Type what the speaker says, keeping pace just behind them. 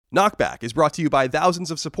Knockback is brought to you by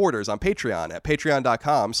thousands of supporters on Patreon at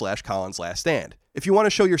patreon.com/CollinsLastStand. If you want to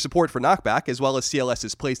show your support for Knockback, as well as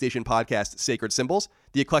CLS's PlayStation podcast Sacred Symbols,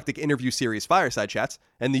 the eclectic interview series Fireside Chats,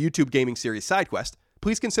 and the YouTube gaming series SideQuest,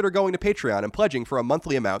 please consider going to Patreon and pledging for a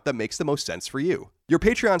monthly amount that makes the most sense for you. Your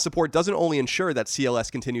Patreon support doesn't only ensure that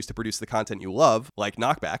CLS continues to produce the content you love, like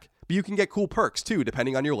Knockback, but you can get cool perks too,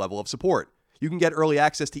 depending on your level of support. You can get early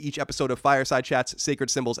access to each episode of Fireside Chats,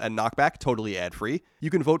 Sacred Symbols, and Knockback totally ad-free.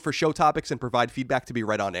 You can vote for show topics and provide feedback to be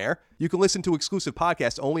read on air. You can listen to exclusive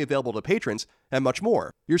podcasts only available to patrons, and much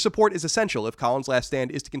more. Your support is essential if Collins Last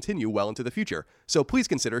Stand is to continue well into the future, so please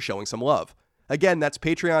consider showing some love. Again, that's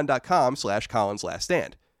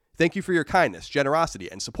patreon.com/CollinsLastStand. Thank you for your kindness,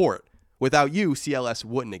 generosity, and support. Without you, CLS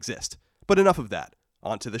wouldn't exist. But enough of that.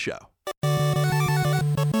 On to the show.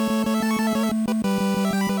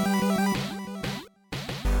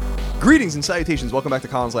 Greetings and salutations. Welcome back to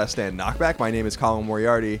Collins Last Stand Knockback. My name is Colin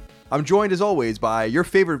Moriarty. I'm joined, as always, by your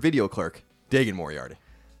favorite video clerk, Dagan Moriarty.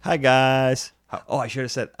 Hi, guys. Oh, I should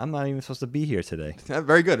have said I'm not even supposed to be here today.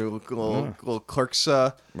 Very good. A little clerks,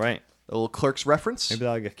 Right. a little clerks reference. Maybe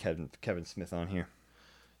I'll get Kevin Smith on here.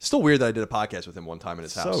 Still weird that I did a podcast with him one time in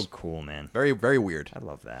his house. So cool, man. Very, very weird. I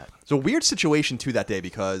love that. It's a weird situation too that day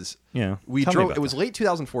because we tell me drove. about It was that. late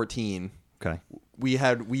 2014. Okay.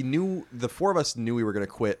 We knew, the four of us knew we were going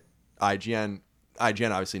to quit IGN. IGN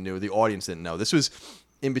obviously knew. The audience didn't know. This was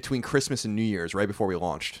in between Christmas and New Year's, right before we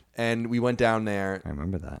launched. And we went down there. I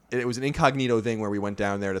remember that. It was an incognito thing where we went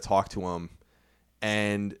down there to talk to him.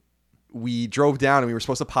 And we drove down and we were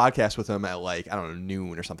supposed to podcast with him at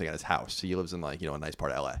noon or something at his house. He lives in a nice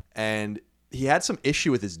part of LA. And he had some issue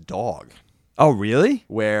with his dog. Oh, really?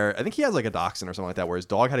 Where I think he has a dachshund or something like that, where his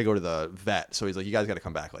dog had to go to the vet. So he's like, you guys got to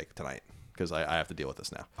come back tonight because I have to deal with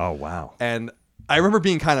this now. Oh, wow. And I remember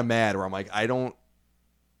being kind of mad where I'm like,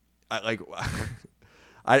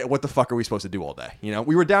 what the fuck are we supposed to do all day?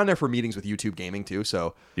 We were down there for meetings with YouTube Gaming too.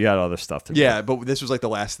 So You had other stuff to do. yeah, but this was the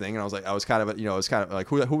last thing. And I was kind of like,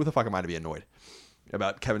 who the fuck am I to be annoyed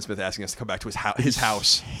about Kevin Smith asking us to come back to his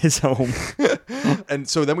house, His home. And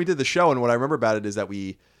so then we did the show. And what I remember about it is that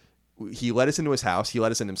he let us into his house. He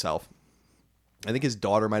let us in himself. I think his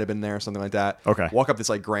daughter might have been there or something like that. Okay. Walk up this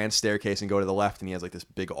grand staircase and go to the left, and he has this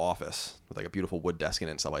big office with a beautiful wood desk in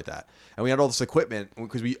it and stuff like that. And we had all this equipment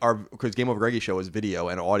because Game Over Greggy show was video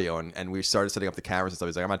and audio, and we started setting up the cameras and stuff.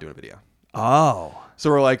 He's like, I'm not doing a video. Oh. So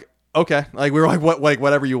we're like, okay, we were like,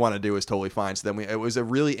 whatever you want to do is totally fine. So then it was a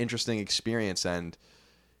really interesting experience, and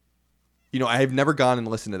I have never gone and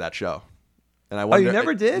listened to that show. And I wonder, you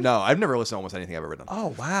never did? No, I've never listened to almost anything I've ever done.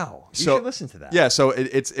 Oh, wow. You So- should listen to that. Yeah, so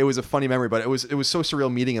it was a funny memory, but it was so surreal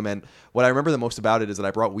meeting him. And what I remember the most about it is that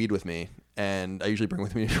I brought weed with me, and I usually bring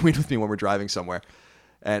weed with me when we're driving somewhere,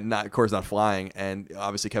 and of course not flying. And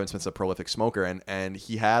obviously Kevin Smith's a prolific smoker, and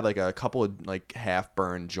he had a couple of half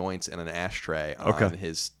burned joints in an ashtray on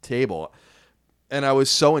his table, and I was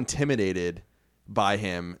so intimidated by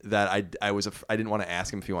him that I didn't want to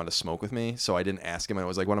ask him if he wanted to smoke with me, so I didn't ask him, and it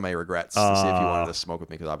was one of my regrets to see if he wanted to smoke with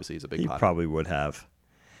me because obviously he's a big He pothead. probably would have.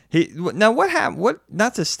 Now, what happened?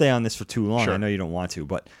 Not to stay on this for too long. Sure. I know you don't want to,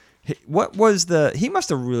 but what was he must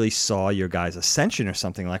have really saw your guys' ascension or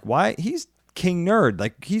something. Why? He's king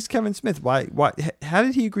nerd. He's Kevin Smith. Why? How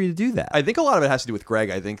did he agree to do that? I think a lot of it has to do with Greg.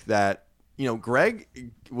 I think that, Greg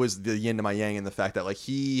was the yin to my yang in the fact that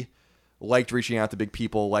he liked reaching out to big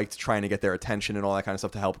people, liked trying to get their attention and all that kind of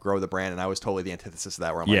stuff to help grow the brand. And I was totally the antithesis of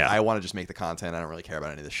that, where I'm I want to just make the content. I don't really care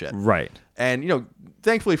about any of this shit. Right. And,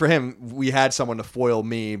 thankfully for him, we had someone to foil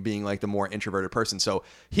me being the more introverted person. So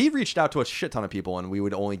he reached out to a shit ton of people, and we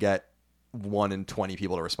would only get 1 in 20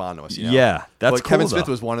 people to respond to us. Yeah, that's but cool, Kevin Smith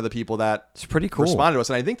though. was one of the people that It's pretty cool. responded to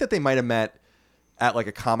us. And I think that they might have met at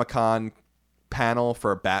a Comic-Con panel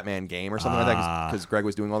for a Batman game or something like that, because Greg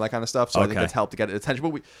was doing all that kind of stuff. So I think that's helped to get attention.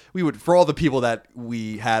 But we would, for all the people that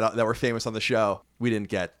we had that were famous on the show, we didn't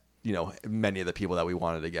get many of the people that we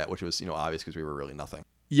wanted to get, which was obvious because we were really nothing.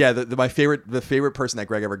 Yeah, the favorite person that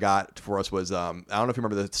Greg ever got for us was I don't know if you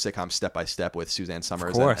remember the sitcom Step by Step with Suzanne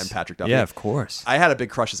Summers and Patrick Duffy. Yeah, of course. I had a big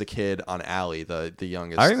crush as a kid on Allie, the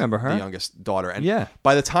youngest. I remember her. The youngest daughter. And Yeah.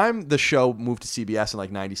 by the time the show moved to CBS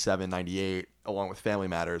in 97, 98, along with Family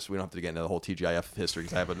Matters, we don't have to get into the whole TGIF history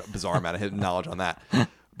because I have a bizarre amount of hidden knowledge on that.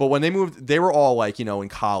 But when they moved, they were all in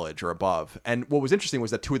college or above. And what was interesting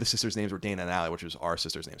was that 2 of the sisters' names were Dana and Allie, which was our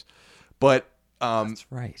sisters' names. But That's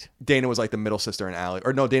right. Dana was the middle sister, and Allie,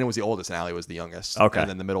 or no, Dana was the oldest, and Allie was the youngest. Okay. And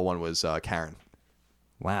then the middle one was Karen.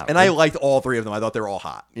 Wow. And I liked all 3 of them. I thought they were all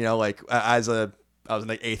hot. As a I was in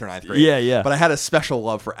like 8th or 9th grade. Yeah. But I had a special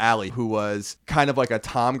love for Allie, who was kind of like a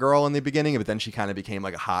Tom girl in the beginning, but then she kind of became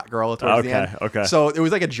like a hot girl towards the end. Okay. So it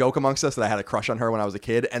was like a joke amongst us that I had a crush on her when I was a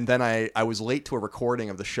kid. And then I was late to a recording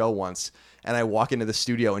of the show once, and I walk into the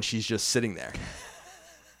studio and she's just sitting there.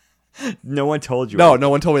 No one told you. No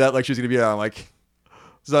one told me that like she was going to be there. I'm like,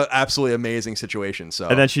 it's an absolutely amazing situation. So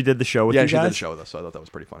And then she did the show with you guys? she did the show with us, so I thought that was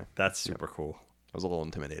pretty funny. That's super cool. I was a little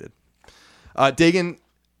intimidated. Dagan,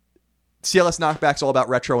 CLS Knockback's all about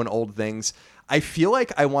retro and old things. I feel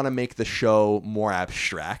like I want to make the show more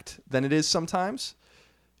abstract than it is sometimes.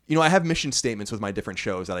 You know, I have mission statements with my different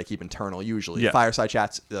shows that I keep internal usually. Yeah. Fireside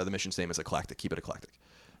Chats, the mission statement is eclectic. Keep it eclectic.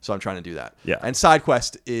 So I'm trying to do that. Yeah. And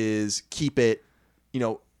SideQuest is keep it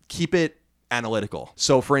analytical.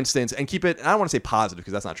 So for instance, and keep it, and I don't want to say positive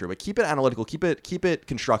because that's not true, but keep it analytical, keep it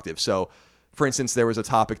constructive. So for instance, there was a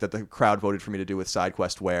topic that the crowd voted for me to do with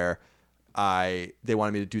SideQuest where they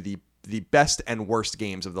wanted me to do the best and worst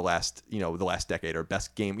games of the last decade, or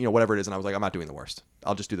best game, whatever it is. And I was like, I'm not doing the worst.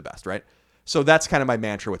 I'll just do the best. Right. So that's kind of my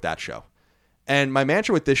mantra with that show. And my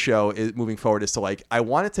mantra with this show is moving forward is to like, I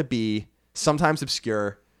want it to be sometimes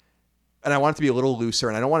obscure, and I want it to be a little looser,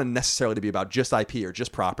 and I don't want it necessarily to be about just IP or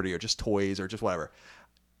just property or just toys or just whatever.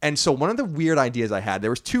 And so one of the weird ideas I had,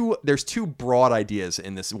 there's two broad ideas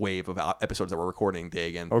in this wave of episodes that we're recording,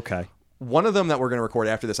 Dagan. Okay. One of them that we're going to record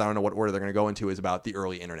after this, I don't know what order they're going to go into, is about the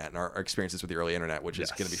early internet and our experiences with the early internet, which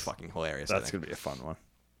is going to be fucking hilarious. That's going to be a fun one.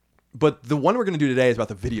 But the one we're going to do today is about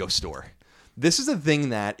the video store. This is a thing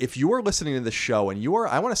that if you are listening to the show and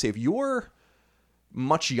I want to say if you're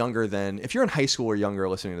much younger than, if you're in high school or younger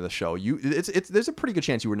listening to the show, there's a pretty good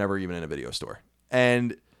chance you were never even in a video store.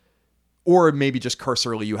 Or maybe just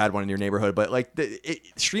cursorily you had one in your neighborhood, but like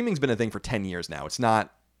streaming's been a thing for 10 years now. It's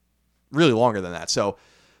not really longer than that. So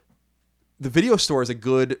the video store is a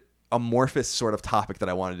good amorphous sort of topic that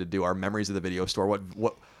I wanted to do. Our memories of the video store,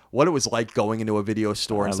 what it was like going into a video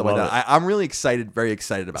store and stuff like that. I'm really excited, very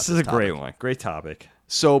excited about this. This is a great one. Great topic.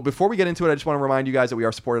 So before we get into it, I just want to remind you guys that we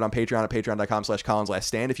are supported on Patreon at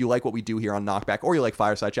patreon.com/CollinsLastStand. If you like what we do here on Knockback, or you like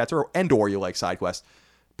Fireside Chats, or you like SideQuest,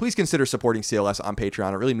 please consider supporting CLS on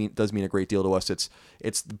Patreon. It really does mean a great deal to us.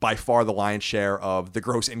 It's by far the lion's share of the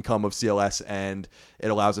gross income of CLS, and it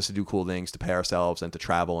allows us to do cool things, to pay ourselves, and to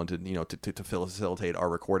travel, and to facilitate our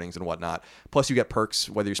recordings and whatnot. Plus, you get perks,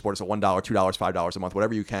 whether you support us at $1, $2, $5 a month,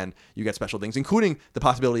 whatever you can. You get special things, including the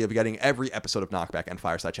possibility of getting every episode of Knockback and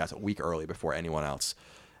Fireside Chats a week early before anyone else.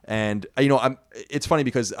 And it's funny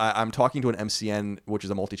because I'm talking to an MCN, which is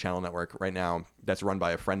a multi-channel network right now that's run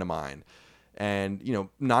by a friend of mine. And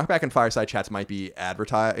Knockback and Fireside Chats might be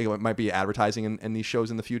advertising in these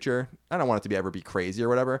shows in the future. I don't want it to ever be crazy or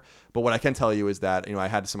whatever. But what I can tell you is that I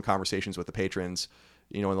had some conversations with the patrons,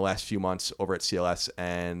 in the last few months over at CLS,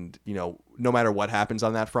 and no matter what happens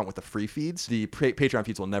on that front with the free feeds, the Patreon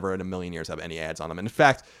feeds will never in a million years have any ads on them. And in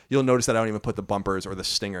fact, you'll notice that I don't even put the bumpers or the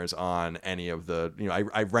stingers on any of the.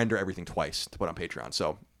 I render everything twice to put on Patreon.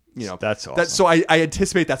 So that's awesome. So I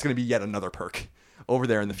anticipate that's going to be yet another perk over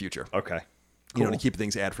there in the future. Okay. Cool. To keep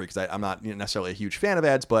things ad free, because I'm not necessarily a huge fan of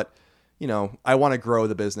ads, but I want to grow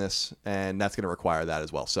the business, and that's going to require that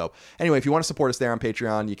as well. So anyway, if you want to support us there on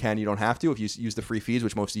Patreon, you can. You don't have to. If you use the free feeds,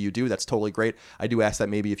 which most of you do, that's totally great. I do ask that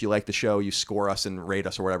maybe if you like the show, you score us and rate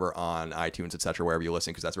us or whatever on iTunes, etc., wherever you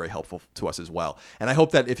listen, because that's very helpful to us as well. And I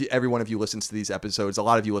hope that if every one of you listens to these episodes, a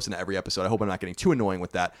lot of you listen to every episode. I hope I'm not getting too annoying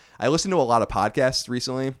with that. I listen to a lot of podcasts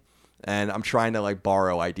recently, and I'm trying to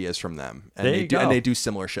borrow ideas from them. And they do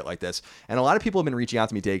similar shit like this. And a lot of people have been reaching out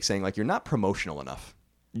to me, Dave, saying you're not promotional enough.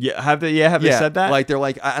 Yeah, have they said that? They're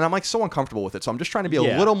and I'm so uncomfortable with it. So I'm just trying to be a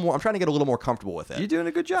little more. I'm trying to get a little more comfortable with it. You're doing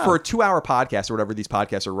a good job for a 2-hour podcast or whatever these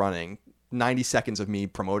podcasts are running. 90 seconds of me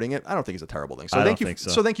promoting it, I don't think is a terrible thing. So thank you.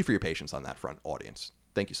 So thank you for your patience on that front, audience.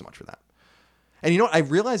 Thank you so much for that. And I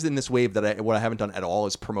realized in this wave that what I haven't done at all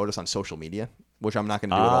is promote us on social media, which I'm not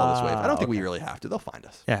going to do at all this wave. I don't think we really have to. They'll find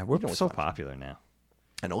us. Yeah, we're so popular now.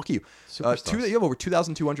 And look at you. You have over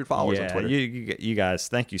 2,200 followers on Twitter. You guys,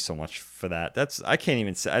 thank you so much for that. I can't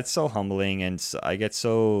even say, it's so humbling, and I get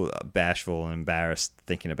so bashful and embarrassed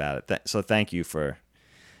thinking about it. So thank you for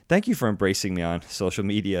embracing me on social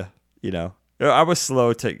media. I was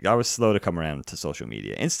slow to come around to social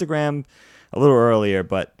media. Instagram a little earlier,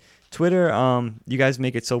 but Twitter, you guys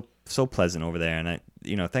make it so pleasant over there,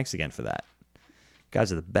 and thanks again for that. You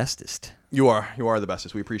guys are the bestest. You are the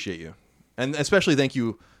bestest. We appreciate you. And especially thank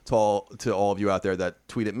you to all of you out there that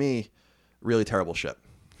tweet at me really terrible shit.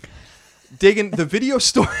 Digging the video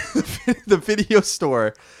store, the video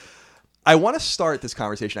store. I want to start this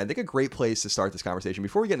conversation. I think a great place to start this conversation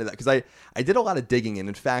before we get into that, because I did a lot of digging, and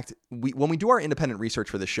in fact, when we do our independent research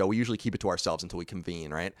for this show, we usually keep it to ourselves until we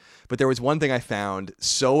convene, right? But there was one thing I found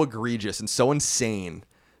so egregious and so insane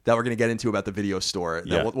that we're going to get into about the video store.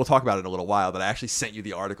 That we'll talk about it in a little while. That I actually sent you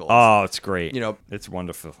the article. Oh, it's great. You know, it's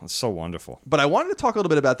wonderful. It's so wonderful. But I wanted to talk a little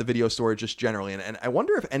bit about the video store just generally, and I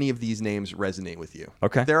wonder if any of these names resonate with you.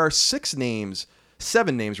 Okay. There are 7 names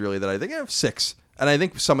really that I think, 6. And I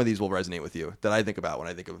think some of these will resonate with you that I think about when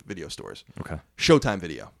I think of video stores. Okay. Showtime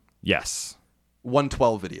Video. Yes.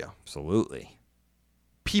 112 Video. Absolutely.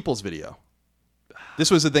 People's Video.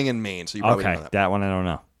 This was a thing in Maine, so you probably know that. That one I don't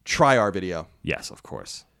know. Tri-R Video. Yes, of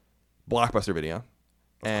course. Blockbuster Video.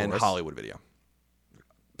 And course. Hollywood Video.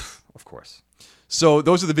 Of course. So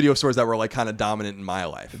those are the video stores that were like kind of dominant in my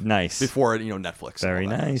life. Nice. Before, Netflix. Very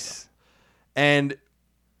nice. And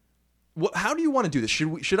how do you want to do this?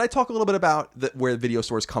 Should I talk a little bit about where video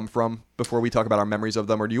stores come from before we talk about our memories of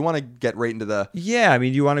them, or do you want to get right into the? Yeah, I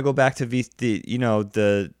mean, you want to go back to the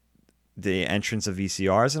entrance of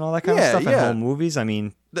VCRs and all that kind of stuff, and home movies. I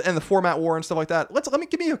mean, and the format war and stuff like that.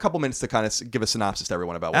 Give me a couple minutes to kind of give a synopsis to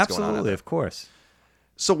everyone about what's going on. Absolutely, of course.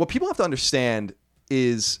 So what people have to understand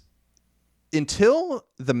is, until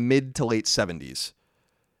the mid to late 70s,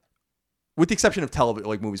 with the exception of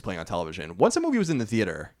like movies playing on television, once a movie was in the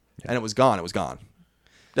theater. And it was gone. It was gone.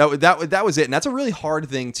 That was it. And that's a really hard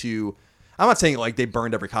thing to. I'm not saying like they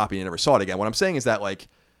burned every copy and never saw it again. What I'm saying is that like,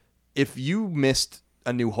 if you missed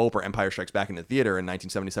A New Hope or Empire Strikes Back in the theater in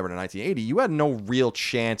 1977 or 1980, you had no real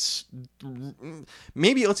chance.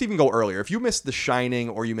 Maybe let's even go earlier. If you missed The Shining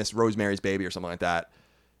or you missed Rosemary's Baby or something like that,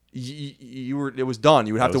 it was done.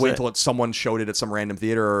 You would have to wait until someone showed it at some random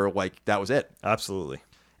theater, or like that was it. Absolutely.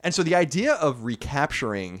 And so the idea of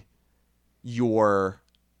recapturing your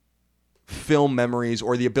film memories,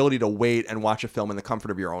 or the ability to wait and watch a film in the comfort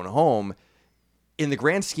of your own home, in the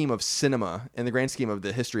grand scheme of cinema, in the grand scheme of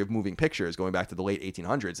the history of moving pictures going back to the late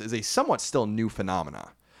 1800s, is a somewhat still new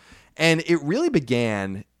phenomena. And it really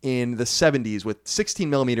began in the 70s with 16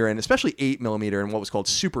 millimeter and especially 8 millimeter and what was called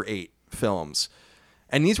Super 8 films.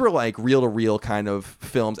 And these were like reel-to-reel kind of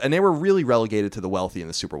films, and they were really relegated to the wealthy and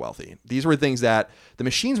the super wealthy. These were things that the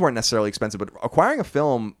machines weren't necessarily expensive, but acquiring a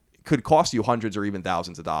film could cost you hundreds or even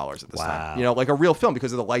thousands of dollars at this time. Like a real film,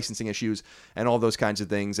 because of the licensing issues and all those kinds of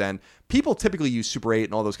things. And people typically use Super 8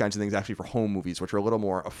 and all those kinds of things actually for home movies, which are a little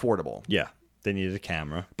more affordable. Yeah, they needed a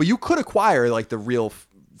camera. But you could acquire like real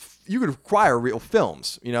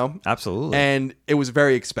films, Absolutely. And it was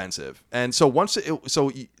very expensive. And so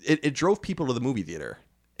it drove people to the movie theater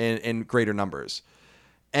in greater numbers.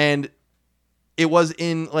 And it was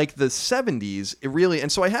in like the 70s,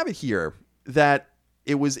 and so I have it here that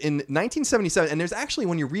it was in 1977, and there's actually,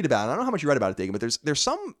 when you read about it, I don't know how much you read about it, Dagan, but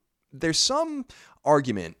there's some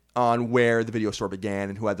argument on where the video store began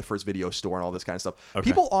and who had the first video store and all this kind of stuff. Okay.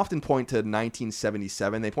 People often point to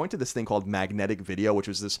 1977. They point to this thing called Magnetic Video, which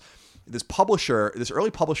was this early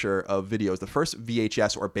publisher of videos, the first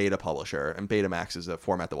VHS or beta publisher, and Betamax is a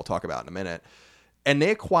format that we'll talk about in a minute. And they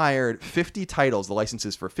acquired 50 titles, the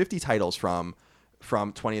licenses for 50 titles from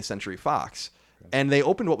 20th Century Fox. And they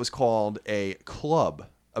opened what was called a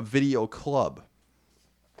video club,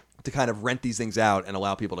 to kind of rent these things out and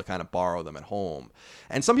allow people to kind of borrow them at home.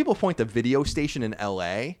 And some people point to Video Station in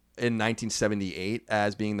LA in 1978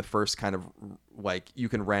 as being the first kind of, like, you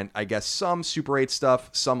can rent, I guess, some Super 8 stuff,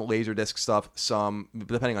 some Laserdisc stuff, some,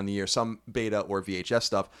 depending on the year, some beta or VHS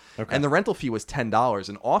stuff. Okay. And the rental fee was $10,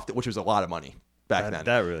 and often, which was a lot of money back then.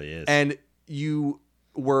 That really is. And you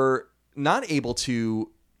were not able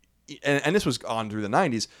to, and this was on through the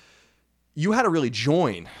 90s, you had to really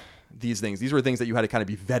join these things. These were things that you had to kind of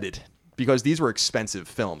be vetted, because these were expensive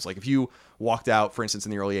films. Like if you walked out, for instance,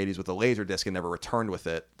 in the early 80s with a Laserdisc and never returned with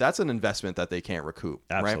it, that's an investment that they can't recoup.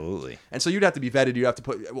 Absolutely. Right? And so you'd have to be vetted. You'd have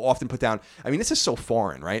to often put down, I mean, this is so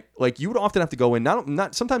foreign, right? Like you would often have to go in,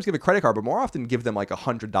 not sometimes give a credit card, but more often give them like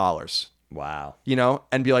 $100. Wow.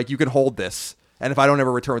 And be like, you can hold this. And if I don't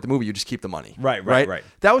ever return with the movie, you just keep the money. Right.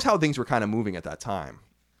 That was how things were kind of moving at that time.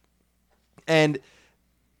 And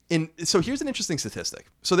so here's an interesting statistic.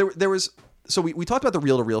 So we talked about the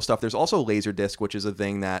reel-to-reel stuff. There's also Laserdisc, which is a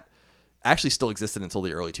thing that actually still existed until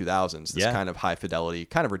the early 2000s. This kind of high fidelity,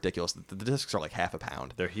 kind of ridiculous. The discs are like half a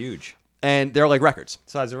pound. They're huge. And they're like records.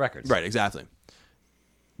 Size of records. Right, exactly.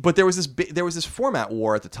 But there was this format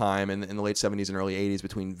war at the time in the late 70s and early 80s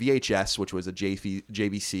between VHS, which was a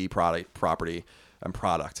JVC property and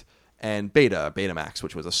product, and Betamax,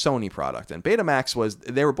 which was a Sony product. And Betamax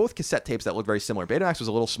they were both cassette tapes that looked very similar. Betamax was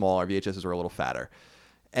a little smaller, VHSs were a little fatter.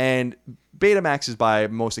 And Betamax's, by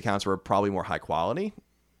most accounts, were probably more high quality.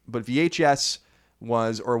 But VHS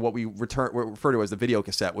was, or what we refer to as the video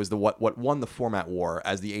cassette, was what won the format war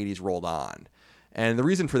as the 80s rolled on. And the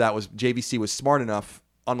reason for that was JVC was smart enough,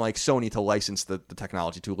 unlike Sony, to license the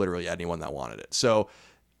technology to literally anyone that wanted it. So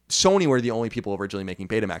Sony were the only people originally making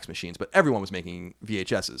Betamax machines, but everyone was making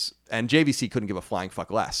VHSs. And JVC couldn't give a flying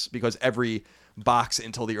fuck less, because every box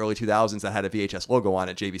until the early 2000s that had a VHS logo on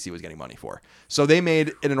it, JVC was getting money for. So they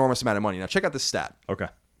made an enormous amount of money. Now check out this stat. Okay.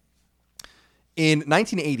 In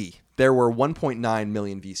 1980, there were 1.9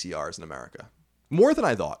 million VCRs in America. More than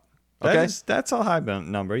I thought. Okay? That's a high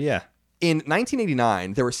number, yeah. In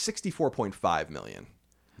 1989, there were 64.5 million.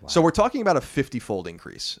 Wow. So we're talking about a 50-fold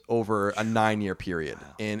increase over a 9-year period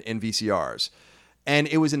in VCRs. And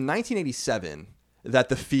it was in 1987 that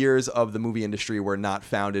the fears of the movie industry were not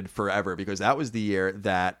founded forever, because that was the year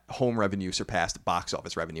that home revenue surpassed box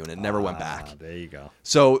office revenue, and it never went back. There you go.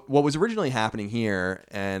 So what was originally happening here,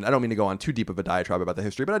 and I don't mean to go on too deep of a diatribe about the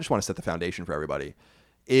history, but I just want to set the foundation for everybody,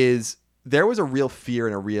 is there was a real fear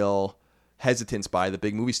and a real hesitance by the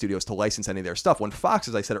big movie studios to license any of their stuff. When Fox,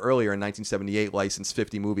 as I said earlier, in 1978 licensed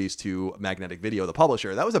 50 movies to Magnetic Video, the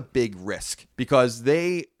publisher, that was a big risk, because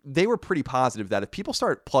they were pretty positive that if people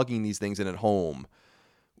start plugging these things in at home,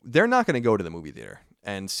 they're not going to go to the movie theater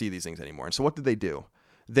and see these things anymore. And so what did they do?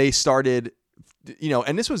 They started,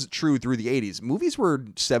 and this was true through the 80s. Movies were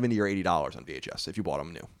 $70 or $80 on VHS if you bought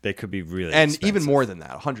them new. They could be really and expensive. Even more than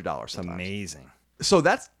that, $100 sometimes. Amazing. So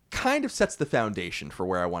that's kind of sets the foundation for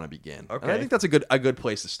where I want to begin. Okay. And I think that's a good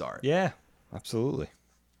place to start. Yeah, absolutely.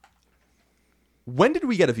 When did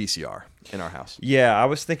we get a VCR in our house? Yeah, I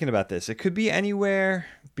was thinking about this. It could be anywhere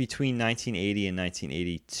between 1980 and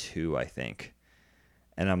 1982, I think.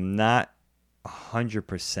 And I'm not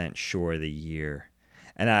 100% sure the year.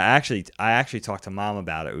 And I actually talked to Mom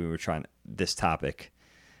about it. We were trying this topic.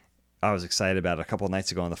 I was excited about it a couple of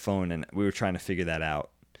nights ago on the phone, and we were trying to figure that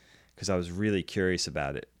out because I was really curious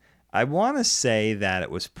about it. I want to say that it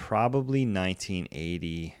was probably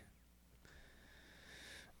 1980.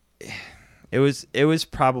 It was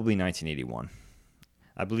probably 1981.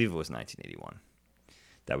 I believe it was 1981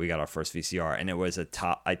 that we got our first VCR, and it was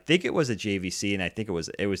I think it was a JVC, and I think it was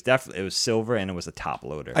silver, and it was a top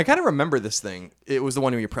loader. I kind of remember this thing. It was the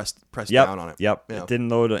one where you pressed down on it. Yep. Yeah. It didn't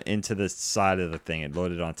load into the side of the thing. It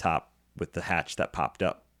loaded on top with the hatch that popped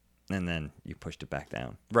up, and then you pushed it back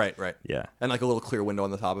down. Right. Yeah. And like a little clear window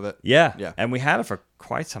on the top of it. Yeah. Yeah. And we had it for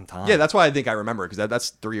quite some time. Yeah, that's why I think I remember, because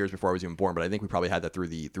that's 3 years before I was even born. But I think we probably had that through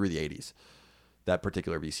the 80s, that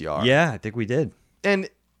particular VCR. Yeah, I think we did. And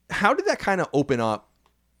how did that kind of open up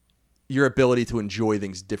your ability to enjoy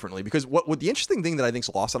things differently? Because what the interesting thing that I think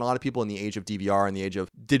is lost on a lot of people in the age of DVR and the age of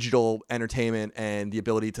digital entertainment and the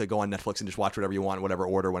ability to go on Netflix and just watch whatever you want, whatever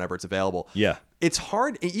order, whenever it's available. Yeah. It's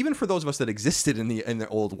hard, even for those of us that existed in the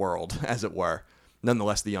old world, as it were.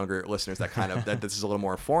 Nonetheless, the younger listeners that this is a little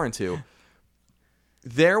more foreign to.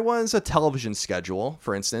 There was a television schedule,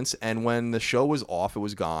 for instance, and when the show was off, it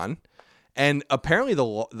was gone. And apparently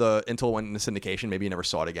the until it went into syndication, maybe you never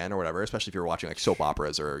saw it again or whatever, especially if you were watching like soap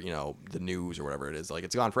operas or, the news or whatever it is, like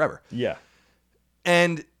it's gone forever. Yeah.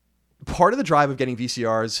 And part of the drive of getting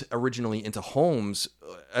VCRs originally into homes,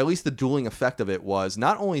 at least the dueling effect of it, was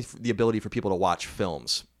not only the ability for people to watch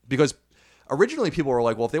films, because originally people were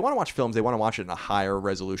like, well, if they want to watch films, they want to watch it in a higher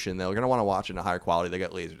resolution. They're going to want to watch it in a higher quality. They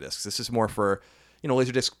get Laserdiscs. This is more for,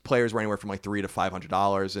 Laserdisc players were anywhere from like $300 to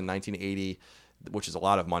 $500 in 1980. Which is a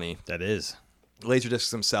lot of money. That is. Laserdiscs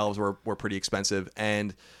themselves were pretty expensive,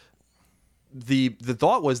 and the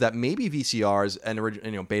thought was that maybe VCRs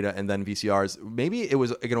and beta and then VCRs, maybe it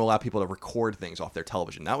was going to allow people to record things off their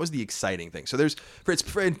television. That was the exciting thing. So it's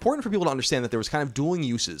important for people to understand that there was kind of dueling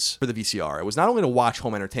uses for the VCR. It was not only to watch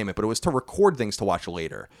home entertainment, but it was to record things to watch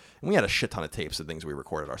later. And we had a shit ton of tapes of things we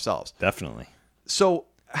recorded ourselves. Definitely. So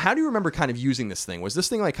how do you remember kind of using this thing? Was this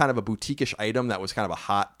thing like kind of a boutique-ish item that was kind of a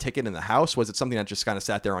hot ticket in the house? Was it something that just kind of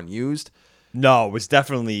sat there unused? No, it was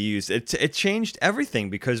definitely used. It changed everything,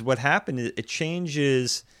 because what happened is it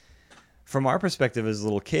changes, from our perspective as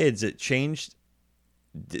little kids, it changed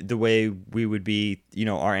the way we would be,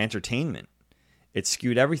 our entertainment. It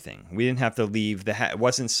skewed everything. We didn't have to leave it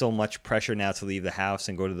wasn't so much pressure now to leave the house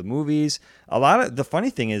and go to the movies. The funny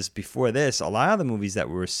thing is, before this, a lot of the movies that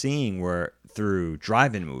we were seeing were through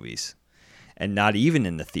drive-in movies and not even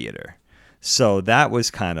in the theater. So that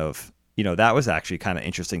was kind of, that was actually kind of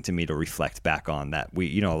interesting to me to reflect back on that.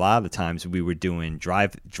 We, a lot of the times we were doing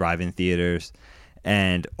drive-in theaters,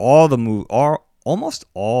 and almost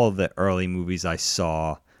all the early movies I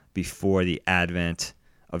saw before the advent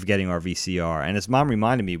of getting our VCR, and as Mom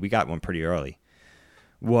reminded me, we got one pretty early,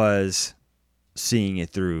 was seeing it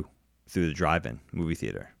through the drive-in movie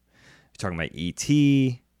theater. You're talking about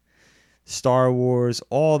E.T., Star Wars,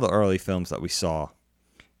 all the early films that we saw.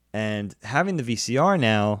 And having the VCR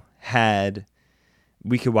now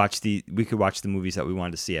we could watch the movies that we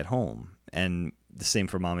wanted to see at home. And the same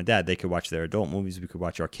for mom and dad. They could watch their adult movies, we could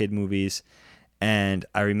watch our kid movies. And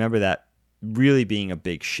I remember that really being a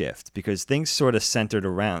big shift because things sort of centered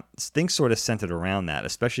around that,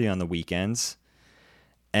 especially on the weekends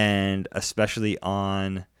and especially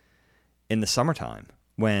in the summertime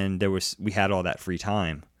when we had all that free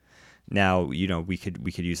time. Now, we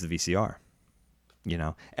could use the VCR,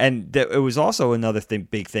 and it was also another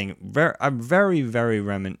big thing. I'm very,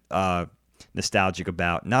 very nostalgic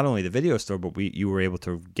about not only the video store, but you were able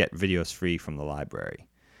to get videos free from the library,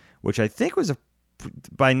 which I think was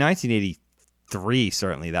by 1983,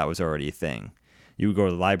 certainly that was already a thing. You would go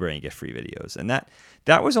to the library and get free videos. And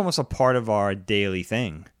that was almost a part of our daily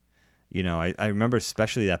thing. I remember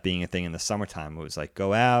especially that being a thing in the summertime. It was like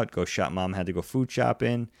go out, go shop. Mom had to go food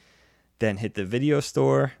shopping, then hit the video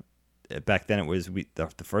store. Back then it was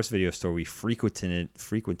the first video store we frequented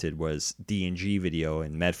was D&G Video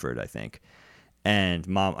in Medford, I think. And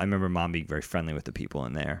I remember Mom being very friendly with the people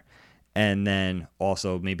in there. And then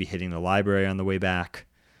also maybe hitting the library on the way back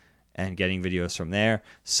and getting videos from there.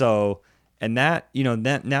 So, and that,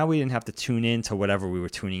 now we didn't have to tune in to whatever we were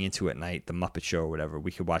tuning into at night, the Muppet Show or whatever.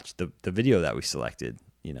 We could watch the video that we selected.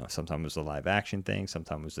 Sometimes it was a live action thing,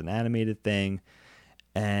 sometimes it was an animated thing.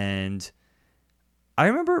 And I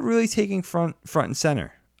remember it really taking front and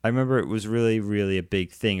center. I remember it was really, really a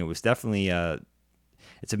big thing. It was definitely,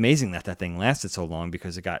 it's amazing that thing lasted so long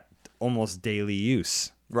because it got almost daily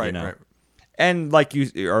use. Right, right. And like you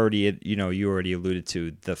already alluded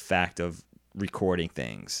to, the fact of recording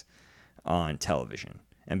things on television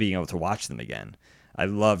and being able to watch them again. I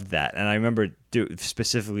loved that. And I remember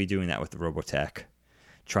specifically doing that with the Robotech,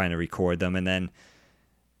 trying to record them. And then,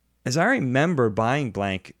 as I remember, buying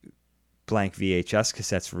blank VHS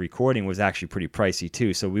cassettes for recording was actually pretty pricey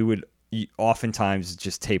too. So we would oftentimes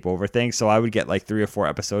just tape over things. So I would get like 3 or 4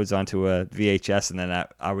 episodes onto a VHS, and then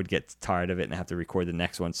I would get tired of it and have to record the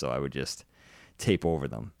next one. So I would just tape over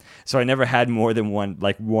them. So I never had more than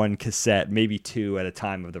one cassette, maybe 2 at a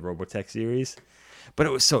time of the Robotech series. But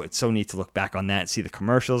it's so neat to look back on that and see the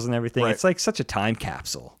commercials and everything. Right. It's like such a time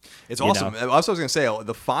capsule. It's awesome. I was going to say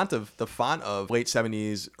the font of late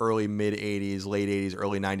 70s, early mid 80s, late 80s,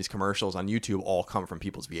 early 90s commercials on YouTube all come from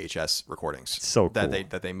people's VHS recordings. So cool.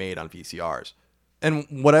 that they made on VCRs. And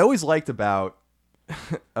what I always liked about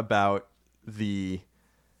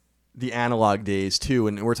the analog days too,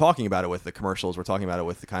 and we're talking about it with the commercials, we're talking about it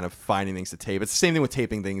with the kind of finding things to tape. It's the same thing with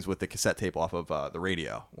taping things with the cassette tape off of the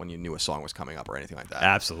radio when you knew a song was coming up or anything like that.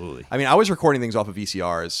 Absolutely. I mean, I was recording things off of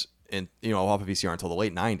VCRs off of VCR until the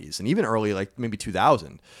late 90s, and even early, like maybe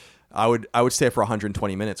 2000. I would stay for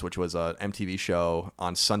 120 minutes, which was a MTV show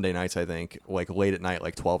on Sunday nights, I think, like late at night,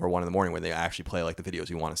 like 12 or 1 in the morning, where they actually play like the videos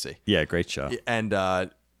you want to see. Yeah, great show.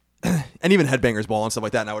 And even Headbangers Ball and stuff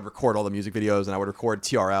like that. And I would record all the music videos, and I would record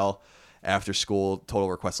TRL after school, Total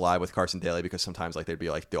Request Live with Carson Daly, because sometimes like there'd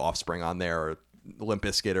be like The Offspring on there, or Limp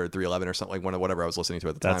Bizkit, or 311 or something, like whatever I was listening to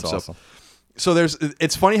at the time. That's awesome. So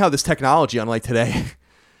it's funny how this technology, unlike today,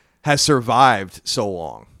 has survived so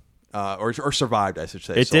long, or survived, I should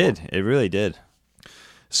say. It did. Long. It really did.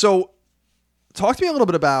 So, talk to me a little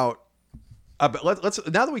bit about. Let's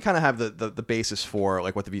now that we kind of have the basis for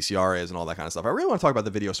like what the VCR is and all that kind of stuff. I really want to talk about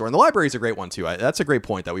the video store, and the library is a great one too. That's a great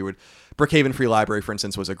point that we would. Brookhaven Free Library, for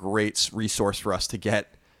instance, was a great resource for us to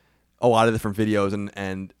get a lot of different videos,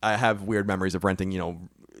 and I have weird memories of renting,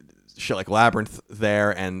 shit like Labyrinth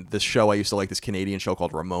there, and this show I used to like, this Canadian show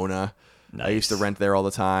called Ramona. Nice. I used to rent there all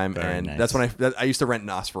the time. Very and nice. That's when I used to rent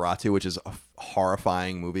Nosferatu, which is a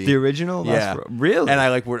horrifying movie. The original? Yeah. Really? And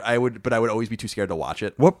I would always be too scared to watch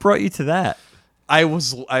it. What brought you to that? I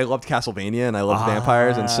loved Castlevania, and I loved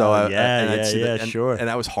vampires, and so I'd see that, sure. And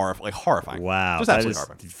that was horrifying. Wow, just absolutely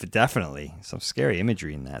horrifying. Definitely some scary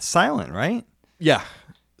imagery in that. Silent, right? Yeah.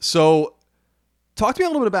 So, talk to me a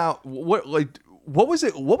little bit about what was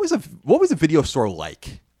the video store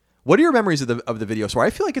like? What are your memories of the video store? I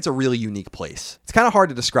feel like it's a really unique place. It's kind of hard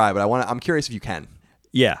to describe, but I'm curious if you can.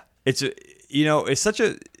 Yeah, it's such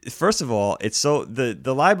a. First of all, it's so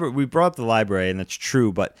the library. We brought up the library, and that's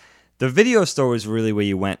true, but the video store was really where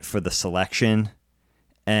you went for the selection,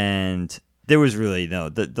 and there was really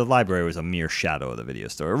the library was a mere shadow of the video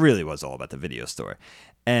store. It really was all about the video store.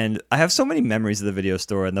 And I have so many memories of the video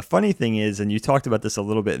store. And the funny thing is, and you talked about this a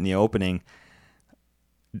little bit in the opening,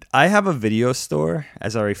 I have a video store.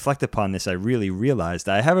 As I reflect upon this, I really realized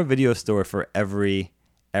I have a video store for every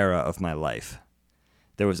era of my life.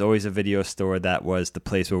 There was always a video store that was the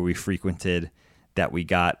place where we frequented, that we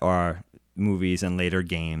got our movies and later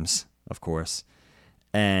games. of course.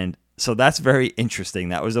 And so that's very interesting.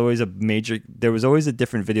 That was always there was always a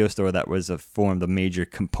different video store that formed a major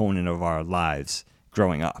component of our lives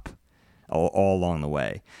growing up, all along the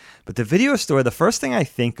way. But the video store, the first thing I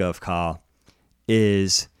think of, Kyle,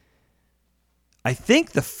 is I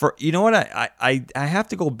think you know what, I have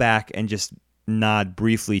to go back and just nod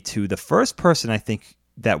briefly to the first person I think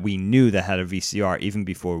that we knew that had a VCR, even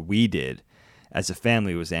before we did, as a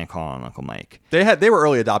family, was Aunt Carl and Uncle Mike. They were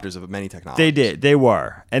early adopters of many technologies. They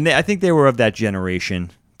were. And I think they were of that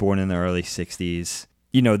generation, born in the early 60s.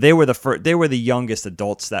 You know, they were the youngest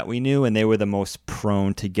adults that we knew, and they were the most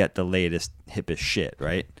prone to get the latest, hippest shit,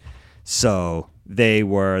 right? So they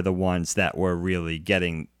were the ones that were really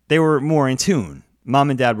they were more in tune. Mom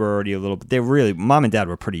and Dad were already Mom and Dad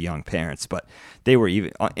were pretty young parents, but they were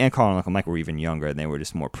Aunt Carl and Uncle Mike were even younger, and they were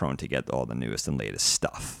just more prone to get all the newest and latest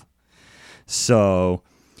stuff. So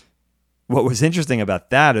what was interesting about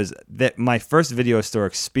that is that my first video store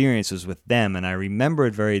experience was with them, and I remember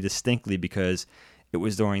it very distinctly because it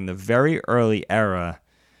was during the very early era,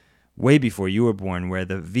 way before you were born, where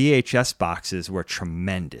the VHS boxes were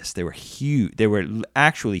tremendous. They were huge. They were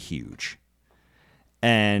actually huge.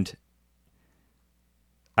 And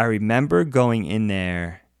I remember going in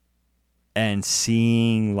there and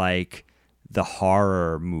seeing like the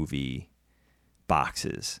horror movie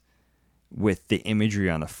boxes with the imagery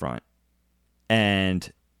on the front.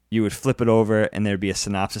 And you would flip it over and there'd be a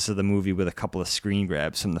synopsis of the movie with a couple of screen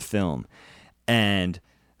grabs from the film. And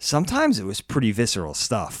sometimes it was pretty visceral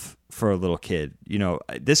stuff for a little kid. You know,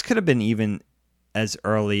 this could have been even as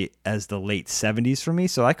early as the late 70s for me.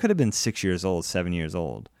 So I could have been 6 years old, 7 years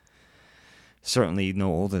old. Certainly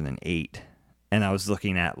no older than 8. And I was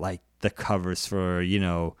looking at like the covers for, you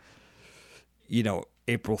know,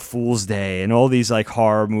 April Fool's Day and all these like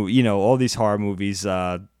horror all these horror movies,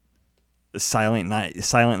 Silent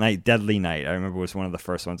Night, Deadly Night. I remember it was one of the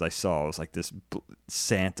first ones I saw. It was like this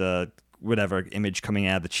Santa, whatever, image coming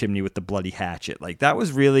out of the chimney with the bloody hatchet. Like that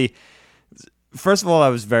was really, first of all, I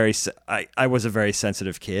was a very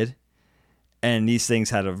sensitive kid, and these things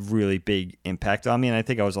had a really big impact on me. And I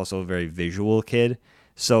think I was also a very visual kid.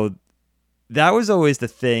 So that was always the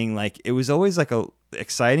thing. Like it was always like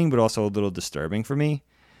exciting, but also a little disturbing for me.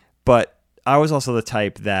 But I was also the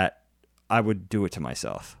type that I would do it to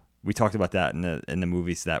myself. We talked about that in the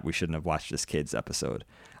movies that we shouldn't have watched as kids episode.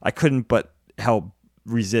 I couldn't but help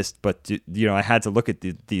resist, but I had to look at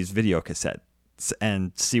these video cassettes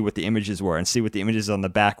and see what the images were and see what the images on the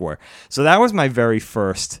back were. So that was my very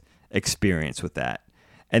first experience with that.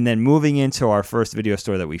 And then moving into our first video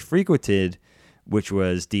store that we frequented, which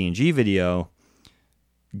was D&G Video,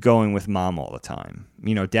 going with Mom all the time.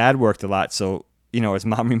 You know, Dad worked a lot, so as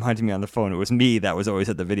Mom reminded me on the phone, it was me that was always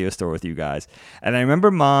at the video store with you guys. And I remember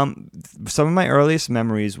some of my earliest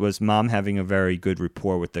memories was Mom having a very good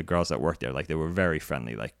rapport with the girls that worked there. Like they were very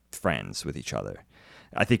friendly, like friends with each other.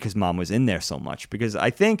 I think because Mom was in there so much. Because I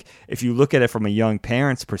think if you look at it from a young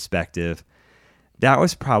parent's perspective, that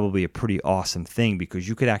was probably a pretty awesome thing because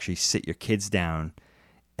you could actually sit your kids down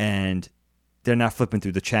and they're not flipping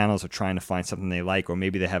through the channels or trying to find something they like, or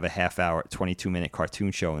maybe they have a half-hour, 22-minute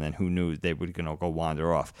cartoon show, and then who knew they were going to go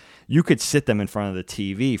wander off. You could sit them in front of the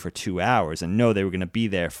TV for 2 hours and know they were going to be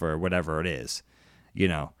there for whatever it is,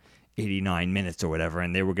 89 minutes or whatever,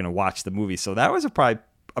 and they were going to watch the movie. So that was probably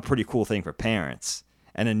a pretty cool thing for parents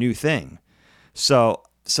and a new thing. So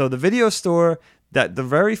the video store, that the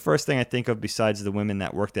very first thing I think of besides the women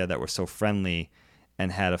that worked there that were so friendly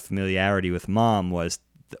and had a familiarity with Mom was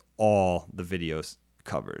all the videos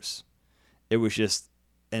covers. It was just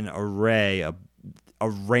an array, a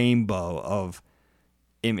rainbow of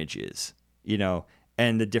images,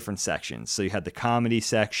 and the different sections. So you had the comedy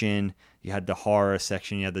section, you had the horror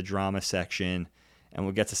section, you had the drama section, and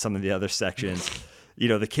we'll get to some of the other sections,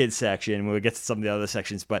 the kids section, we'll get to some of the other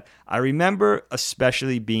sections. But I remember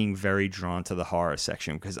especially being very drawn to the horror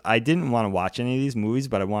section because I didn't want to watch any of these movies,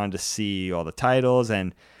 but I wanted to see all the titles,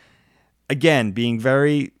 and again, being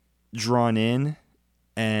very drawn in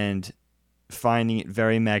and finding it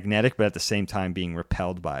very magnetic, but at the same time being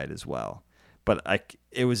repelled by it as well. But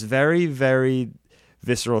it was very, very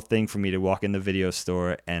visceral thing for me to walk in the video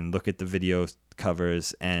store and look at the video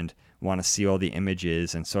covers and want to see all the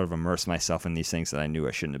images and sort of immerse myself in these things that I knew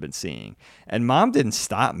I shouldn't have been seeing. And Mom didn't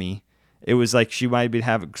stop me. It was like she might be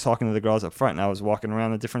talking to the girls up front, and I was walking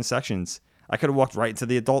around the different sections. I could have walked right into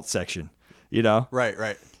the adult section,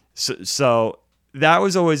 Right. So that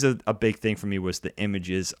was always a big thing for me, was the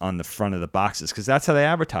images on the front of the boxes, because that's how they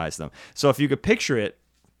advertised them. So if you could picture it,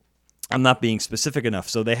 I'm not being specific enough.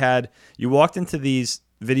 So you walked into these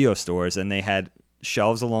video stores and they had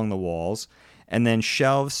shelves along the walls, and then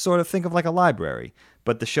shelves, sort of think of like a library,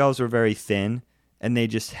 but the shelves were very thin, and they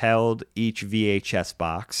just held each VHS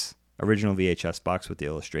box, original VHS box with the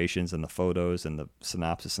illustrations and the photos and the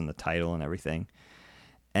synopsis and the title and everything.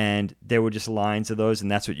 And there were just lines of those, and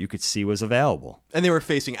that's what you could see was available. And they were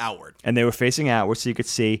facing outward. So you could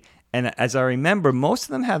see. And as I remember, most of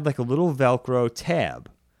them had like a little Velcro tab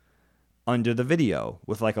under the video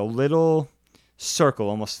with like a little circle,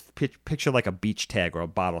 almost picture like a beach tag or a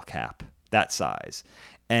bottle cap, that size.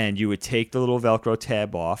 And you would take the little Velcro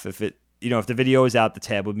tab off. If the video was out, the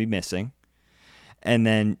tab would be missing. And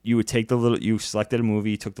then you would take you selected a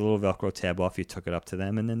movie, you took the little Velcro tab off, you took it up to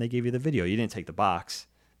them, and then they gave you the video. You didn't take the box.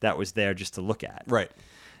 That was there just to look at. Right.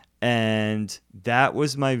 And that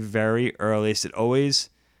was my very earliest. It always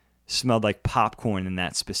smelled like popcorn in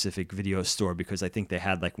that specific video store because I think they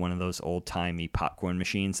had like one of those old-timey popcorn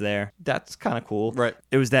machines there. That's kind of cool. Right.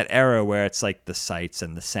 It was that era where it's like the sights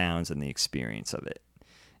and the sounds and the experience of it.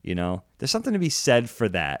 There's something to be said for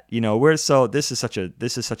that. This is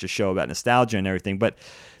such a show about nostalgia and everything, but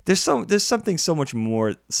there's something so much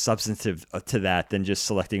more substantive to that than just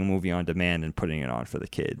selecting a movie on demand and putting it on for the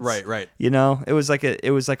kids. Right. It was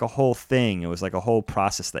like a whole thing. It was like a whole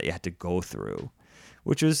process that you had to go through,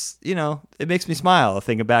 which was, it makes me smile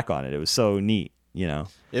thinking back on it. It was so neat. It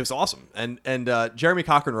was awesome. And Jeremy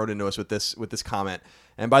Cochran wrote into us with this comment.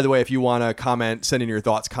 And by the way, if you want to comment, send in your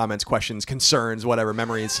thoughts, comments, questions, concerns, whatever,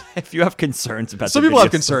 memories. If you have concerns about some people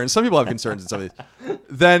have concerns. Some people have concerns in some of these.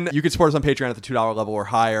 Then you can support us on Patreon at the $2 level or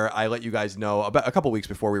higher. I let you guys know about a couple weeks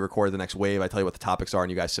before we record the next wave. I tell you what the topics are,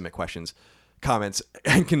 and you guys submit questions, comments,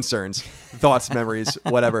 and concerns, thoughts, memories,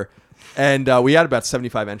 whatever. And we had about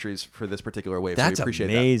 75 entries for this particular wave. That's so we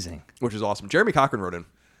appreciate amazing. That, which is awesome. Jeremy Cochran wrote in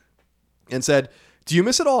and said, do you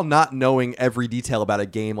miss it all not knowing every detail about a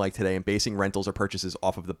game like today and basing rentals or purchases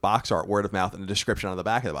off of the box art, word of mouth, and the description on the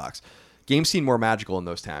back of the box? Games seemed more magical in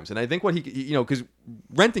those times. And I think what because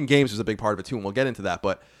renting games was a big part of it too, and we'll get into that.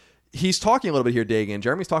 But he's talking a little bit here, Dagan.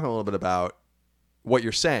 Jeremy's talking a little bit about what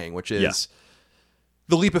you're saying, which is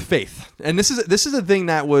the leap of faith. And this is a thing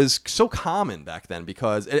that was so common back then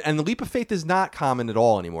and the leap of faith is not common at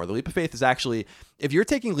all anymore. The leap of faith is actually, if you're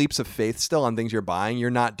taking leaps of faith still on things you're buying, you're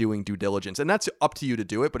not doing due diligence. And that's up to you to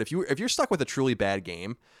do it. But if you're stuck with a truly bad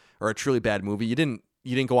game or a truly bad movie, you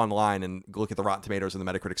didn't go online and look at the Rotten Tomatoes or the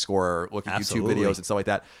Metacritic score or look at YouTube videos and stuff like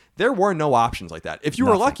that. There were no options like that. If you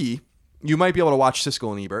were lucky, you might be able to watch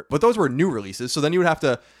Siskel and Ebert, but those were new releases. So then you would have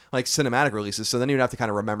to, like, cinematic releases. So then you would have to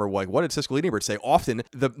kind of remember, like, what did Siskel and Ebert say? Often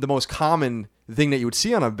the most common thing that you would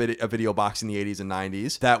see on a video box in the 80s and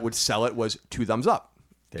 90s that would sell it was 2 thumbs up.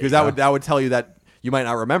 Because that would tell you that you might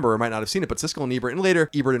not remember or might not have seen it. But Siskel and Ebert, and later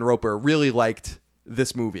Ebert and Roper, really liked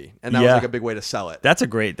this movie. And that was like a big way to sell it. That's a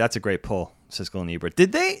great pull, Siskel and Ebert.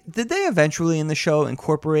 Did they eventually in the show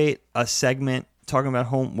incorporate a segment talking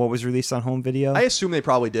about what was released on home video? I assume they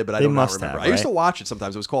probably did, but I don't remember. Have, right? I used to watch it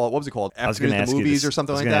sometimes. It was called, what was it called? Afternoon at the Movies or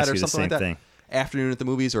something like that, or something like that. Thing. Afternoon at the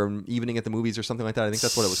Movies or Evening at the Movies or something like that. I think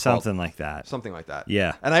that's what it was called. Something like that. Something like that.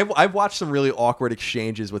 Yeah. And I've watched some really awkward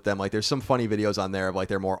exchanges with them. Like, there's some funny videos on there of like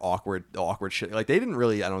their more awkward shit. Like, they didn't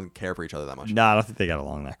really, I don't care for each other that much. No, I don't think they got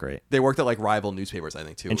along that great. They worked at like rival newspapers, I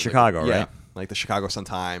think, too. In Chicago, right? Like the Chicago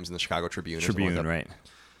Sun-Times and the Chicago Tribune. Tribune, right.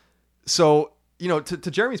 So,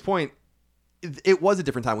 to Jeremy's point, it was a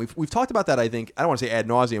different time. We've talked about that, I think, I don't want to say ad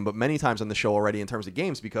nauseum, but many times on the show already in terms of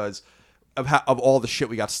games because of all the shit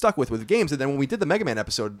we got stuck with games. And then when we did the Mega Man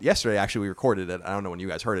episode yesterday, actually we recorded it. I don't know when you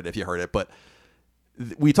guys heard it, if you heard it, but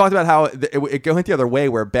we talked about how it went the other way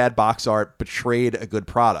where bad box art betrayed a good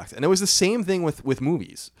product. And it was the same thing with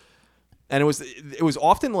movies. And it was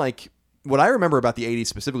often like, what I remember about the 80s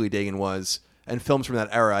specifically, Dagan, was, and films from that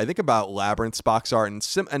era, I think about Labyrinth's box art and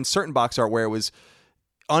certain box art where it was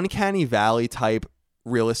Uncanny Valley type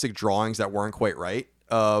realistic drawings that weren't quite right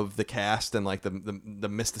of the cast and like the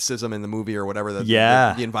mysticism in the movie or whatever,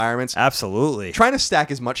 the environments. Absolutely. Trying to stack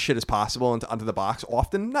as much shit as possible onto the box,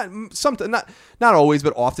 often not always,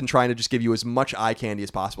 but often trying to just give you as much eye candy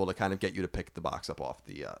as possible to kind of get you to pick the box up off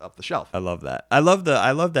the shelf. I love that. I love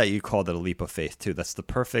that you called it a leap of faith too. That's the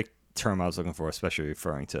perfect term I was looking for, especially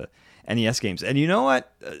referring to NES games. And you know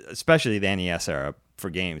what? Especially the NES era for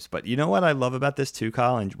games. But you know what I love about this too,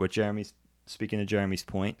 Kyle, and what speaking to Jeremy's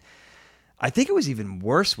point, I think it was even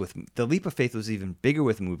worse with the leap of faith was even bigger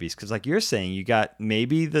with movies. Because like you're saying, you got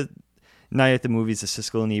maybe the Night at the Movies, the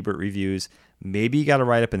Siskel and Ebert reviews. Maybe you got to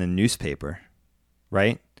write up in the newspaper,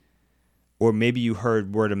 right? Or maybe you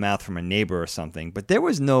heard word of mouth from a neighbor or something. But there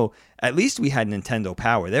was no, at least we had Nintendo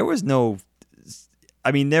Power. There was no,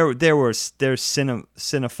 I mean, there's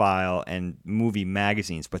Cinephile and movie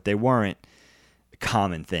magazines, but they weren't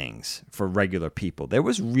common things for regular people. There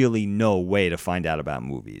was really no way to find out about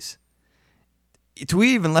movies. To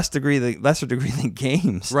even lesser degree than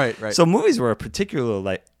games. Right. So movies were a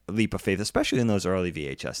particular leap of faith, especially in those early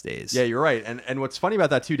VHS days. Yeah, you're right. And what's funny about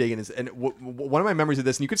that too, Dagan, is one of my memories of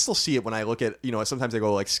this, and you can still see it when I look at, sometimes I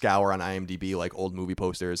go like scour on IMDb, like old movie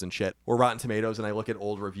posters and shit, or Rotten Tomatoes, and I look at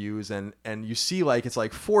old reviews, and you see like it's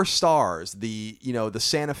like 4 stars, the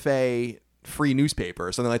Santa Fe Free Newspaper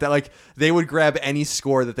or something like that. Like they would grab any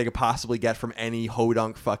score that they could possibly get from any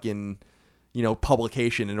hodunk fucking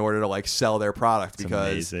publication in order to like sell their product,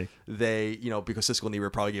 because they, because Siskel and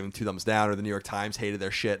Ebert probably gave them 2 thumbs down, or the New York Times hated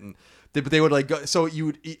their shit, and they would like go. So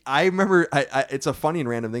I remember, it's a funny and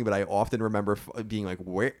random thing, but I often remember being like,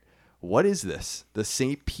 what is this? The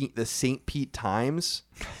St. Pete Times,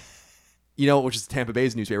 which is Tampa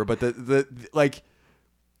Bay's newspaper, but the like.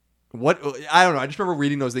 What, I don't know. I just remember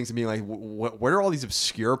reading those things and being like, what are all these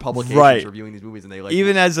obscure publications reviewing these movies? And they like,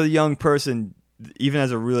 even as a young person, even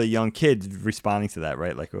as a really young kid, responding to that,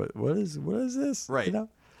 right? Like, what is this? Right.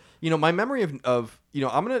 My memory of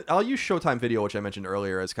I'll use Showtime Video, which I mentioned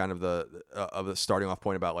earlier, as kind of the starting off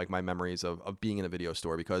point about like my memories of being in a video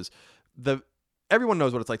store, because everyone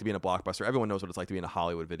knows what it's like to be in a Blockbuster. Everyone knows what it's like to be in a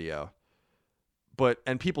Hollywood video.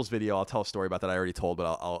 And People's Video, I'll tell a story about that I already told, but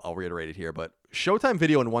I'll reiterate it here. But Showtime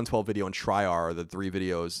Video and 112 Video and Tri-R are the 3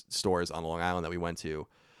 videos stores on Long Island that we went to.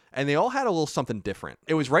 And they all had a little something different.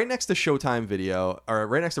 It was right next to Showtime Video, or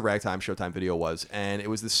right next to Ragtime, Showtime Video was. And it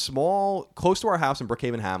was this small, close to our house in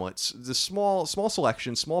Brookhaven Hamlets, this small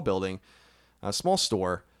selection, small building, small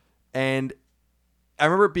store. And I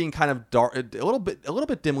remember it being kind of dark, a little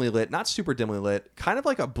bit dimly lit, not super dimly lit, kind of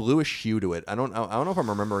like a bluish hue to it. I don't know if I'm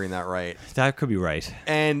remembering that right. That could be right.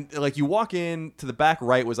 And like you walk in, to the back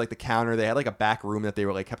right was like the counter. They had like a back room that they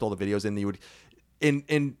were like kept all the videos in. You would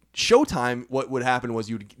in Showtime, what would happen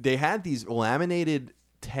was they had these laminated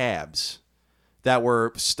tabs that were,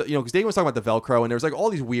 because Dave was talking about the Velcro, and there was like all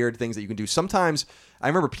these weird things that you can do. Sometimes I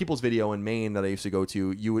remember People's Video in Maine that I used to go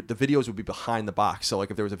to. The videos would be behind the box. So like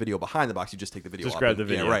if there was a video behind the box, you just take the video. Just grab the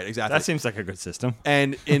video. Yeah, right, exactly. That seems like a good system.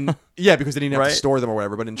 And because they didn't have to store them or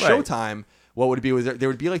whatever. But in Showtime, what would it be was there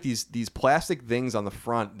would be like these plastic things on the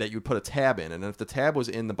front that you would put a tab in, and if the tab was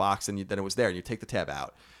in the box, then it was there, and you take the tab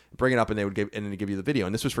out, bring it up, and they give you the video.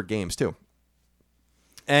 And this was for games too.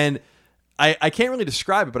 And I can't really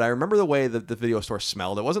describe it, but I remember the way that the video store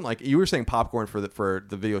smelled. It wasn't like you were saying popcorn for the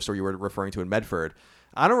video store you were referring to in Medford.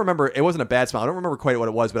 I don't remember. It wasn't a bad smell. I don't remember quite what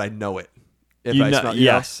it was, but I know it.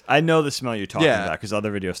 Yes, I know the small you're talking about, because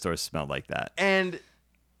other video stores smelled like that. And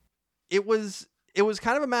it was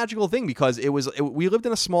kind of a magical thing, because we lived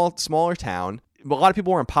in a smaller town. A lot of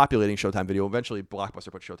people weren't populating Showtime Video. Eventually,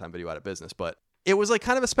 Blockbuster put Showtime Video out of business, but it was like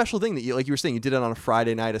kind of a special thing that like you were saying, you did it on a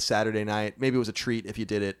Friday night, a Saturday night. Maybe it was a treat if you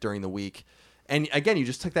did it during the week. And again, you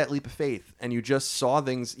just took that leap of faith and you just saw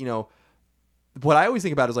things, what I always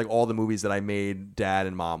think about is like all the movies that I made Dad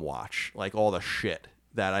and Mom watch, like all the shit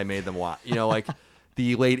that I made them watch, like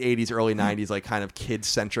the late 80s, early 90s, like kind of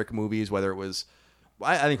kid-centric movies, whether it was,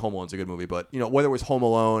 I think Home Alone's a good movie, but whether it was Home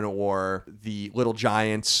Alone or The Little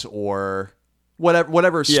Giants or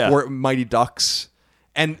whatever sport, Mighty Ducks.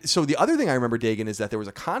 And so the other thing I remember, Dagan, is that there was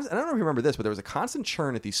I don't know if you remember this, but there was a constant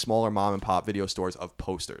churn at these smaller mom and pop video stores of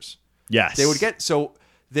posters. Yes.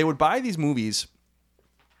 They would buy these movies,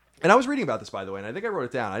 and I was reading about this, by the way, and I think I wrote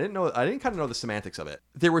it down. I didn't kind of know the semantics of it.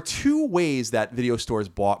 There were 2 ways that video stores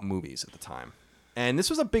bought movies at the time. And this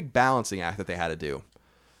was a big balancing act that they had to do.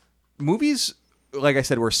 Movies, like I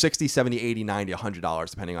said, were $60, $70, $80, $90, $100,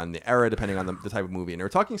 depending on the era, depending on the type of movie. And they were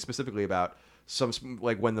talking specifically about some,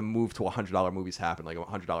 like when the move to $100 movies happened, like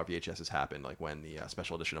 $100 VHSs happened, like when the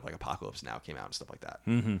special edition of like Apocalypse Now came out and stuff like that.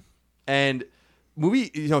 Mm-hmm. And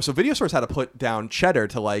so video stores had to put down cheddar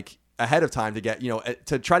to like ahead of time to get,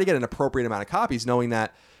 to try to get an appropriate amount of copies, knowing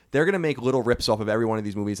that they're going to make little rips off of every one of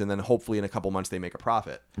these movies, and then hopefully in a couple months they make a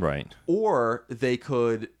profit. Right. Or they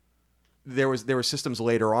could, there were systems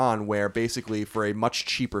later on where basically for a much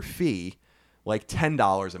cheaper fee, like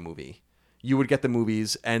 $10 a movie, you would get the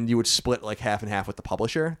movies and you would split like half and half with the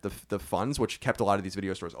publisher, the funds, which kept a lot of these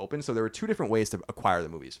video stores open. So there were 2 different ways to acquire the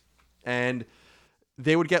movies. And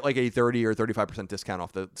they would get like a 30 or 35% discount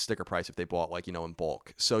off the sticker price if they bought like, in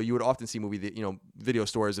bulk. So you would often see video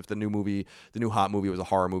stores, if the new hot movie was a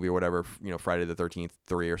horror movie or whatever, Friday the 13th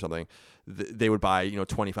 3 or something, they would buy,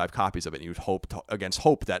 25 copies of it, and you'd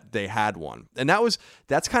hope that they had one. And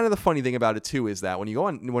that's kind of the funny thing about it too, is that when you go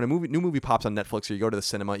on, when new movie pops on Netflix, or you go to the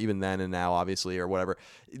cinema, even then and now obviously, or whatever,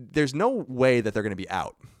 there's no way that they're going to be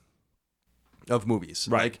out of movies.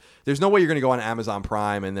 Right. Like there's no way you're going to go on Amazon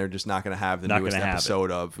Prime and they're just not going to have the newest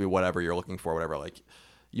episode of whatever you're looking for, whatever. Like,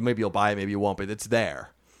 You maybe you'll buy it, maybe you won't, but it's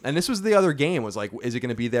there. And this was the other game, was like, is it going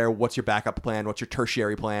to be there? What's your backup plan? What's your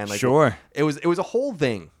tertiary plan? Like, Sure. It was a whole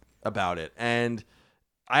thing about it. And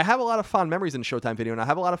I have a lot of fond memories in the Showtime Video, and I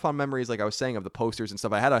have a lot of fond memories, like I was saying, of the posters and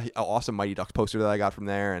stuff. I had an awesome Mighty Ducks poster that I got from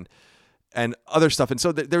there, and other stuff. And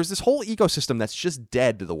so there's this whole ecosystem that's just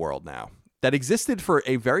dead to the world now, that existed for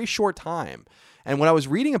a very short time. And what I was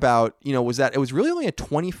reading about, was that it was really only a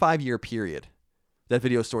 25-year period that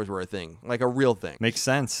video stores were a thing, like a real thing. Makes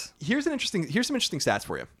sense. Here's some interesting stats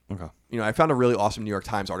for you. Okay. I found a really awesome New York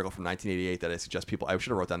Times article from 1988 that I suggest people. I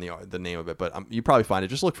should have wrote down the name of it, but you probably find it.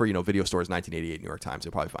 Just look for video stores 1988 New York Times.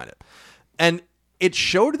 You'll probably find it. And it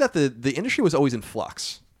showed that the industry was always in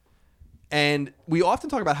flux. And we often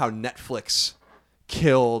talk about how Netflix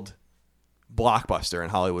killed Blockbuster and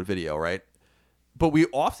Hollywood Video, right? But we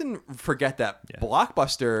often forget that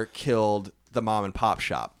Blockbuster killed the mom and pop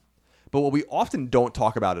shop. But what we often don't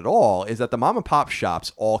talk about at all is that the mom and pop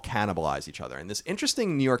shops all cannibalize each other. And this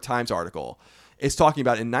interesting New York Times article is talking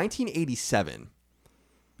about in 1987,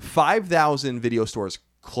 5,000 video stores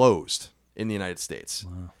closed in the United States.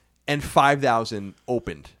 Wow. And 5,000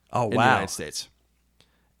 opened in the United States.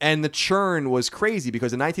 And the churn was crazy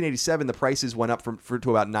because in 1987, the prices went up to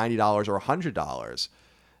about $90 or $100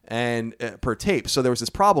 and per tape. So there was this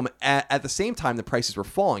problem. At the same time, the prices were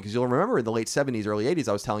falling, because you'll remember in the late 70s, early 80s,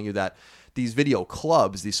 I was telling you that these video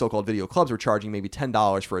clubs, these so-called video clubs, were charging maybe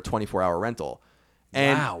 $10 for a 24-hour rental.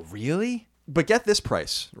 And, wow, really? But get this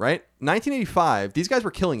price, right? 1985, these guys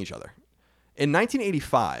were killing each other. In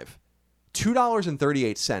 1985,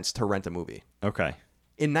 $2.38 to rent a movie. Okay.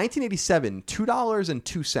 In 1987,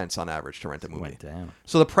 $2.02 on average to rent a movie. Went down.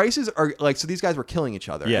 So the prices are so these guys were killing each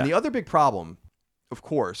other. Yeah. And the other big problem, of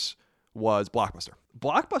course, was Blockbuster.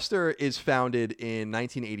 Blockbuster is founded in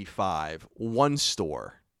 1985, one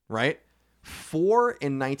store, right? 4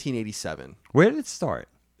 in 1987. Where did it start?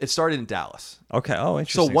 It started in Dallas. Okay. Oh,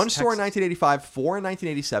 interesting. So one store in 1985, 4 in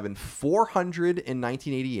 1987, 400 in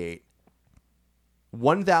 1988,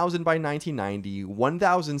 1,000 by 1990,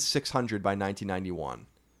 1,600 by 1991,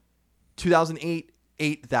 2008,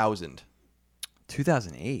 8,000.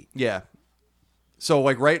 2008. Yeah. So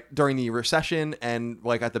like right during the recession and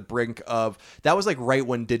like at the brink of, that was like right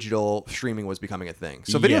when digital streaming was becoming a thing.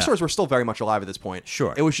 So video stores were still very much alive at this point.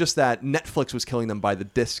 Sure. It was just that Netflix was killing them by the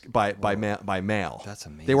disc, by mail. That's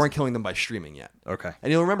amazing. They weren't killing them by streaming yet. Okay.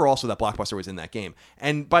 And you'll remember also that Blockbuster was in that game.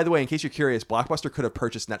 And by the way, in case you're curious, Blockbuster could have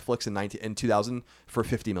purchased Netflix in 2000 for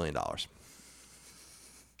 $50 million.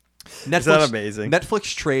 Netflix, is that amazing?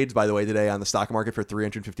 Netflix trades, by the way, today on the stock market for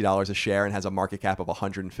 $350 a share and has a market cap of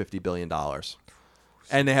 $150 billion.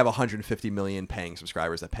 And they have 150 million paying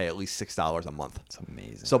subscribers that pay at least $6 a month. That's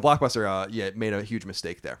amazing. So Blockbuster, made a huge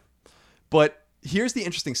mistake there. But here's the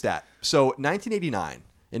interesting stat. So 1989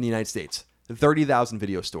 in the United States, 30,000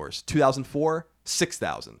 video stores. 2004,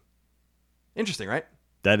 6,000. Interesting, right?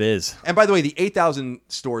 That is. And by the way, the 8,000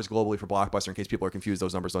 stores globally for Blockbuster, in case people are confused,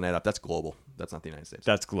 those numbers don't add up. That's global. That's not the United States.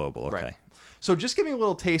 That's global. Okay. Right. So just giving a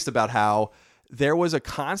little taste about how there was a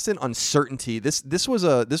constant uncertainty. This was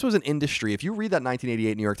an industry. If you read that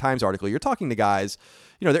 1988 New York Times article, you're talking to guys,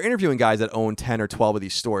 they're interviewing guys that own 10 or 12 of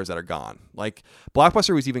these stores that are gone. Like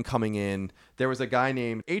Blockbuster was even coming in. There was a guy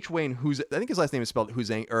named H. Wayne, I think his last name is spelled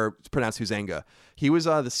pronounced Huizenga. He was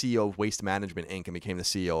the CEO of Waste Management Inc. and became the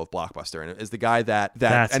CEO of Blockbuster, and is the guy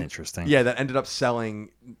that's interesting. Yeah, that ended up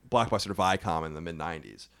selling Blockbuster to Viacom in the mid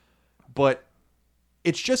 90s. But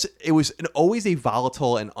it was always a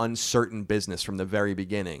volatile and uncertain business from the very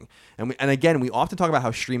beginning. And again, we often talk about how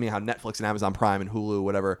streaming, how Netflix and Amazon Prime and Hulu,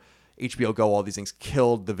 whatever, HBO Go, all these things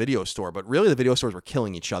killed the video store. But really, the video stores were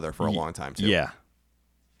killing each other for a long time too. Yeah.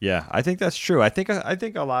 Yeah, I think that's true. I think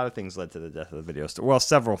a lot of things led to the death of the video store. Well,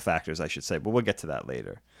 several factors, I should say, but we'll get to that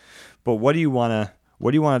later. But what do you want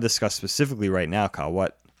to discuss specifically right now, Kyle?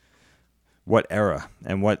 What era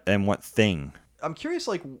and what thing? I'm curious,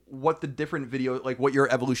 like, what the different what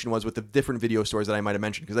your evolution was with the different video stores that I might have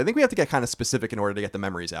mentioned, because I think we have to get kind of specific in order to get the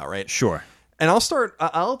memories out, right? Sure. And I'll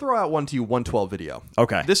throw out one to you, 112 Video.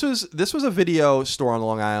 Okay. This was a video store on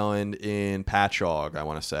Long Island in Patchogue, I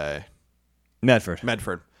want to say. Medford.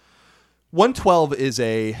 112 is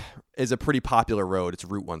a pretty popular road. It's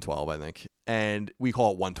Route 112, I think. And we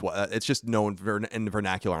call it 112. It's just known in the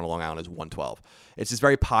vernacular on Long Island as 112. It's this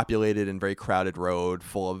very populated and very crowded road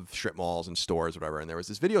full of strip malls and stores, whatever. And there was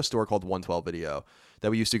this video store called 112 Video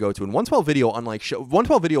that we used to go to. And 112 Video,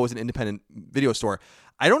 112 Video was an independent video store.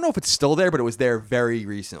 I don't know if it's still there, but it was there very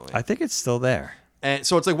recently. I think it's still there. And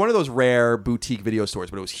so it's like one of those rare boutique video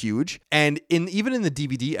stores, but it was huge. And even in the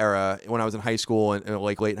DVD era, when I was in high school and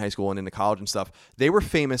like late in high school and into college and stuff, they were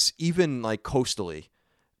famous even like coastally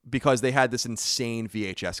because they had this insane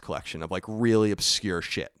VHS collection of like really obscure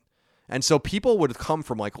shit. And so people would come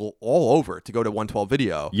from like all over to go to 112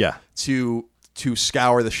 Video to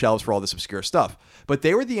scour the shelves for all this obscure stuff. But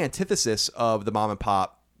they were the antithesis of the mom and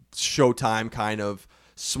pop Showtime kind of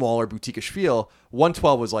smaller boutique-ish feel.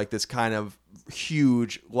 112 was like this kind of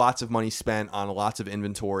huge, lots of money spent on lots of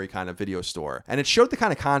inventory kind of video store. And it showed the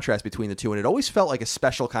kind of contrast between the two. And it always felt like a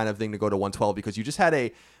special kind of thing to go to 112 because you just had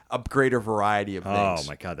a greater variety of things. Oh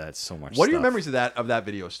my God, that's so much What stuff. are your memories of that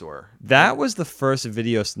video store? That was the first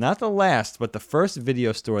video, not the last, but the first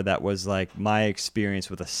video store that was like my experience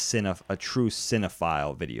with a true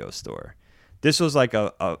cinephile video store. This was like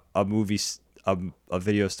a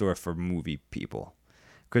video store for movie people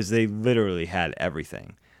because they literally had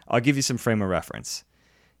everything. I'll give you some frame of reference.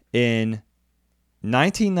 In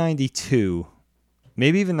 1992,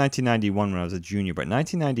 maybe even 1991 when I was a junior, but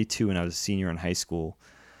 1992 when I was a senior in high school,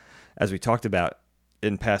 as we talked about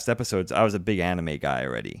in past episodes, I was a big anime guy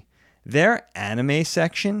already. Their anime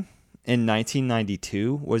section in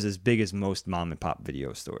 1992 was as big as most mom and pop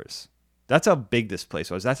video stores. That's how big this place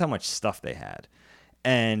was. That's how much stuff they had.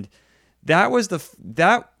 And that was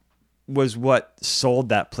what sold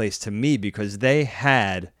that place to me because they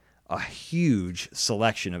had a huge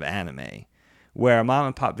selection of anime where a mom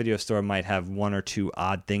and pop video store might have one or two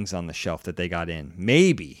odd things on the shelf that they got in.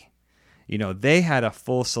 Maybe. They had a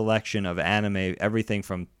full selection of anime, everything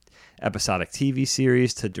from episodic TV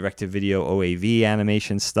series to direct-to-video OAV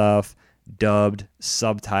animation stuff, dubbed,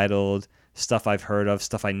 subtitled, stuff I've heard of,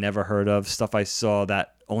 stuff I never heard of, stuff I saw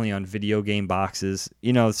that only on video game boxes.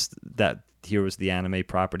 That here was the anime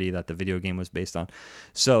property that the video game was based on.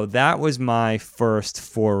 So that was my first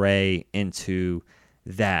foray into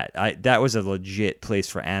that. That was a legit place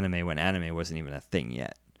for anime when anime wasn't even a thing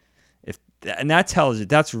yet. And that tells you,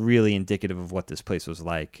 that's really indicative of what this place was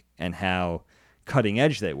like and how cutting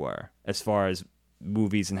edge they were as far as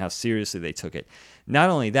movies and how seriously they took it. Not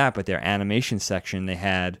only that, but their animation section, they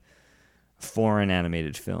had foreign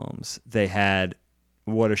animated films. They had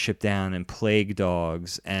Watership Down and Plague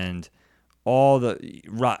Dogs and all the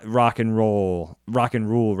rock and rule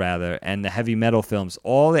rather, and the heavy metal films,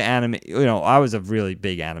 all the anime. I was a really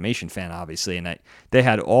big animation fan, obviously, and they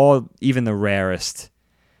had even the rarest.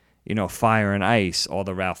 Fire and Ice, all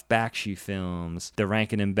the Ralph Bakshi films, the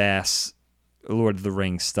Rankin and Bass Lord of the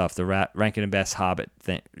Rings stuff, the Rankin and Bass Hobbit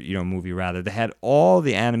movie rather. They had all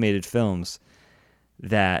the animated films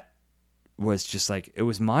that was just like, it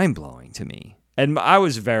was mind-blowing to me. And I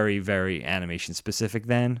was very, very animation specific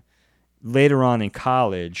then. Later on in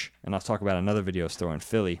college, and I'll talk about another video store in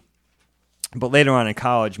Philly, but later on in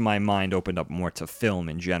college, my mind opened up more to film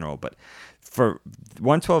in general. But for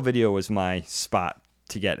 112 Video was my spot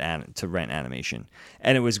to get to rent animation,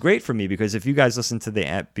 and it was great for me because if you guys listened to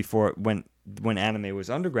the before when anime was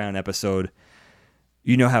underground episode,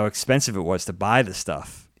 you know how expensive it was to buy the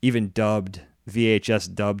stuff, even dubbed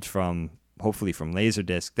VHS dubbed hopefully from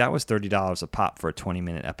Laserdisc. That was $30 a pop for a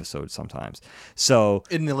 20-minute episode sometimes. So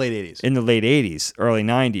in the late 80s, early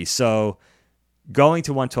 90s. So going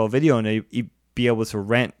to 112 Video and you'd be able to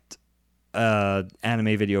rent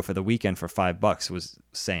anime video for the weekend for $5 was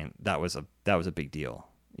saying that was a big deal.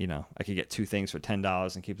 I could get two things for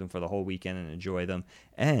 $10 and keep them for the whole weekend and enjoy them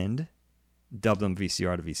and dub them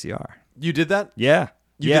VCR to VCR. You did that? Yeah.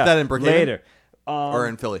 You did that in Brookhaven? Later. Or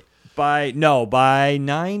in Philly? By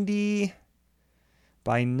 90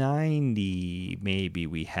 maybe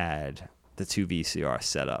we had the two VCR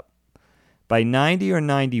set up. By 90 or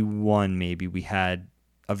 91 maybe we had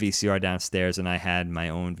a VCR downstairs, and I had my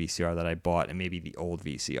own VCR that I bought, and maybe the old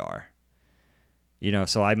VCR.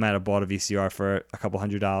 So I might have bought a VCR for a couple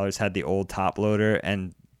 $100, had the old top loader,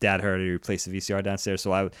 and Dad heard to replace the VCR downstairs.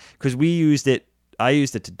 So because I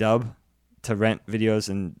used it to dub, to rent videos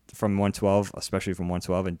and from 112, especially from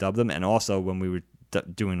 112, and dub them, and also when we were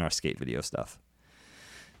doing our skate video stuff.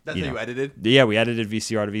 That's how you edited? Yeah, we edited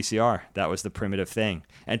VCR to VCR. That was the primitive thing.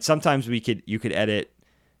 And sometimes you could edit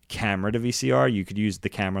camera to VCR. You could use the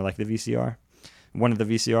camera like the VCR, one of the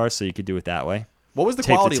VCRs, so you could do it that way. What was the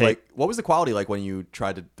quality like? What was the quality like when you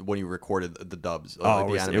recorded the dubs?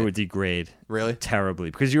 It would degrade really terribly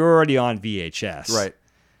because you're already on VHS, right?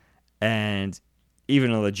 And even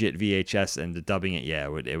a legit VHS and the dubbing it,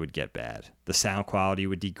 it would get bad. The sound quality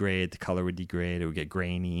would degrade, the color would degrade, it would get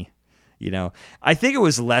grainy. I think it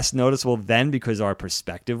was less noticeable then because our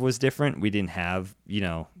perspective was different. We didn't have,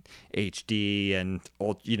 HD and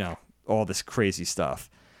all this crazy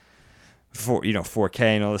stuff. 4K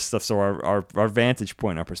and all this stuff. So our vantage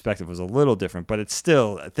point, our perspective was a little different, but it's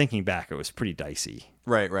still, thinking back, it was pretty dicey.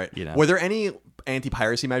 Right. Were there any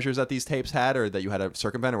anti-piracy measures that these tapes had, or that you had to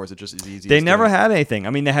circumvent, or was it just as easy? They as never had anything. I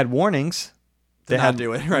mean, they had warnings. They had to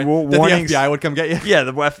do it, right? Warnings. That the FBI would come get you. Yeah,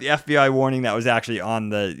 the FBI warning that was actually on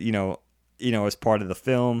the as part of the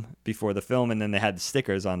film before the film, and then they had the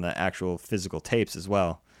stickers on the actual physical tapes as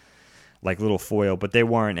well, like little foil. But they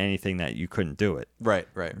weren't anything that you couldn't do it. Right.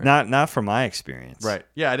 Not from my experience. Right.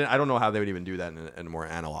 Yeah, I don't know how they would even do that in a more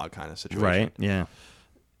analog kind of situation. Right. Yeah.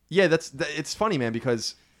 Yeah, it's funny, man,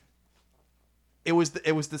 because it was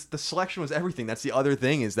the selection was everything. That's the other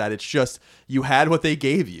thing, is that it's just you had what they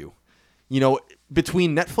gave you.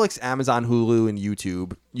 Between Netflix, Amazon, Hulu, and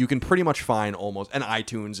YouTube, you can pretty much find and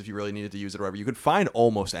iTunes if you really needed to use it or whatever, you could find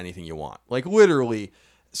almost anything you want. Like literally,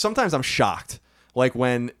 sometimes I'm shocked. Like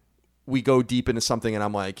when we go deep into something and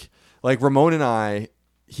I'm like Ramon and I,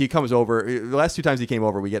 he comes over, the last 2 times he came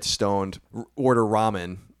over, we get stoned, order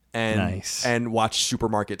ramen and watch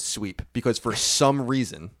Supermarket Sweep, because for some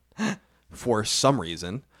reason,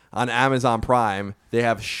 on Amazon Prime, they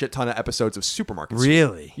have a shit ton of episodes of Supermarket Sweep.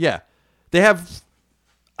 Really? Yeah. They have.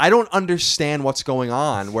 I don't understand what's going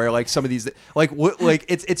on. Where like some of these,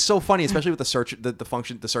 it's so funny, especially with the search,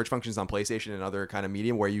 the search functions on PlayStation and other kind of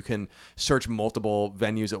medium, where you can search multiple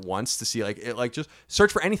venues at once to see just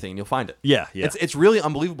search for anything and you'll find it. Yeah. It's really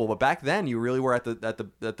unbelievable. But back then, you really were at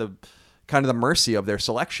the kind of the mercy of their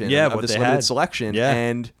selection. Yeah, of what this they limited had. selection. Yeah.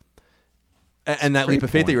 And that leap of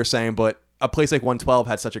faith that you were saying, but a place like 112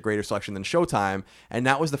 had such a greater selection than Showtime, and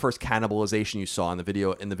that was the first cannibalization you saw in the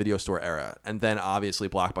video store era. And then obviously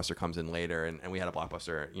Blockbuster comes in later, and we had a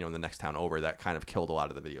Blockbuster, in the next town over, that kind of killed a lot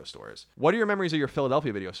of the video stores. What are your memories of your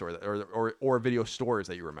Philadelphia video store, or video stores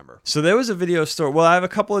that you remember? So there was a video store. Well, I have a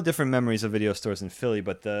couple of different memories of video stores in Philly,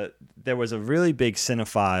 but there was a really big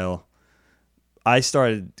cinephile. I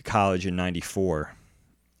started college in '94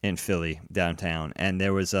 in Philly downtown, and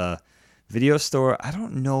there was a video store. I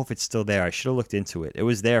don't know if it's still there. I should have looked into it. It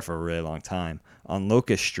was there for a really long time on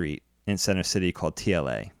Locust Street in Center City, called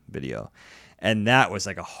TLA Video. And that was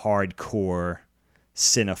like a hardcore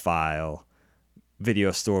cinephile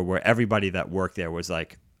video store where everybody that worked there was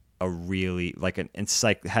like a really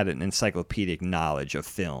had an encyclopedic knowledge of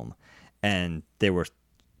film. And they were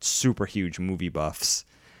super huge movie buffs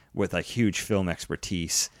with like huge film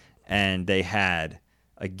expertise. And they had,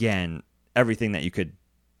 again, everything that you could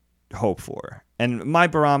hope for. And my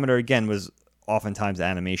barometer again was oftentimes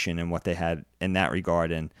animation and what they had in that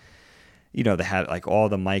regard. And they had like all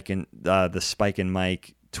the Mike and the Spike and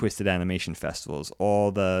Mike Twisted Animation Festivals,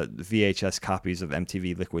 all the VHS copies of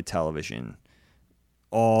MTV Liquid Television,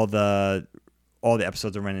 all the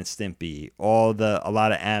episodes of Ren and Stimpy, a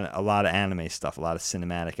lot of anime stuff, a lot of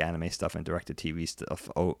cinematic anime stuff and directed TV stuff,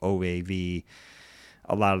 OAV,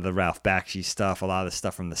 a lot of the Ralph Bakshi stuff, a lot of the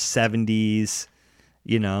stuff from the 70s,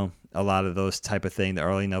 a lot of those type of thing, the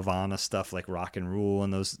early Nirvana stuff like Rock and Rule,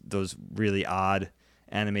 and those really odd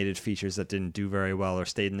animated features that didn't do very well or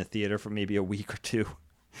stayed in the theater for maybe a week or two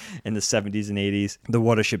in the 70s and 80s, the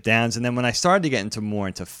Watership Downs. And then when I started to get more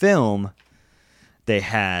into film, they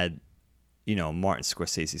had, Martin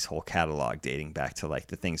Scorsese's whole catalog dating back to like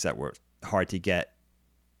the things that were hard to get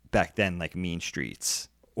back then, like Mean Streets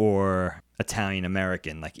or Italian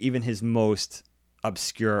American, like even his most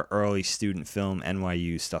obscure early student film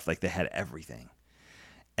NYU stuff. Like they had everything,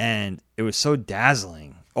 and it was so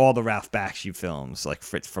dazzling. All the Ralph Bakshi films, like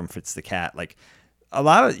Fritz the Cat, like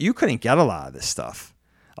you couldn't get a lot of this stuff.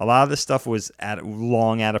 A lot of this stuff was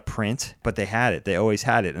long out of print, but they had it. They always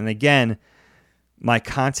had it. And again, my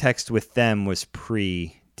context with them was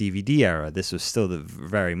pre-DVD era. This was still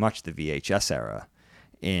very much the VHS era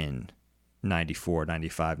in 94,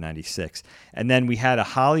 95, 96. And then we had a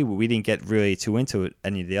Hollywood. We didn't get really too into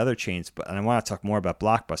any of the other chains, and I want to talk more about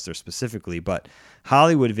Blockbuster specifically, but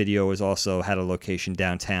Hollywood Video had a location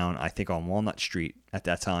downtown, I think on Walnut Street at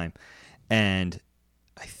that time. And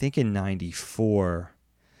I think in 94,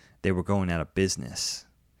 they were going out of business.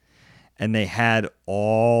 And they had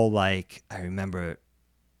I remember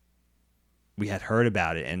we had heard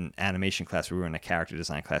about it in animation class. We were in a character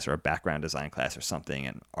design class or a background design class or something.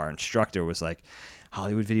 And our instructor was like,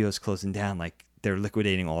 Hollywood Video is closing down. Like they're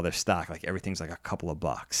liquidating all their stock. Like everything's like a couple of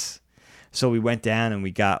bucks. So we went down and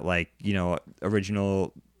we got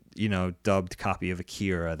original, dubbed copy of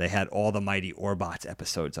Akira. They had all the Mighty Orbots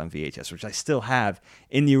episodes on VHS, which I still have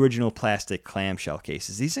in the original plastic clamshell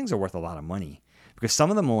cases. These things are worth a lot of money because some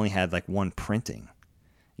of them only had like one printing.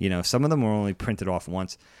 Some of them were only printed off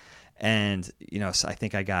once. And, so I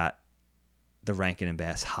think I got the Rankin and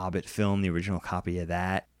Bass Hobbit film, the original copy of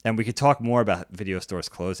that. And we could talk more about video stores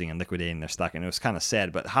closing and liquidating their stock, and it was kind of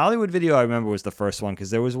sad. But Hollywood Video, I remember, was the first one because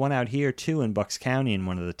there was one out here, too, in Bucks County in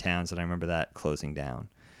one of the towns, and I remember that closing down.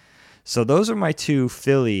 So those are my two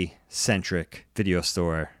Philly-centric video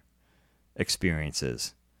store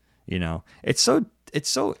experiences. You know, it's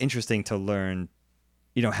so interesting to learn,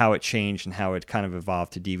 you know, how it changed and how it kind of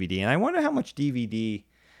evolved to DVD. And I wonder how much DVD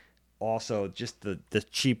also, just the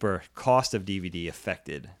cheaper cost of DVD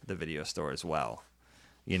affected the video store as well.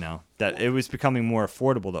 You know, that it was becoming more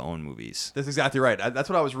affordable to own movies. That's exactly right. That's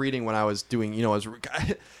what I was reading when I was doing, you know,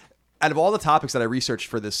 out of all the topics that I researched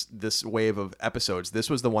for this wave of episodes, this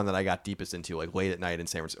was the one that I got deepest into, like late at night in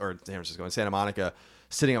San Francisco, in Santa Monica,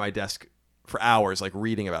 sitting at my desk for hours, like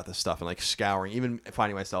reading about this stuff and like scouring, even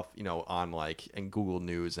finding myself, you know, on like in Google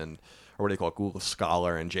News or what do they call it, Google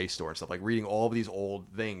Scholar and JSTOR and stuff, like reading all of these old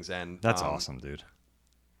things. And that's awesome, dude.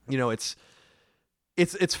 You know, it's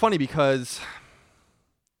funny because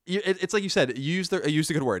it's like you said, you used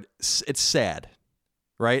a good word. It's sad,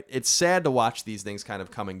 right? It's sad to watch these things kind of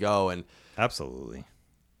come and go, and absolutely.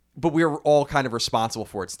 But we're all kind of responsible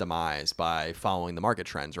for its demise by following the market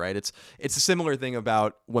trends, right? It's a similar thing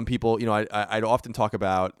about when people, you know, I'd often talk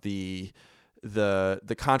about the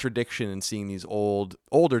contradiction in seeing these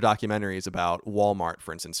older documentaries about Walmart,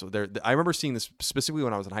 for instance. So I remember seeing this specifically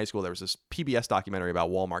when I was in high school. There was this PBS documentary about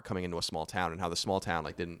Walmart coming into a small town and how the small town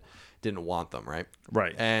like didn't want them, right?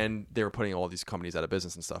 Right. And they were putting all these companies out of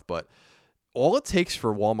business and stuff. But all it takes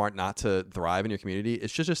for Walmart not to thrive in your community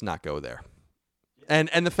is just not go there.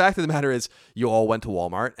 And the fact of the matter is, you all went to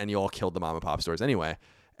Walmart and you all killed the mom and pop stores anyway.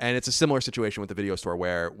 And it's a similar situation with the video store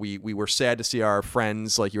where we were sad to see our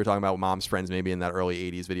friends, like you were talking about mom's friends, maybe in that early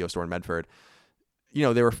 80s video store in Medford.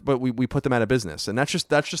 You know, but we put them out of business. And that's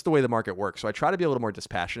just the way the market works. So I try to be a little more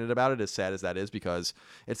dispassionate about it, as sad as that is, because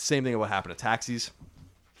it's the same thing what happened to taxis.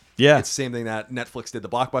 Yeah. It's the same thing that Netflix did to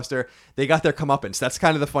Blockbuster. They got their comeuppance. That's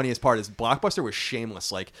kind of the funniest part, is Blockbuster was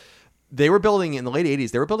shameless. Like, they were building in the late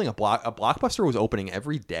 80s, they were building a Blockbuster was opening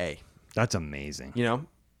every day. That's amazing. You know,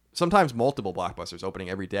 sometimes multiple Blockbusters opening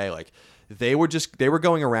every day. Like, they were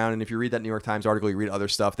going around, and if you read that New York Times article, you read other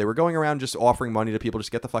stuff, they were going around just offering money to people,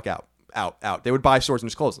 just get the fuck out. They would buy stores and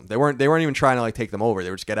just close them. They weren't even trying to like take them over. They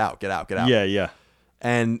would just get out. Yeah.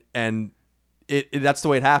 And that's the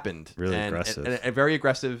way it happened. Really aggressive. And very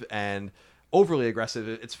aggressive and overly aggressive.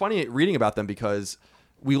 It's funny reading about them because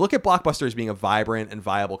we look at Blockbuster as being a vibrant and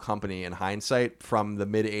viable company in hindsight from the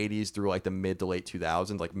mid 80s through like the mid to late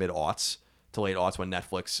 2000s, like mid aughts to late aughts, when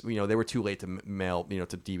Netflix, you know, they were too late to mail, you know,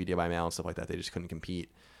 to DVD by mail and stuff like that. They just couldn't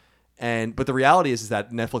compete. But the reality is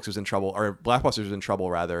that Netflix was in trouble, or Blockbuster was in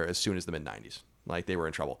trouble rather, as soon as the mid 90s. Like, they were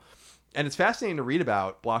in trouble. And it's fascinating to read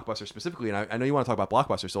about Blockbuster specifically, and I know you want to talk about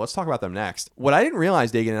Blockbuster, so let's talk about them next. What I didn't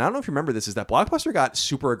realize, Dagan, and I don't know if you remember this, is that Blockbuster got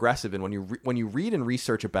super aggressive, and when you read and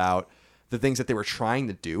research about the things that they were trying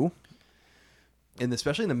to do, and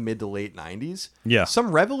especially in the mid to late 90s,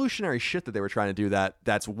 some revolutionary shit that they were trying to do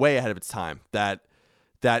that's way ahead of its time, that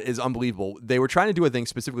is unbelievable. They were trying to do a thing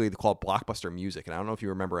specifically called Blockbuster Music, and I don't know if you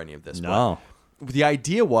remember any of this. No. But the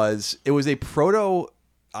idea was, it was a proto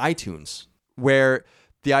iTunes, where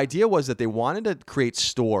the idea was that they wanted to create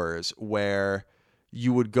stores where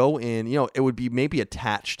you would go in, you know, it would be maybe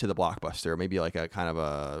attached to the Blockbuster, maybe like a kind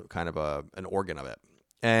of an organ of it.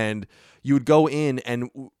 And you would go in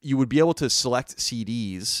and you would be able to select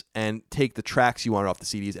CDs and take the tracks you wanted off the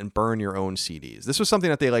CDs and burn your own CDs. This was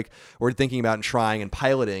something that they like were thinking about and trying and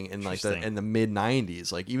piloting in like in the mid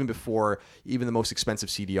 90s, like even before even the most expensive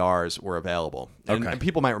CDRs were available. And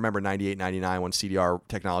people might remember 98, 99 when CDR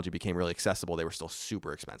technology became really accessible. They were still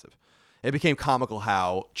super expensive. It became comical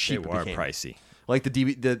how cheap it became. Pricey. Like the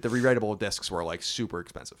rewritable discs were like super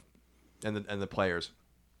expensive, and the players.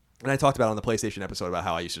 And I talked about on the PlayStation episode about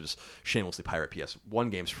how I used to just shamelessly pirate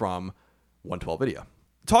PS1 games from 112 Video.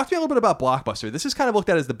 Talk to me a little bit about Blockbuster. This is kind of looked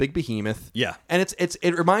at as the big behemoth. Yeah. And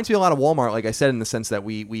it reminds me a lot of Walmart, like I said, in the sense that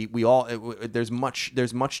we all there's much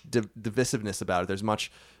divisiveness about it. There's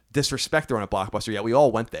much disrespect thrown at Blockbuster, yet we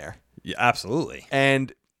all went there. Yeah, absolutely.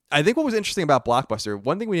 And I think what was interesting about Blockbuster,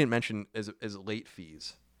 one thing we didn't mention is late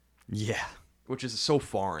fees. Yeah. Which is so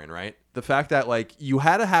foreign, right? The fact that like you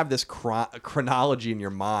had to have this chronology in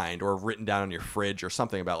your mind or written down on your fridge or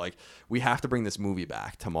something about like, we have to bring this movie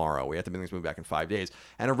back tomorrow. We have to bring this movie back in 5 days.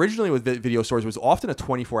 And originally with video stores, it was often a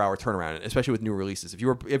 24-hour turnaround, especially with new releases. If you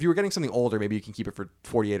were getting something older, maybe you can keep it for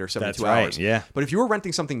 48 or 72 hours. Yeah. But if you were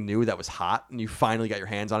renting something new that was hot and you finally got your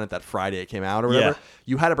hands on it that Friday it came out or whatever,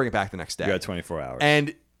 you had to bring it back the next day. You got 24 hours.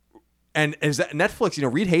 And as that Netflix, you know,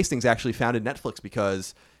 Reed Hastings actually founded Netflix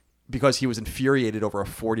because he was infuriated over a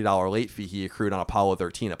 $40 late fee he accrued on Apollo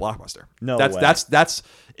 13 at Blockbuster.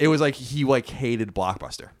 It was like he like hated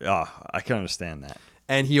Blockbuster. Oh, I can understand that.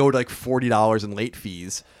 And he owed like $40 in late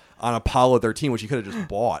fees on Apollo 13, which he could have just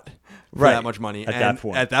bought for that much money that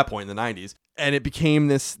point. At that point in the 90s. And it became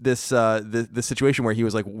this situation where he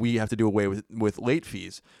was like, we have to do away with late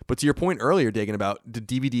fees. But to your point earlier, Dagan, about did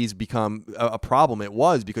DVDs become a problem? It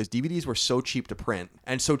was, because DVDs were so cheap to print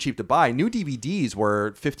and so cheap to buy. New DVDs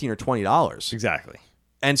were $15 or $20. Exactly.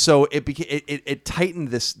 And so it tightened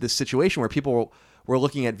this situation where people were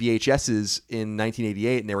looking at VHSs in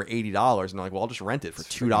 1988 and they were $80, and they're like, well, I'll just rent it for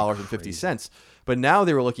 $2.50. But now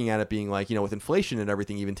they were looking at it being like, with inflation and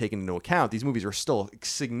everything even taken into account, these movies are still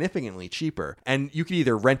significantly cheaper. And you could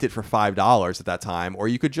either rent it for $5 at that time, or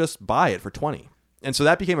you could just buy it for $20. And so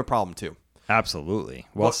that became a problem too. Absolutely.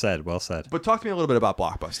 Well said. But talk to me a little bit about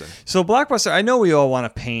Blockbuster. So Blockbuster, I know we all want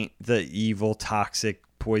to paint the evil, toxic,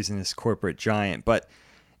 poisonous corporate giant, but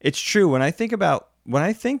it's true. When I think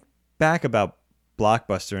back about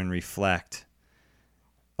Blockbuster and reflect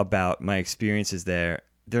about my experiences there,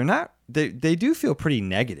 they do feel pretty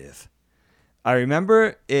negative. I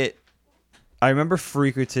remember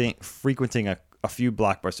frequenting a few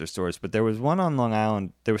Blockbuster stores, but there was one on Long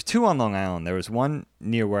Island. There was two on Long Island. There was one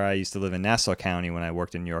near where I used to live in Nassau County when I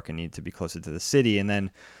worked in New York and needed to be closer to the city, and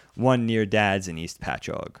then one near Dad's in East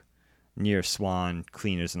Patchogue, near Swan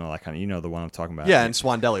Cleaners and all that kind of, the one I'm talking about. Yeah, and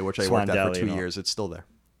Swan Deli, which I worked at for 2 years. It's still there.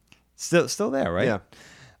 Still there, right?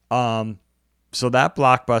 Yeah. So that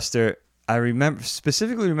Blockbuster, I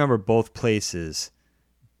specifically remember both places.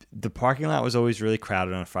 The parking lot was always really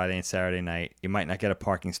crowded on a Friday and Saturday night. You might not get a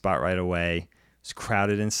parking spot right away. It was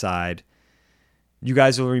crowded inside. You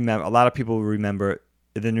guys will remember, a lot of people will remember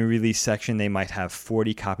the new release section. They might have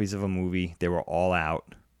 40 copies of a movie. They were all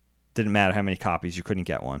out. Didn't matter how many copies, you couldn't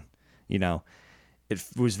get one. It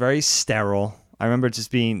was very sterile. I remember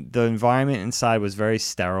the environment inside was very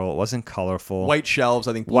sterile. It wasn't colorful. White shelves,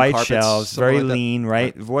 I think. White carpets, shelves, very like lean,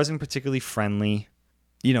 right? It wasn't particularly friendly.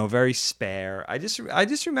 Very spare. I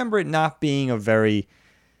just remember it not being a very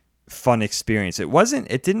fun experience.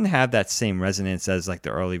 It didn't have that same resonance as like the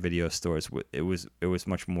early video stores. It was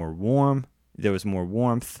much more warm. There was more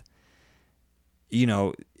warmth. They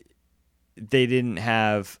didn't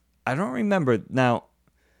have, I don't remember now.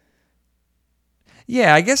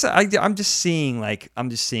 Yeah, I guess I'm just seeing like,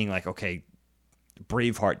 okay,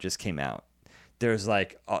 Braveheart just came out. There's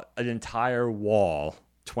like an entire wall,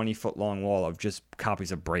 20-foot long wall of just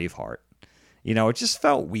copies of Braveheart. It just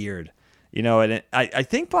felt weird. And I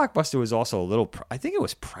think Blockbuster was also I think it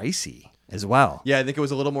was pricey as well. Yeah, I think it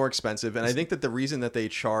was a little more expensive. And I think that the reason that they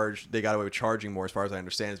got away with charging more, as far as I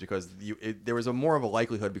understand, is because there was more of a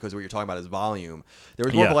likelihood, because what you're talking about is volume. There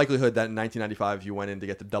was more of a likelihood that in 1995, if you went in to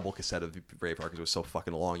get the double cassette of Braveheart, because it was so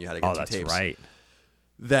fucking long, you had to get two tapes. Oh, that's right.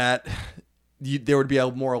 That there would be a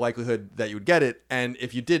more likelihood that you would get it. And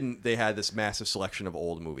if you didn't, they had this massive selection of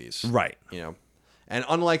old movies. Right. And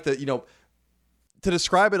unlike to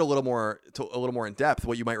describe it a little more in depth,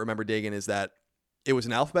 what you might remember, Dagan, is that it was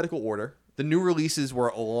in alphabetical order. The new releases were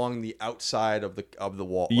along the outside of the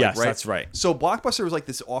wall. Yes, right? that's right. So Blockbuster was like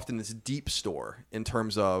this deep store in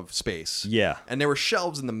terms of space. Yeah. And there were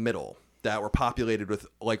shelves in the middle that were populated with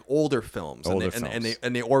like older films.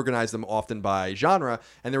 And they organized them often by genre.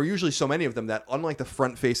 And there were usually so many of them that, unlike the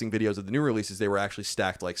front-facing videos of the new releases, they were actually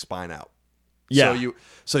stacked like spine out. Yeah.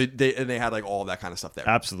 So they had like all that kind of stuff there.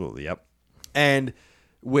 Absolutely. Yep. And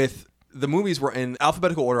with the movies were in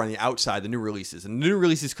alphabetical order on the outside, the new releases. And the new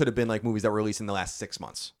releases could have been like movies that were released in the last 6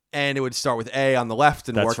 months. And it would start with A on the left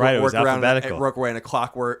and work around in a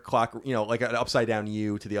clock, like an upside down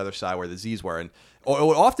U to the other side where the Z's were. And it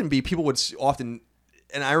would often be, people would often,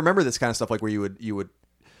 and I remember this kind of stuff, like where you would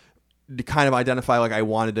kind of identify, like, I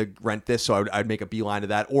wanted to rent this, so I'd make a beeline to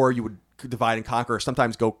that, or you would divide and conquer, or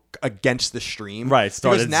sometimes go against the stream. Right.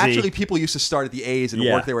 Because naturally people used to start at the A's and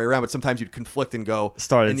work their way around, but sometimes you'd conflict and go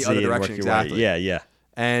in the other direction. Exactly. Yeah.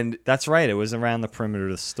 And that's right. It was around the perimeter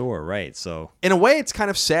of the store, right? So in a way, it's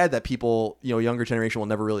kind of sad that people, younger generation will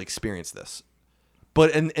never really experience this.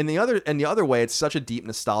 But in the other way, it's such a deep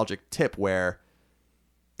nostalgic tip where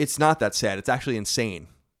it's not that sad. It's actually insane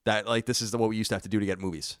that, like, this is what we used to have to do to get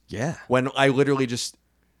movies. Yeah. When I literally just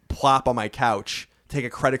plop on my couch, take a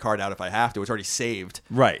credit card out if I have to. It's already saved.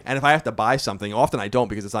 Right. And if I have to buy something, often I don't,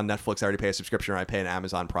 because it's on Netflix. I already pay a subscription, or I pay an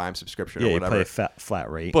Amazon Prime subscription, or whatever. Yeah, you pay a flat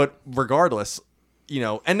rate. But regardless,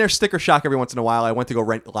 and there's sticker shock every once in a while. I went to go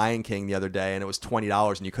rent Lion King the other day, and it was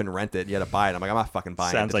 $20, and you couldn't rent it. You had to buy it. I'm like, I'm not fucking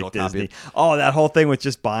buying it. Sounds like Disney. Oh, that whole thing with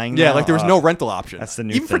just buying. Yeah, like there was no rental option. That's the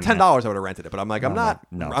new Even thing, for $10, I would have rented it. But I'm like, I'm not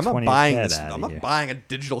buying this. I'm not buying a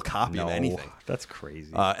digital copy of anything. That's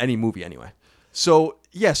crazy. Any movie anyway. So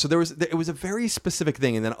yeah, so it was a very specific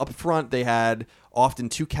thing, and then up front they had often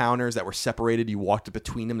two counters that were separated. You walked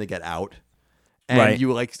between them to get out, and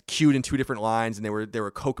you like queued in two different lines, and there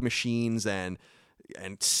were Coke machines and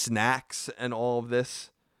snacks and all of this.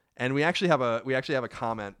 And we actually have a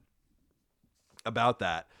comment about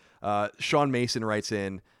that. Sean Mason writes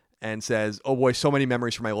in and says, "Oh boy, so many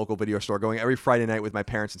memories from my local video store. Going every Friday night with my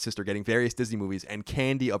parents and sister, getting various Disney movies and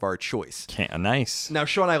candy of our choice." Nice. Now,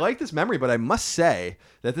 Sean, I like this memory, but I must say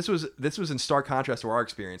that this was in stark contrast to our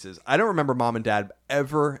experiences. I don't remember mom and dad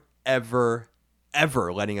ever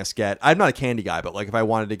letting us get. I'm not a candy guy, but like if I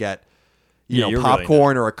wanted to get,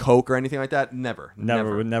 popcorn or a Coke or anything like that, never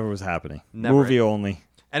was happening. Never. Movie only.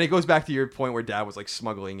 And it goes back to your point where dad was like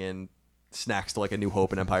smuggling in snacks to like A New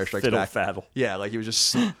Hope and Empire Strikes Fiddle Back. faddle. Yeah, like he was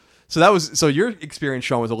just. So your experience,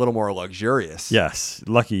 Sean, was a little more luxurious. Yes,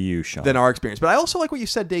 lucky you, Sean. Than our experience. But I also like what you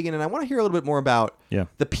said, Dagan, and I want to hear a little bit more about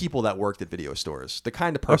the people that worked at video stores, the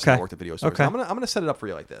kind of person that worked at video stores. Okay. I'm gonna set it up for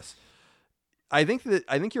you like this. I think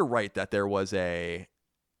you're right that there was a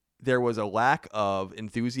lack of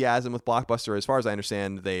enthusiasm with Blockbuster. As far as I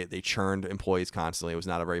understand, they churned employees constantly. It was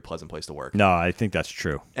not a very pleasant place to work. No, I think that's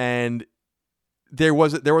true. And there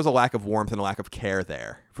was a lack of warmth and a lack of care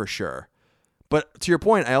there for sure. But to your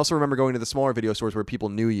point, I also remember going to the smaller video stores where people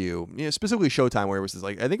knew you, specifically Showtime, where it was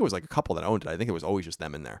I think it was like a couple that owned it. I think it was always just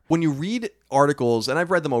them in there. When you read articles, and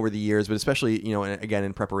I've read them over the years, but especially, and again,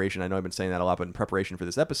 in preparation, I know I've been saying that a lot, but in preparation for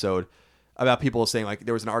this episode, about people saying like,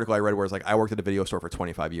 there was an article I read where it's like, I worked at a video store for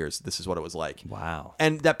 25 years. This is what it was like. Wow.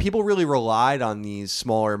 And that people really relied on these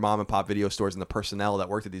smaller mom and pop video stores and the personnel that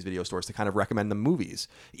worked at these video stores to kind of recommend them movies.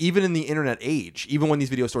 Even in the internet age, even when these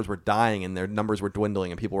video stores were dying and their numbers were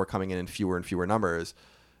dwindling and people were coming in fewer and fewer numbers,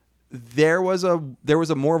 there was a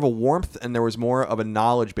more of a warmth and there was more of a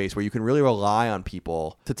knowledge base where you can really rely on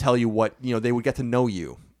people to tell you what, they would get to know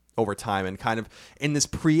you over time. And kind of in this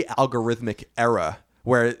pre-algorithmic era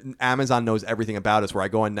where Amazon knows everything about us, where I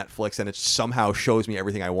go on Netflix and it somehow shows me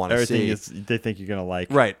everything I want to see. Everything they think you're going to like.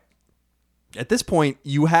 Right. At this point,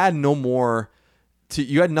 you had you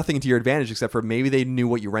had nothing to your advantage except for maybe they knew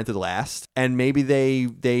what you rented last, and maybe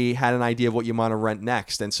they had an idea of what you want to rent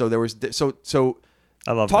next. And so there was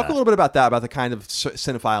I love talk that. a little bit about that, about the kind of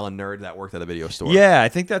cinephile and nerd that worked at a video store. Yeah, I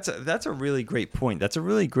think that's a really great point. That's a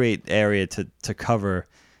really great area to cover.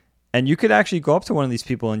 And you could actually go up to one of these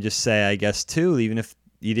people and just say, I guess, too, even if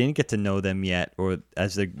you didn't get to know them yet, or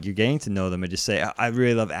as you're getting to know them, and just say, I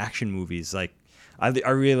really love action movies. Like, I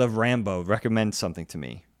really love Rambo. Recommend something to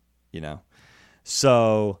me,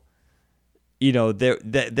 So,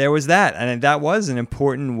 there was that. And that was an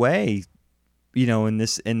important way, in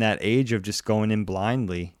that age of just going in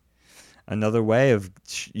blindly. Another way of,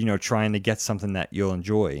 trying to get something that you'll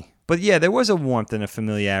enjoy. But yeah, there was a warmth and a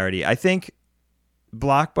familiarity. I think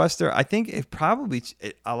Blockbuster, I think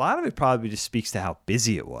a lot of it probably just speaks to how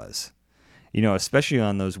busy it was, especially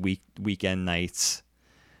on those weekend nights,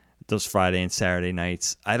 those Friday and Saturday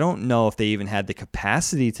nights. I don't know if they even had the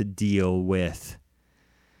capacity to deal with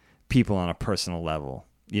people on a personal level.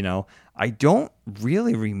 I don't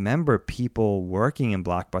really remember people working in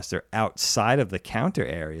Blockbuster outside of the counter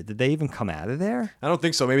area. Did they even come out of there? I don't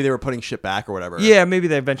think so. Maybe they were putting shit back or whatever. Yeah, maybe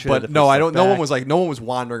they eventually. But no, I don't. No one was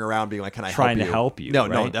wandering around being like, "Can I trying to help you?" No,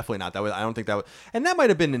 right? no, definitely not. That was. I don't think that was. And that might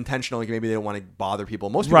have been intentional. Like maybe they don't want to bother people.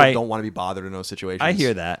 Most people don't want to be bothered in those situations. I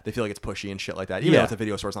hear that. They feel like it's pushy and shit like that. Even though it's a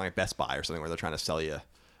video store, it's not like Best Buy or something where they're trying to sell you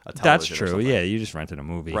a television. That's or true. something. Yeah, you just rented a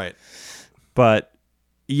movie, right? But.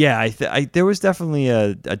 Yeah, there was definitely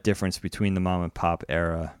a difference between the mom and pop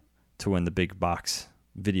era to when the big box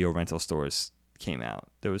video rental stores came out.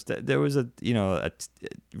 There was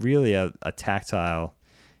really a tactile,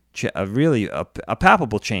 a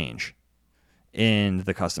palpable change in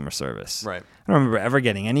the customer service. Right. I don't remember ever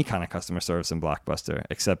getting any kind of customer service in Blockbuster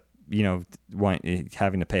except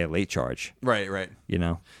having to pay a late charge. Right.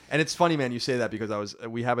 And it's funny, man, you say that because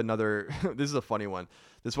we have another. This is a funny one.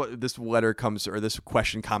 This letter comes, or this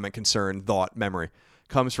question, comment, concern, thought, memory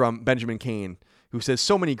comes from Benjamin Kane, who says,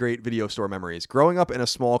 so many great video store memories. Growing up in a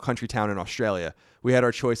small country town in Australia, we had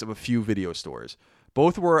our choice of a few video stores.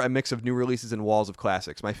 Both were a mix of new releases and walls of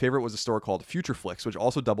classics. My favorite was a store called Future Flicks, which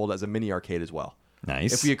also doubled as a mini arcade as well.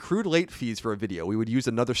 Nice. If we accrued late fees for a video, we would use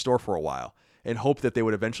another store for a while and hope that they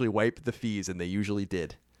would eventually wipe the fees, and they usually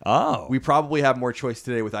did. Oh. We probably have more choice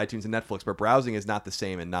today with iTunes and Netflix, but browsing is not the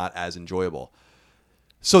same and not as enjoyable.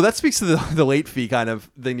 So that speaks to the late fee kind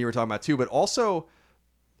of thing you were talking about too. But also,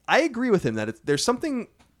 I agree with him that there's something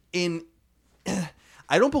in...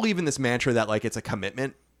 I don't believe in this mantra that like it's a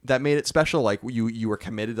commitment that made it special. Like you were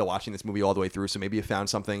committed to watching this movie all the way through. So maybe you found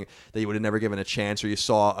something that you would have never given a chance, or you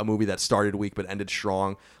saw a movie that started weak but ended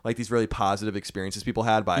strong. Like these really positive experiences people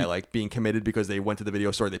had by like being committed because they went to the video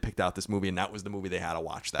store, they picked out this movie, and that was the movie they had to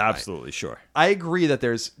watch that night. Absolutely, sure. I agree that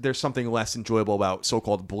there's something less enjoyable about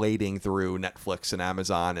so-called blading through Netflix and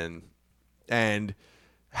Amazon and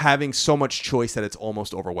having so much choice that it's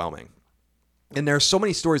almost overwhelming. And there are so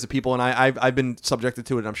many stories of people, and I've been subjected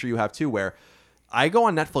to it, and I'm sure you have too, where I go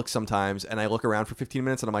on Netflix sometimes and I look around for 15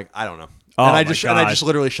 minutes and I'm like, I don't know. Oh, and I just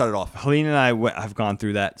literally shut it off. Helene and I have gone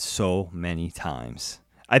through that so many times.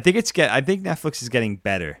 I think Netflix is getting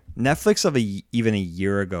better. Netflix of even a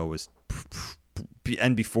year ago was,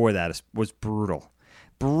 and before that was brutal.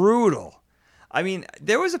 I mean,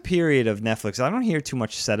 there was a period of Netflix. I don't hear too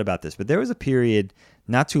much said about this, but there was a period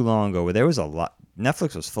not too long ago where there was a lot.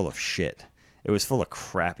 Netflix was full of shit. It was full of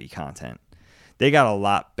crappy content. They got a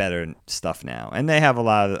lot better stuff now, and they have a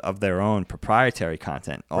lot of their own proprietary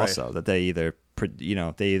content also that they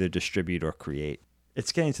either distribute or create.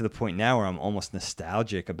 It's getting to the point now where I'm almost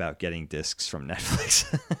nostalgic about getting discs from Netflix.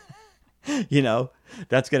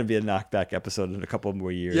 That's going to be a knockback episode in a couple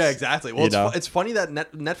more years. Yeah, exactly. Well, it's funny that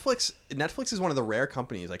Netflix is one of the rare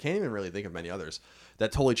companies, I can't even really think of many others,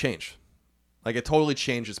 that totally changed. Like, it totally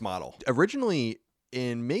changed its model. Originally,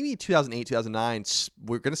 in maybe 2008, 2009,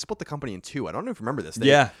 we're going to split the company in two. I don't know if you remember this.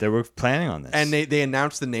 They were planning on this. And they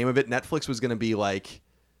announced the name of it. Netflix was going to be like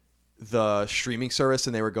the streaming service,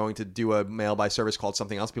 and they were going to do a mail-by service called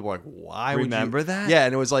something else. People were like, why would you? Remember that? Yeah,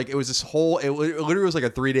 and it was this whole, it literally was like a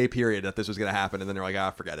 3-day period that this was going to happen, and then they're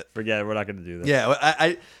like, forget it. Forget it, we're not going to do that.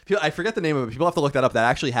 Yeah, I forget the name of it. People have to look that up. That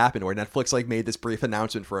actually happened, where Netflix like made this brief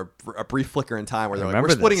announcement for a brief flicker in time where they're like,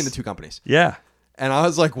 we're splitting into two companies. Yeah. And I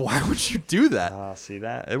was like, why would you do that? See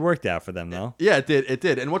that? It worked out for them, though. Yeah, it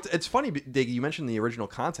did. And it's funny, Diggy, you mentioned the original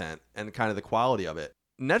content and kind of the quality of it.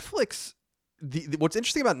 Netflix, what's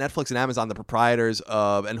interesting about Netflix and Amazon, the proprietors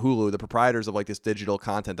of, and Hulu, the proprietors of like this digital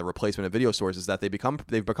content, the replacement of video stores, is that they've become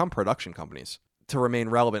production companies to remain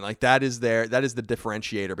relevant. Like that is the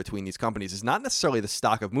differentiator between these companies. It's not necessarily the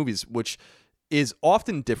stock of movies, which is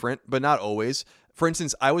often different, but not always. For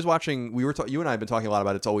instance, I was watching, you and I have been talking a lot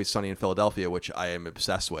about It's Always Sunny in Philadelphia, which I am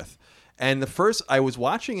obsessed with. And I was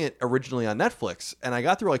watching it originally on Netflix, and I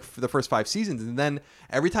got through like the first 5 seasons, and then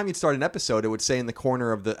every time you'd start an episode, it would say in the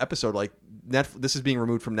corner of the episode, like, this is being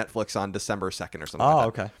removed from Netflix on December 2nd or something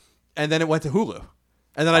like that. Okay. And then it went to Hulu.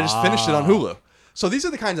 And then I just finished it on Hulu. So these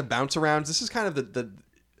are the kinds of bounce arounds. This is kind of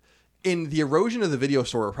in the erosion of the video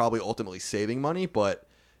store, are probably ultimately saving money, but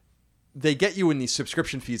they get you in these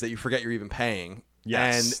subscription fees that you forget you're even paying.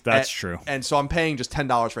 Yes, that's true. And so I'm paying just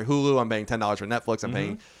 $10 for Hulu. I'm paying $10 for Netflix. I'm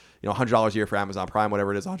paying, $100 a year for Amazon Prime,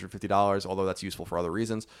 whatever it is, $150, although that's useful for other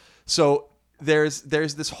reasons. So there's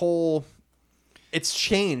this whole, it's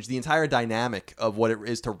changed. The entire dynamic of what it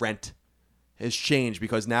is to rent has changed,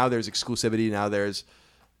 because now there's exclusivity. Now there's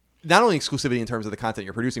not only exclusivity in terms of the content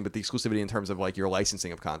you're producing, but the exclusivity in terms of like your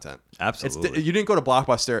licensing of content. Absolutely. You didn't go to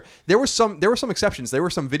Blockbuster. There were some exceptions. There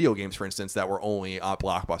were some video games, for instance, that were only on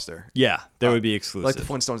Blockbuster. Yeah, there would be exclusive. Like the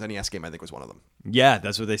Flintstones NES game, I think, was one of them. Yeah,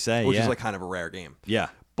 that's what they say. Which is like kind of a rare game. Yeah.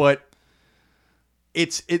 But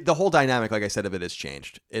the whole dynamic, like I said, of it has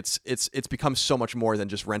changed. It's become so much more than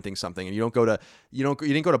just renting something. And you didn't go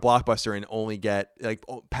to Blockbuster and only get like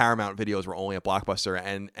Paramount videos were only at Blockbuster,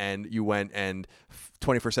 and you went and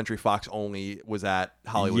 21st Century Fox only was at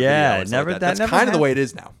Hollywood. Yeah, Video. That's kind of the way it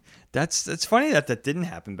is now. It's funny that didn't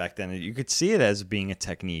happen back then. You could see it as being a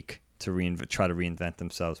technique to try to reinvent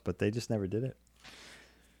themselves, but they just never did it.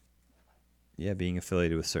 Yeah, being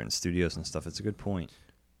affiliated with certain studios and stuff. It's a good point.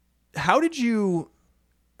 How did you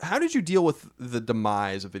deal with the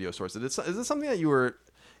demise of video stores? Is it something that you were?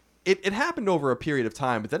 It happened over a period of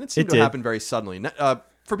time, but then it seemed to happen very suddenly.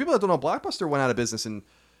 For people that don't know, Blockbuster went out of business in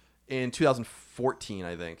 2014,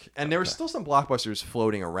 I think, and there were still some Blockbusters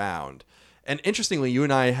floating around. And interestingly, you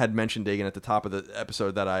and I had mentioned, Dagan, at the top of the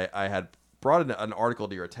episode that I had brought an article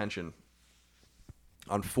to your attention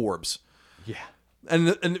on Forbes. Yeah.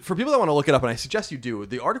 And for people that want to look it up, and I suggest you do,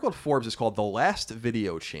 the article at Forbes is called The Last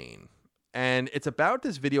Video Chain. And it's about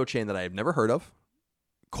this video chain that I have never heard of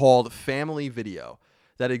called Family Video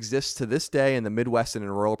that exists to this day in the Midwest and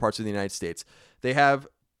in rural parts of the United States. They have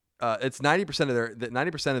it's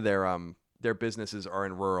 90% of their businesses are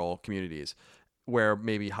in rural communities where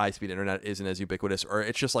maybe high-speed internet isn't as ubiquitous, or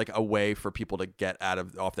it's just like a way for people to get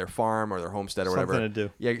off their farm or their homestead or whatever. Something to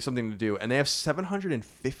do. Yeah, something to do. And they have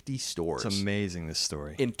 750 stores. It's amazing, this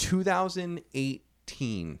story. In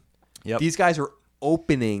 2018. Yep. These guys are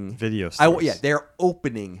opening video stores. They're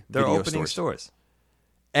opening stores.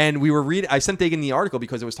 And I sent Dagan the article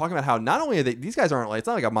because it was talking about how not only are these guys aren't like, it's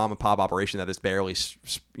not like a mom and pop operation that is barely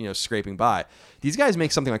scraping by. These guys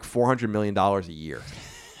make something like $400 million a year.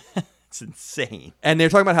 It's insane. And they're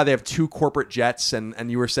talking about how they have 2 corporate jets,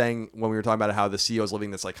 and you were saying when we were talking about how the CEO is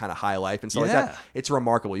living this like kind of high life and stuff like that. It's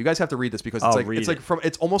remarkable. You guys have to read this because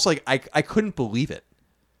it's almost like I couldn't believe it.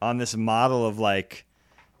 On this model of like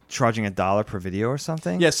charging $1 per video or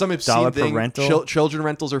something. Yeah, some obscene dollar thing. per rental. Children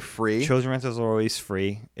rentals are free. Children rentals are always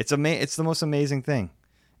free. It's the most amazing thing.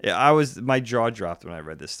 Yeah, my jaw dropped when I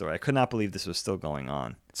read this story. I could not believe this was still going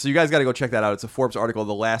on. So you guys got to go check that out. It's a Forbes article,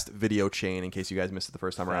 the last video chain, in case you guys missed it the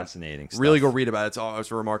first time around. Fascinating stuff. Really go read about it.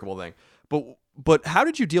 It's a remarkable thing. But how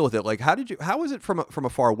did you deal with it? Like, how was it from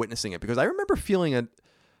afar witnessing it? Because I remember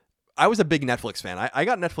I was a big Netflix fan. I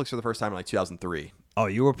got Netflix for the first time in like 2003. Oh,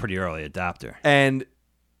 you were a pretty early adopter. And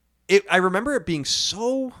I remember it being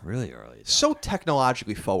so really early, so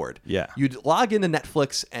technologically forward. Yeah, you'd log into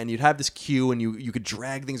Netflix and you'd have this queue, and you could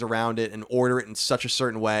drag things around it and order it in such a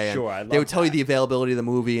certain way. Sure, and they would tell you the availability of the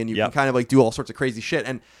movie, and you can kind of like do all sorts of crazy shit.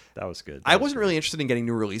 And that was good. I wasn't really interested in getting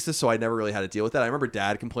new releases, so I never really had to deal with that. I remember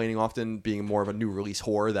Dad complaining often, being more of a new release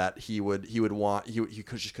whore, that he would want he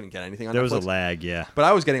just couldn't get anything on there Netflix. was a lag, yeah. But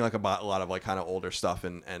I was getting like a lot of like kind of older stuff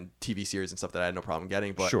and TV series and stuff that I had no problem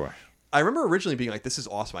getting. But sure. I remember originally being like, this is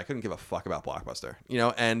awesome. I couldn't give a fuck about Blockbuster,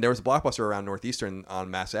 and there was a Blockbuster around Northeastern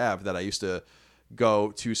on Mass Ave that I used to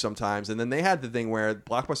go to sometimes. And then they had the thing where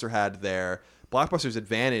Blockbuster had their Blockbuster's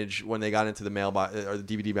advantage when they got into the mail or the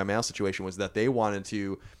DVD by mail situation was that they wanted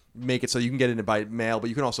to make it so you can get it by mail, but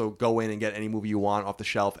you can also go in and get any movie you want off the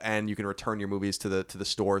shelf, and you can return your movies to the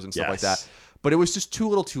stores and stuff like that. But it was just too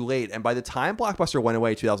little too late. And by the time Blockbuster went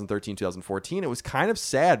away, 2013, 2014, it was kind of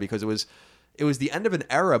sad because it was the end of an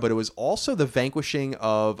era, but it was also the vanquishing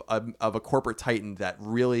of a corporate titan that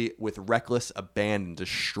really, with reckless abandon,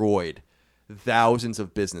 destroyed thousands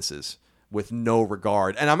of businesses with no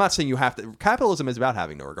regard. And I'm not saying you have to. Capitalism is about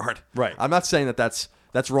having no regard. Right. I'm not saying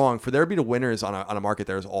that's wrong. For there to be the winners on a market,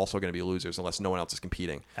 there's also going to be losers unless no one else is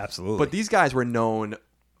competing. Absolutely. But these guys were known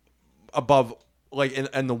above, like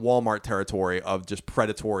in the Walmart territory of just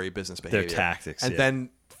predatory business behavior. Their tactics, and then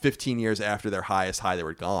 15 years after their highest high, they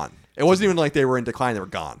were gone. It wasn't even like they were in decline; they were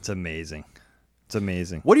gone. It's amazing. It's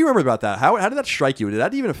amazing. What do you remember about that? How did that strike you? Did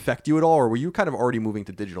that even affect you at all, or were you kind of already moving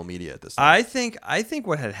to digital media at this time? I think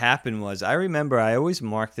what had happened was, I remember I always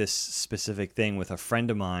marked this specific thing with a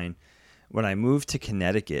friend of mine. When I moved to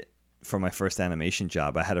Connecticut for my first animation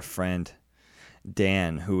job, I had a friend,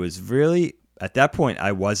 Dan, who was really, at that point,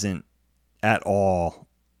 I wasn't at all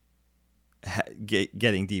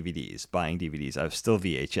getting DVDs, buying DVDs. I was still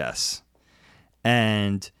VHS.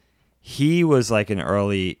 And he was like an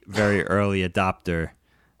very early adopter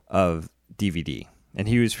of DVD. And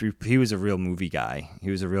he was a real movie guy. He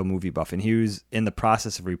was a real movie buff. And he was in the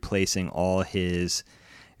process of replacing all his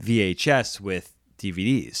VHS with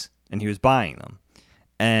DVDs. And he was buying them.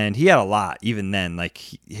 And he had a lot, even then. Like,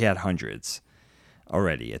 he had hundreds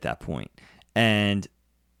already at that point. And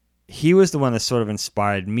he was the one that sort of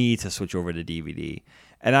inspired me to switch over to DVD.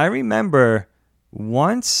 And I remember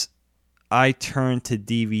once I turned to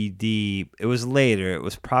DVD, it was later. It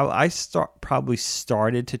was probably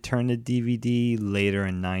started to turn to DVD later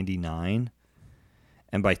in 99.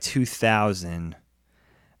 And by 2000,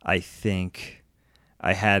 I think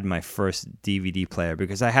I had my first DVD player,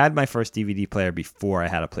 because I had my first DVD player before I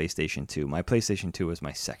had a PlayStation 2. My PlayStation 2 was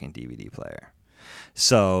my second DVD player.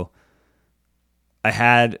 So I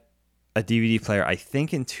had a DVD player, I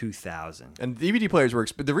think, in 2000. And DVD players were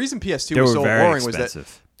the reason PS2 was so boring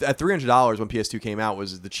expensive. Was that at $300 when PS2 came out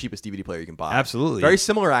was the cheapest DVD player you can buy. Absolutely. Very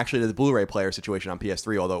similar, actually, to the Blu-ray player situation on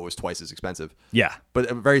PS3, although it was twice as expensive. Yeah. But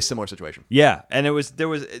a very similar situation. Yeah, and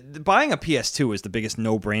buying a PS2 was the biggest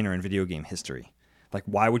no-brainer in video game history. Like,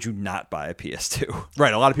 why would you not buy a PS2?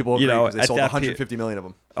 Right, a lot of people agree, because they at sold that 150 million of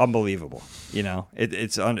them. Unbelievable.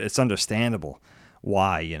 It's understandable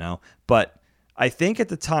why, But I think at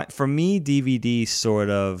the time, for me, DVD sort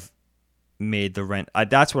of made the rent.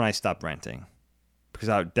 That's when I stopped renting,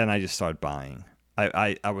 because then I just started buying.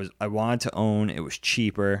 I wanted to own. It was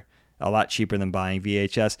cheaper, a lot cheaper than buying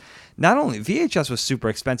VHS. Not only VHS was super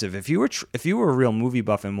expensive. If you were a real movie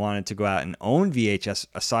buff and wanted to go out and own VHS,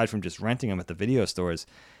 aside from just renting them at the video stores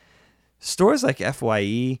like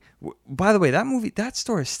FYE. By the way, that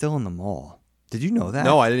store is still in the mall. Did you know that?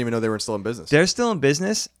 No, I didn't even know they were still in business. They're still in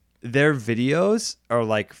business. Their videos are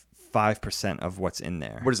like 5% of what's in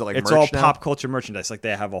there. What is it, like it's merch all now? pop culture merchandise. Like,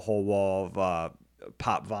 they have a whole wall of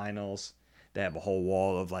pop vinyls. They have a whole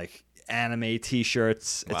wall of like anime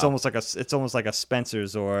T-shirts. Wow. It's almost like a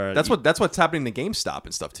Spencer's or. That's what's happening to GameStop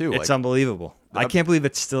and stuff too. It's unbelievable. I can't believe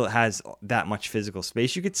it still has that much physical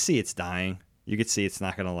space. You could see it's dying. You could see it's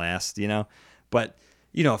not going to last. But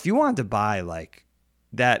if you wanted to buy like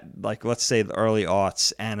that, like, let's say the early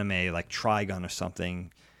aughts anime like Trigun or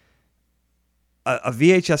something. A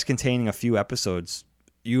VHS containing a few episodes,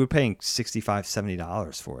 you were paying $65,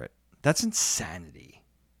 $70 for it. That's insanity.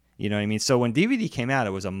 You know what I mean? So when DVD came out, it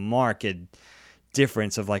was a marked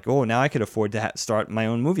difference of like, oh, now I could afford to start my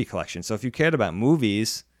own movie collection. So if you cared about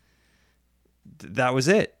movies, that was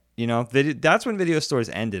it. You know, that's when video stores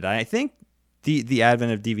ended. I think the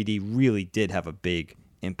advent of DVD really did have a big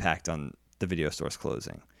impact on the video stores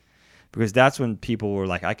closing, because that's when people were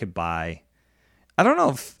like, I could buy. I don't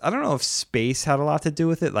know if space had a lot to do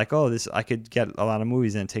with it. Like, oh, I could get a lot of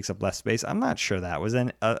movies and it takes up less space. I'm not sure that was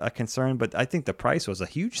a concern, but I think the price was a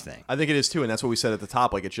huge thing. I think it is too, and that's what we said at the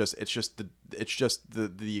top. Like, it's just the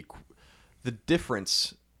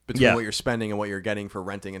difference between what you're spending and what you're getting for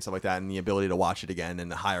renting and stuff like that, and the ability to watch it again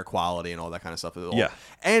and the higher quality and all that kind of stuff. Yeah.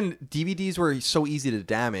 And DVDs were so easy to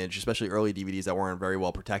damage, especially early DVDs that weren't very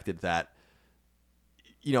well protected, that,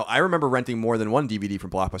 you know, I remember renting more than one DVD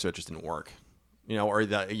from Blockbuster that just didn't work, you know, or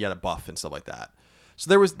that you had a buff and stuff like that. So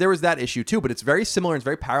there was that issue too, but it's very similar and it's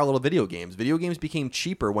very parallel to video games. Video games became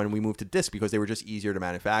cheaper when we moved to disc because they were just easier to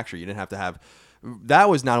manufacture. You didn't have to have. That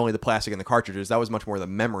was not only the plastic and the cartridges, that was much more the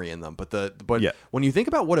memory in them. But when you think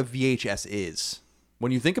about what a VHS is,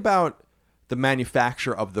 when you think about the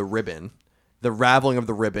manufacture of the ribbon, the raveling of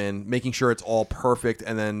the ribbon, making sure it's all perfect,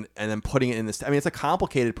 and then putting it in this. I mean, it's a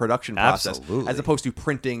complicated production process. Absolutely. As opposed to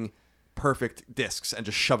printing perfect discs and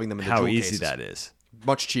just shoving them into jewel cases. How easy that is.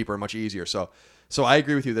 Much cheaper, much easier. So I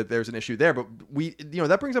agree with you that there's an issue there. But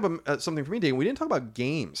that brings up something for me, Dave. We didn't talk about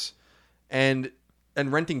games and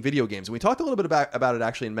renting video games. And we talked a little bit about it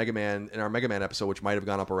actually in our Mega Man episode, which might have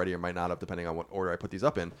gone up already or might not have, depending on what order I put these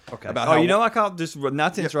up in. Okay. You know what, Kyle? Just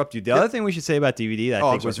not to interrupt you. The other thing we should say about DVD that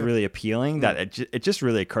I think was really appealing, that it just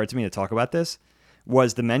really occurred to me to talk about this,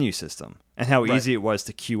 was the menu system and how easy it was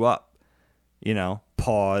to queue up. You know,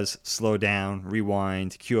 pause, slow down,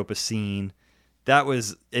 rewind, queue up a scene. That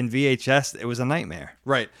was in VHS. It was a nightmare.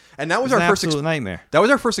 Right, and that was our first nightmare. That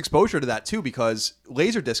was our first exposure to that too, because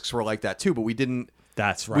laser discs were like that too, but we didn't.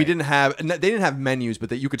 That's right. We didn't have. They didn't have menus, but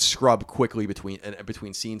that you could scrub quickly between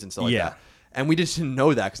scenes and stuff like that. And we just didn't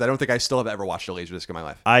know that, because I don't think I still have ever watched a Laserdisc in my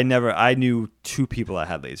life. I knew 2 people that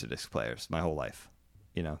had Laserdisc players my whole life.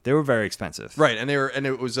 You know, they were very expensive. Right, and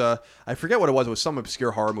it was I forget what it was. It was some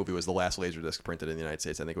obscure horror movie. Was the last Laserdisc printed in the United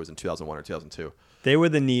States. I think it was in 2001 or 2002. They were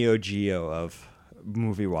the Neo Geo of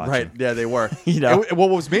movie watching. Right, yeah, they were. You know, what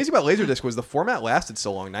was amazing about Laserdisc was the format lasted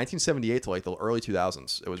so long, 1978 to like the early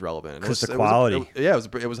 2000s. It was relevant because the quality.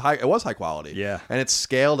 It was high. It was high quality. Yeah, and it's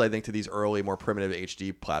scaled, I think, to these early, more primitive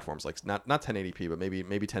HD platforms, like not 1080p, but maybe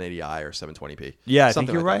 1080i or 720p. Yeah, I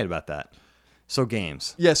think you're right about that. So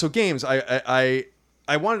games. Yeah, so games. I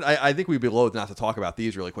think we'd be loath not to talk about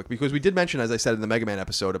these really quick, because we did mention, as I said in the Mega Man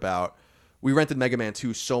episode, about we rented Mega Man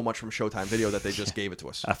 2 so much from Showtime Video that they just gave it to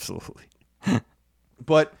us. Absolutely.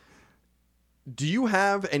 But do you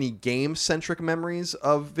have any game-centric memories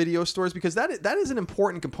of video stores? Because that is an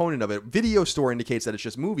important component of it. Video store indicates that it's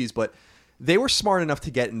just movies, but they were smart enough to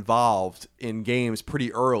get involved in games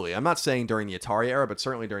pretty early. I'm not saying during the Atari era, but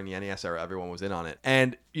certainly during the NES era, everyone was in on it.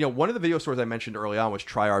 And, you know, one of the video stores I mentioned early on was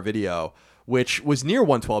Tri-R Video, which was near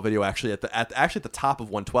 112 Video, actually, at the top of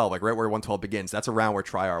 112, like right where 112 begins. That's around where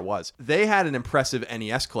Tri-R was. They had an impressive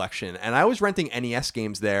NES collection, and I was renting NES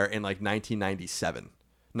games there in like 1997.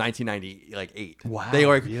 1998. Wow, they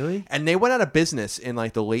were, really? And they went out of business in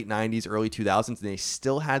like the late 90s, early 2000s, and they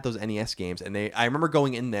still had those NES games. And I remember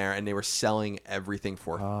going in there, and they were selling everything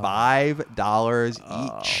for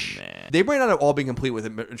 $5 each. Man. They might not have all been complete with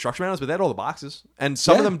instruction manuals, but they had all the boxes. And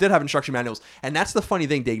some of them did have instruction manuals. And that's the funny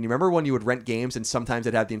thing, Dave. You remember when you would rent games, and sometimes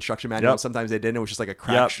they'd have the instruction manual, and sometimes they didn't. It was just like a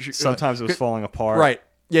crack. Yep. Sometimes it was falling apart. Right.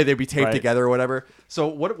 Yeah, they'd be taped together or whatever. So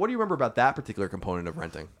what do you remember about that particular component of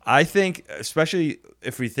renting? I think, especially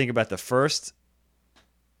if we think about the first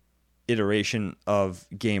iteration of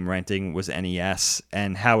game renting, was NES,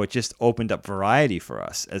 and how it just opened up variety for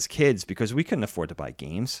us as kids, because we couldn't afford to buy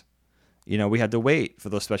games. You know, we had to wait for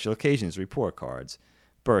those special occasions, report cards,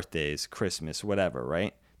 birthdays, Christmas, whatever,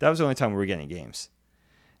 right? That was the only time we were getting games.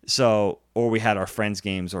 So, or we had our friends'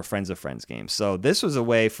 games or friends of friends' games. So this was a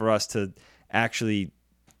way for us to actually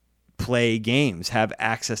play games, have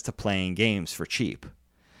access to playing games for cheap.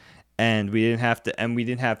 And we didn't have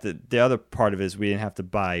to, the other part of it is we didn't have to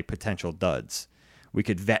buy potential duds. We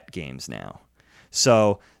could vet games now.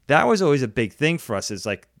 So that was always a big thing for us, is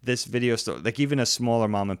like this video store, like even a smaller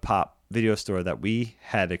mom and pop video store that we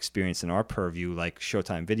had experienced in our purview, like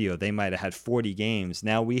Showtime Video, they might have had 40 games.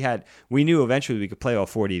 Now we knew eventually we could play all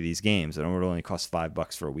 40 of these games, and it would only cost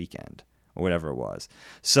 $5 for a weekend or whatever it was.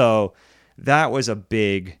 So that was a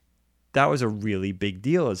really big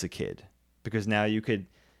deal as a kid, because now you could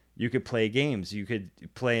play games. You could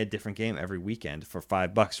play a different game every weekend for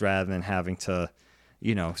 $5 rather than having to,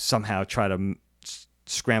 you know, somehow try to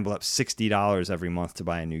scramble up $60 every month to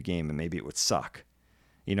buy a new game, and maybe it would suck.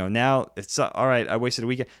 Now it's all right. I wasted a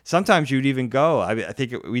weekend. Sometimes you'd even go. I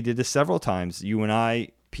think we did this several times. You and I,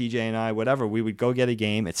 PJ and I, whatever. We would go get a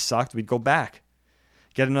game. It sucked. We'd go back,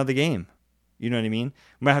 get another game. You know what I mean?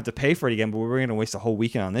 We might have to pay for it again, but we're going to waste a whole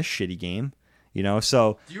weekend on this shitty game.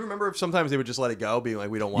 So do you remember if sometimes they would just let it go, being like,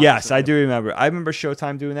 we don't want yes, this I do remember. I remember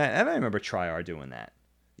Showtime doing that, and I remember Tri-R doing that.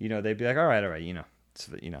 They'd be like, all right,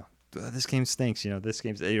 this game stinks. This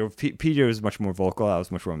game's. PJ was much more vocal. I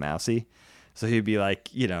was much more mousy, so he'd be like,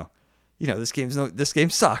 this game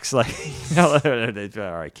sucks. Like, they'd be,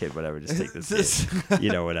 all right, kid, whatever, just take this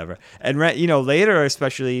game, whatever. And rent, later,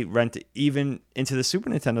 especially rent, even into the Super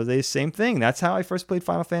Nintendo days, same thing. That's how I first played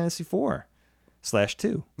Final Fantasy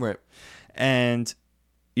IV/2. Right. And,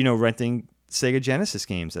 renting Sega Genesis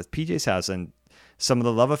games at PJ's house, and some of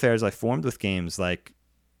the love affairs I formed with games like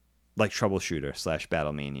Troubleshooter /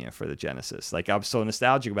 Battlemania for the Genesis. Like, I'm so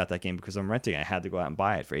nostalgic about that game because I'm renting. I had to go out and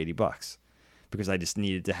buy it for $80 because I just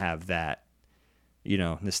needed to have that,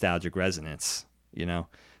 nostalgic resonance,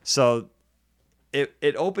 So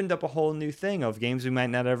it opened up a whole new thing of games we might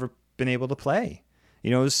not have ever been able to play.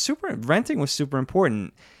 Renting was super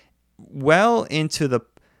important.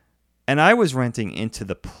 And I was renting into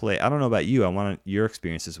the play. I don't know about you. I want your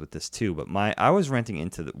experiences with this too. But I was renting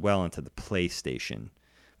into the PlayStation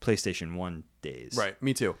 1 days. Right.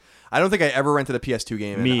 Me too. I don't think I ever rented a PS2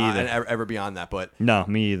 game. Me either. And ever beyond that. But no,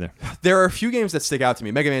 me either. There are a few games that stick out to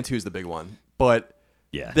me. Mega Man 2 is the big one. But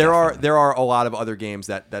yeah, there are a lot of other games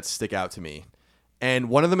that stick out to me. And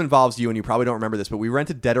one of them involves you, and you probably don't remember this, but we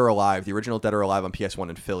rented Dead or Alive, the original Dead or Alive on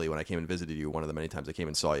PS1 in Philly when I came and visited you one of the many times I came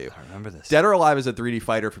and saw you. I remember this. Dead or Alive is a 3D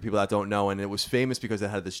fighter for people that don't know, and it was famous because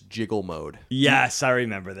it had this jiggle mode. Yes, I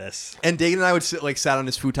remember this. And Dagan and I would sat on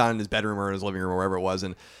his futon in his bedroom or in his living room or wherever it was,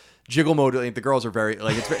 and jiggle mode, like, the girls are very,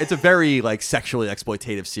 like, it's a very, like, sexually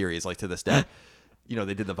exploitative series, like, to this day.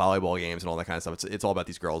 They did the volleyball games and all that kind of stuff. It's all about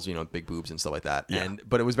these girls, big boobs and stuff like that. Yeah.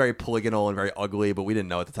 But it was very polygonal and very ugly, but we didn't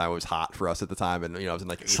know at the time it was hot for us at the time. And, I was in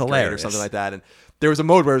like 8th grade or something like that. And there was a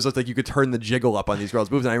mode where it was like you could turn the jiggle up on these girls'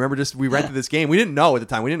 boobs. And I remember we rented this game. We didn't know at the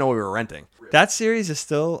time. We didn't know what we were renting. That series is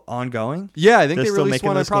still ongoing? Yeah, I think They're they still released making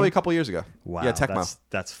one this probably game? a couple years ago. Wow. Yeah, Tecmo.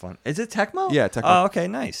 That's fun. Is it Tecmo? Yeah, Tecmo. Oh, okay,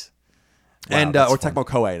 nice. Wow, And or Tecmo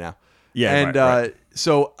Koei now. Yeah, and right.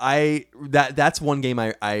 So that's one game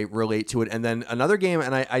I relate to it. And then another game,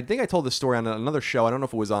 and I think I told this story on another show. I don't know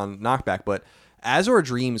if it was on Knockback, but Azure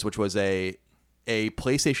Dreams, which was a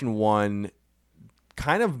PlayStation 1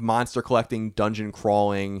 kind of monster collecting, dungeon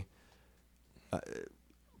crawling,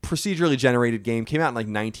 procedurally generated game, came out in like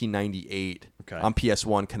 1998 on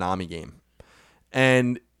PS1, Konami game.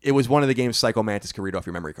 And it was one of the games Psycho Mantis could read off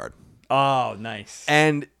your memory card. Oh, nice.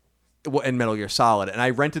 And Metal Gear Solid. And I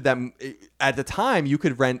rented them. At the time, you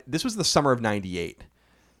could rent. This was the summer of 98.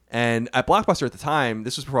 And at Blockbuster at the time,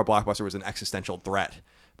 this was before Blockbuster was an existential threat.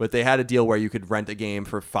 But they had a deal where you could rent a game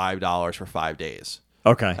for $5 for 5 days.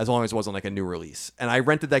 Okay. As long as it wasn't like a new release. And I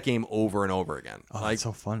rented that game over and over again. Oh, that's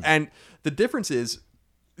so fun. And the difference is,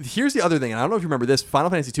 here's the other thing. And I don't know if you remember this. Final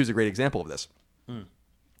Fantasy 2 is a great example of this.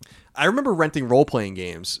 I remember renting role-playing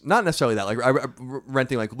games. Not necessarily that. Like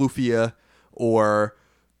renting like Lufia or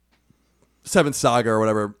Seventh Saga or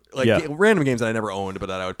whatever, random games that I never owned but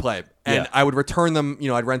that I would play, and I would return them.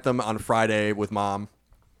 I'd rent them on Friday with mom,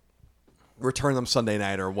 return them Sunday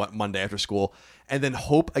night or Monday after school, and then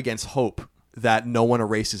hope against hope that no one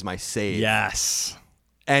erases my save. Yes,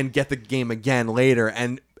 and get the game again later.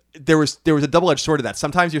 And there was a double-edged sword to that.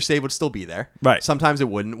 Sometimes your save would still be there, right? Sometimes it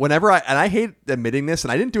wouldn't. Whenever I hate admitting this,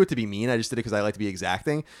 and I didn't do it to be mean. I just did it because I like to be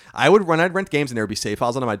exacting. When I'd rent games and there would be save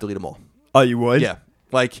files on them, I'd delete them all. Oh, you would? Yeah,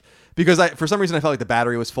 like. Because for some reason I felt like the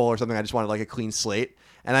battery was full or something. I just wanted like a clean slate.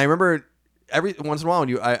 And I remember every once in a while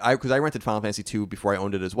because I rented Final Fantasy 2 before I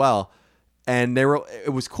owned it as well. And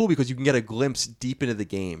it was cool because you can get a glimpse deep into the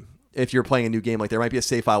game. If you're playing a new game, like there might be a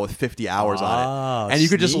save file with 50 hours on it. And you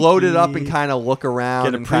could just load it up and kind of look around.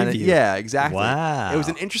 Get a and kind of, preview. yeah, exactly. Wow. It was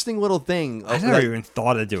an interesting little thing. I never even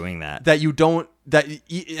thought of doing that. That you don't...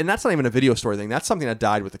 and that's not even a video store thing. That's something that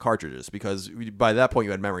died with the cartridges because by that point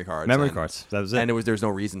you had memory cards. Memory cards. That was it. And there's no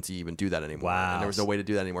reason to even do that anymore. Wow. And there was no way to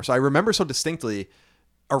do that anymore. So I remember so distinctly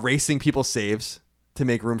erasing people's saves to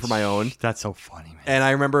make room for my own. That's so funny, man. And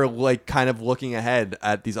I remember like kind of looking ahead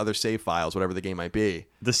at these other save files, whatever the game might be.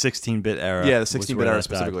 The 16-bit era. Yeah, the 16-bit era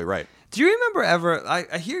specifically, right. Do you remember ever?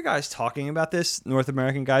 I hear guys talking about this, North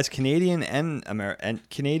American guys, Canadian and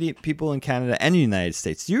Canadian people in Canada and the United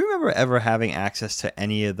States. Do you remember ever having access to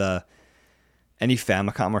any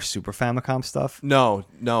Famicom or Super Famicom stuff? No,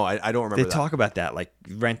 I don't remember They that. talk about that, like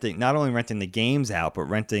not only renting the games out, but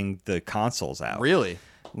renting the consoles out. Really?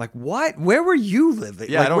 I'm like, what? Where were you living?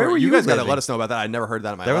 Yeah, like, I don't. where were You guys got to living? let us know about that. I never heard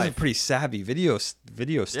that in my That life. was a pretty savvy video store.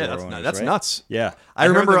 Yeah, owners, that's right? nuts. Yeah, I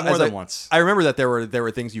remember heard that more than once. I remember that there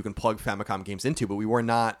were things you can plug Famicom games into, but we were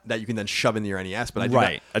not that you can then shove into your NES. But I do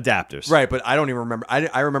Right, adapters. Right, but I don't even remember.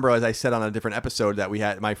 I remember, as I said on a different episode, that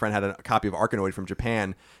my friend had a copy of Arkanoid from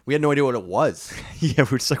Japan. We had no idea what it was. Yeah,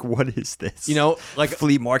 we're just like, what is this? You know, like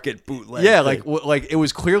flea market bootleg. yeah, thing. like it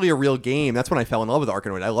was clearly a real game. That's when I fell in love with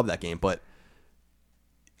Arkanoid. I love that game, but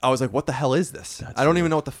I was like, what the hell is this? I don't even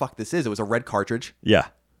know what the fuck this is. It was a red cartridge, yeah.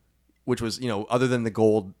 which was, other than the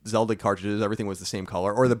gold Zelda cartridges, everything was the same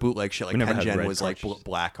color. Or the bootleg shit, like never had Tengen red was like cartridges.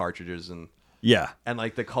 black cartridges, and Yeah,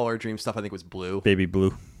 like the Color Dream stuff I think was blue. baby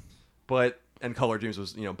blue. And Color Dreams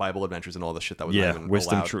was, Bible Adventures and all the shit that was not Yeah, even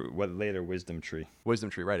wisdom allowed. tree. What later wisdom tree? Wisdom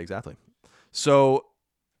Tree, right? Exactly. So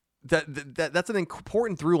that's an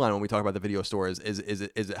important through line when we talk about the video store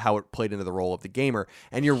is how it played into the role of the gamer.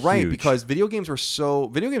 And you're right, Huge. because video games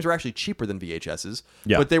were actually cheaper than VHSs,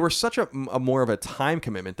 Yeah. but they were such a more of a time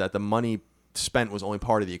commitment that the money spent was only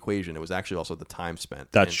part of the equation. It was actually also the time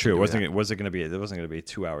spent. That's in true. doing It wasn't going to be a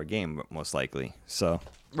 2-hour game, most likely. So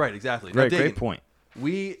that. Right, exactly. Now, great Dagan, point.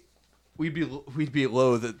 We'd be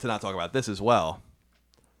loath to not talk about this as well.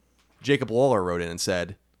 Jacob Lawler wrote in and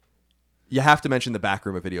said, "You have to mention the back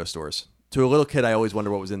room of video stores. To a little kid, I always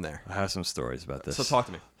wonder what was in there." I have some stories about this. So talk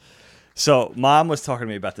to me. So Mom was talking to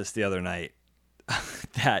me about this the other night.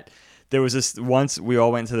 That there was this once we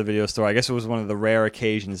all went to the video store. I guess it was one of the rare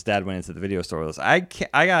occasions Dad went into the video store with us. I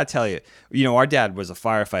gotta tell you, our dad was a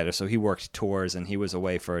firefighter, so he worked tours and he was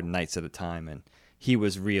away for nights at a time, and he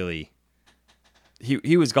was really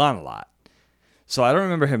he was gone a lot. So I don't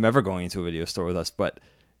remember him ever going into a video store with us, but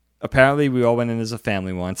apparently we all went in as a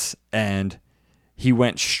family once, and he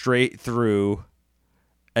went straight through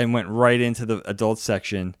and went right into the adult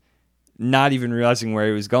section, not even realizing where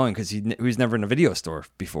he was going because he was never in a video store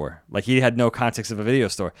before. Like, he had no context of a video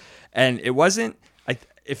store. And it wasn't,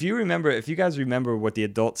 if you guys remember what the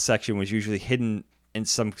adult section was usually hidden in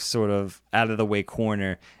some sort of out-of-the-way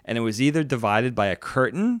corner, and it was either divided by a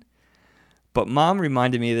curtain, but Mom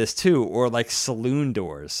reminded me of this too, or like saloon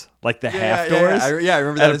doors, like the half doors. I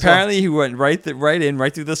remember that. And apparently he went right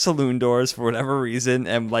through the saloon doors for whatever reason,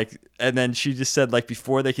 and then she just said, like,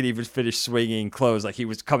 before they could even finish swinging clothes, like he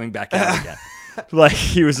was coming back out again. Like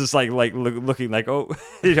he was just like looking like, oh,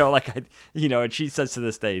 and she says to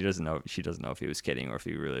this day she doesn't know if he was kidding or if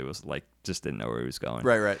he really was, like, just didn't know where he was going.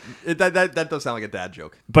 Right. That does sound like a dad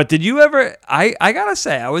joke. But did you ever? I gotta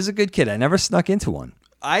say, I was a good kid. I never snuck into one.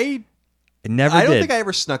 I don't think I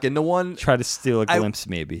ever snuck into one. Try to steal a glimpse,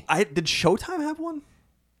 maybe. Did Showtime have one?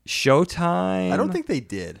 Showtime? I don't think they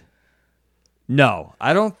did. No,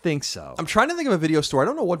 I don't think so. I'm trying to think of a video store. I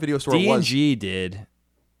don't know what video store it was. D&G did,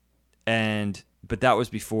 but that was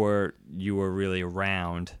before you were really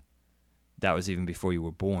around. That was even before you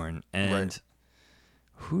were born. And Right.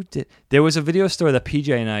 who did? There was a video store that PJ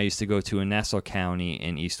and I used to go to in Nassau County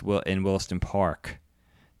in in Williston Park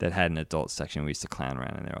that had an adult section. We used to clown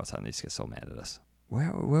around in there all the time. They used to get so mad at us.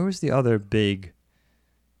 Where was the other big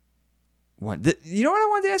one? You know what I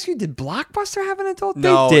wanted to ask you? Did Blockbuster have an adult?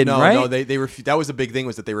 No, they didn't, right? No. They that was the big thing,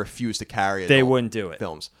 was that they refused to carry. They adult wouldn't do it.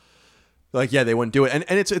 Films. Like, yeah, they wouldn't do it. And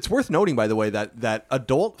it's worth noting, by the way, that the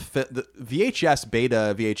VHS,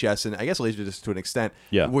 beta VHS, and I guess Laserdisc to an extent,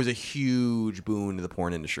 was a huge boon to the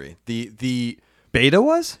porn industry. The beta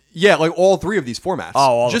was? Yeah, like all three of these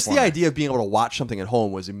formats. Just the formats. idea of being able to watch something at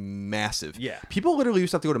home was massive. Yeah. People literally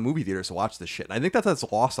used to have to go to movie theaters to watch this shit. And I think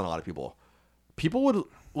that's lost on a lot of people. People would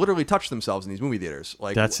literally touch themselves in these movie theaters.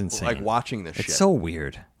 Like, that's insane. Like watching this shit. It's so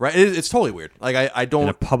weird. Right? It's totally weird. Like, I don't... In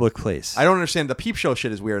a public place. I don't understand. The Peep Show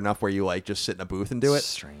shit is weird enough where you, like, just sit in a booth and do it.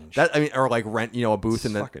 Strange. Or like rent, a booth. It's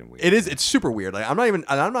and then fucking weird. It's super weird. Like, I'm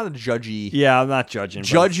not a judgy... Yeah, I'm not judging.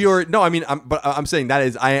 I'm saying that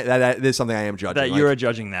is something I am judging. That you're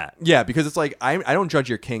judging that. Yeah, because it's like, I don't judge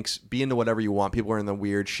your kinks. Be into whatever you want. People are in the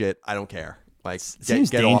weird shit. I don't care. Like, It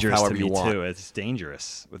seems get dangerous off however to you me want. too. It's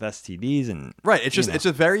dangerous with STDs and right. It's just it's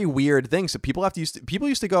a very weird thing. So people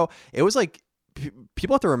used to go. It was like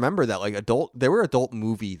people have to remember that, like, there were adult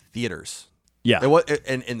movie theaters. Yeah, it was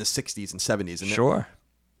in the 60s and 70s. And sure.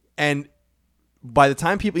 And by the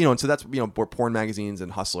time people, and so that's where porn magazines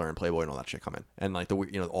and Hustler and Playboy and all that shit come in, and like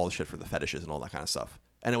all the shit for the fetishes and all that kind of stuff.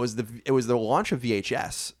 And it was the launch of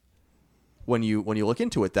VHS. When you look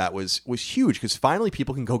into it, that was huge, because finally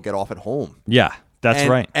people can go get off at home. Yeah, that's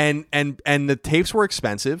right. And the tapes were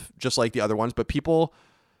expensive, just like the other ones, but people,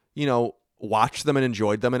 watched them and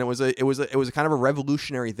enjoyed them, and it was a kind of a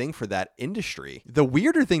revolutionary thing for that industry. The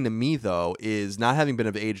weirder thing to me, though, is not having been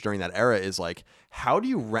of age during that era, is like, how do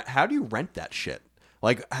you rent that shit?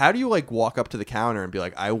 Like, how do you like walk up to the counter and be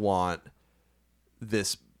like, I want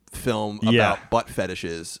this film about butt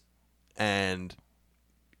fetishes, and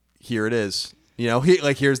here it is. You know,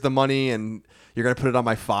 here's the money, and you're gonna put it on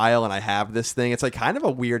my file, and I have this thing. It's like kind of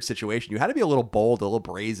a weird situation. You had to be a little bold, a little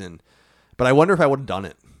brazen, but I wonder if I would have done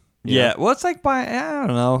it. Yeah, well, it's like buying. I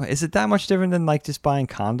don't know. Is it that much different than like just buying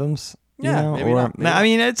condoms? Yeah, maybe not. Maybe I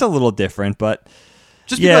mean, it's a little different, but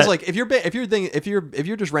just because like if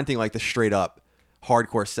you're just renting like the straight up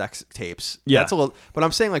hardcore sex tapes, that's a little. But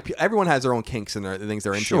I'm saying like everyone has their own kinks and the things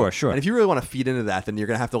they're into. Sure. And if you really want to feed into that, then you're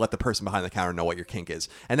gonna have to let the person behind the counter know what your kink is,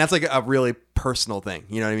 and that's like a really personal thing.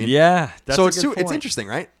 You know what I mean? Yeah. That's so it's interesting,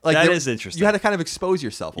 right? Like that is interesting. You had to kind of expose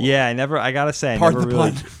yourself. I gotta say, Pardon the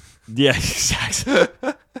pun. Yeah, exactly.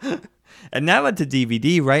 And that led to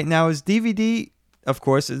DVD. Right now, is DVD, of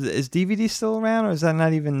course, is DVD still around, or is that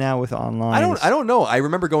not even now with online? I don't know. I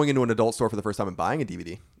remember going into an adult store for the first time and buying a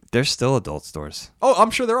DVD. There's still adult stores. Oh,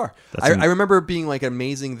 I'm sure there are. I remember it being like an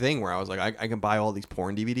amazing thing where I was like, I can buy all these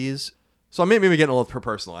porn DVDs. So I'm maybe getting a little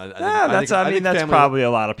personal. That's probably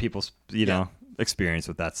a lot of people's experience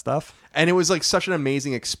with that stuff. And it was like such an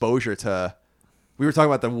amazing exposure to. We were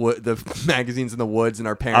talking about the magazines in the woods and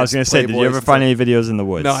our parents. I was going to say, did you ever find any videos in the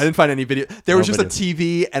woods? No, I didn't find any video. There was just a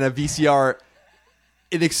TV and a VCR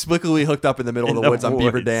inexplicably hooked up in the middle of the woods on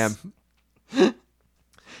Beaver Dam.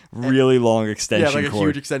 Really long extension cord. Yeah, like a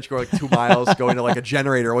huge extension cord, like 2 miles, going to like a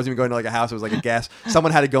generator. It wasn't even going to like a house. It was like a gas.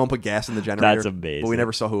 Someone had to go and put gas in the generator. That's amazing. But we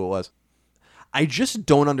never saw who it was. I just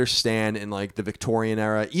don't understand in like the Victorian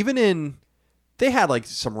era, even in... They had like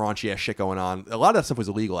some raunchy ass shit going on. A lot of that stuff was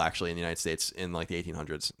illegal actually in the United States in like the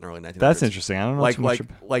 1800s and early 1900s. That's interesting. I don't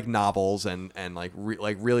know like novels and like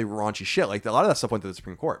really raunchy shit. Like a lot of that stuff went to the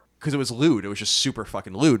Supreme Court because it was lewd. It was just super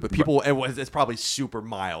fucking lewd. But people, it's probably super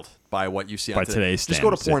mild by what you see on today's standards. Just go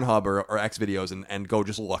to Pornhub or X videos and go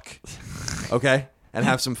just look, okay, and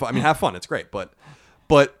have some fun. I mean, have fun. It's great, but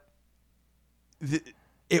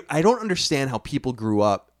I don't understand how people grew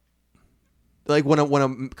up. Like when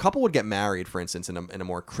a couple would get married, for instance, in a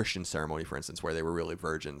more Christian ceremony, for instance, where they were really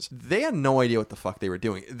virgins, they had no idea what the fuck they were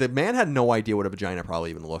doing. The man had no idea what a vagina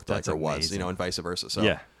probably even looked like or was, and vice versa. So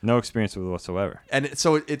yeah, no experience with it whatsoever. And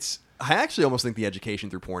so I actually almost think the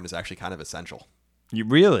education through porn is actually kind of essential. You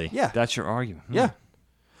really? Yeah. That's your argument. Yeah.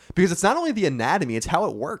 Because it's not only the anatomy, it's how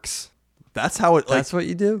it works. That's what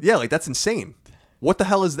you do? Yeah, like that's insane. What the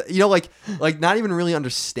hell is that? Like not even really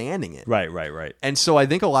understanding it. Right. And so I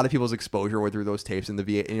think a lot of people's exposure were through those tapes and and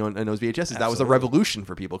those VHSs. Absolutely. That was a revolution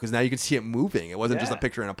for people because now you could see it moving. It wasn't just a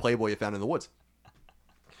picture in a Playboy you found in the woods.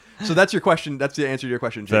 So that's your question. That's the answer to your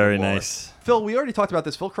question. Very nice. Phil, we already talked about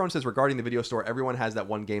this. Phil Crone says regarding the video store, everyone has that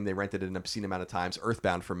one game they rented an obscene amount of times.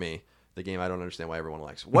 Earthbound for me. The game I don't understand why everyone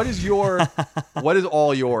likes. What is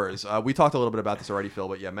all yours? We talked a little bit about this already, Phil,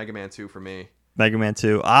 but yeah, Mega Man 2 for me. Mega Man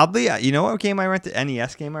 2. Oddly, you know what game I rented?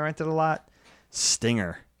 NES game I rented a lot?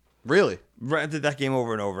 Stinger. Really? Rented that game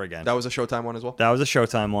over and over again. That was a Showtime one as well? That was a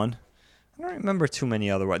Showtime one. I don't remember too many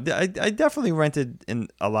other ones. I definitely rented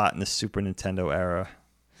a lot in the Super Nintendo era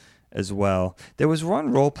as well. There was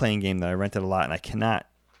one role-playing game that I rented a lot, and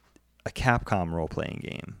a Capcom role-playing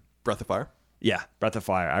game. Breath of Fire? Yeah, Breath of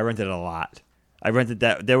Fire. I rented it a lot. I rented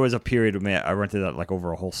that. There was a period of I rented that like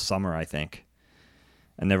over a whole summer, I think.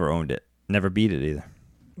 I never owned it. Never beat it either.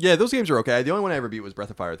 Yeah, those games are okay. The only one I ever beat was Breath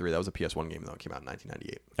of Fire 3. That was a PS1 game, though. It came out in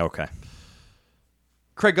 1998. Okay.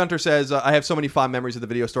 Craig Gunter says, I have so many fond memories of the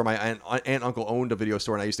video store. My aunt and uncle owned a video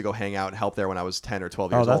store, and I used to go hang out and help there when I was 10 or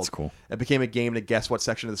 12 years old. Oh, that's cool. It became a game to guess what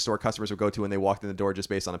section of the store customers would go to when they walked in the door just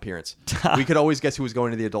based on appearance. We could always guess who was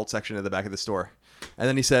going to the adult section at the back of the store. And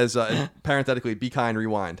then he says, parenthetically, be kind,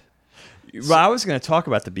 rewind. Well, I was going to talk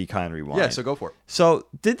about the Be Kind Rewind. Yeah, so go for it. So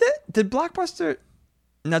did Blockbuster...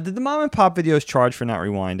 Now, did the mom and pop videos charge for not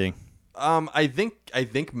rewinding? I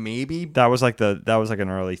think maybe that was like an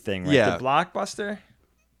early thing, right? Yeah. The Blockbuster?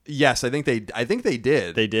 Yes, I think they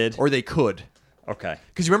did. They did? Or they could. Okay.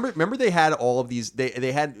 Because you remember they had all of these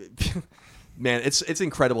they had man, it's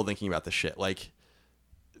incredible thinking about this shit. Like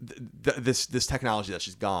this technology that's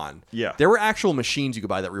just gone. Yeah. There were actual machines you could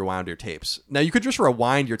buy that rewound your tapes. Now you could just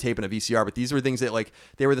rewind your tape in a VCR, but these were things that like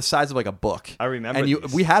they were the size of like a book. I remember.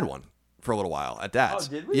 And we had one for a little while at Dad's.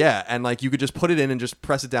 Oh, did we? Yeah, and like you could just put it in and just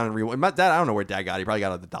press it down and rewind. My dad, I don't know where Dad got it. He probably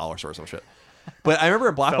got it at the dollar store or some shit. But I remember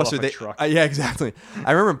in Blockbuster, yeah, exactly.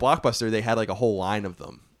 I remember in Blockbuster they had like a whole line of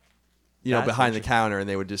them, behind the counter, and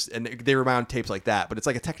they would they rewound tapes like that. But it's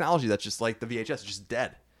like a technology that's just like the VHS, it's just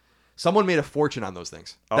dead. Someone made a fortune on those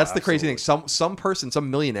things. That's the crazy thing. Some person,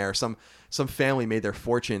 some millionaire, some family made their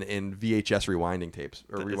fortune in VHS rewinding tapes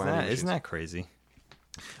or rewinding. Isn't that crazy?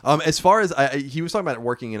 As far as he was talking about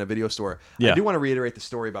working in a video store, I do want to reiterate the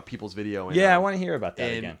story about People's Video. I want to hear about that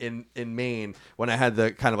again. In Maine, when I had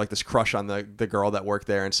the kind of like this crush on the girl that worked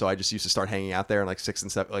there, and so I just used to start hanging out there in like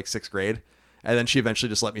sixth grade, and then she eventually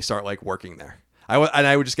just let me start like working there.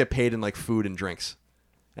 I would just get paid in like food and drinks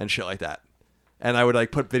and shit like that, and I would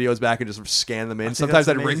like put videos back and just scan them in. Sometimes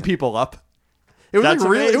I'd ring people up. It was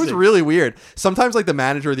it was really weird. Sometimes like the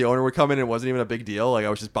manager or the owner would come in and it wasn't even a big deal. Like I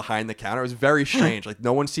was just behind the counter. It was very strange. Like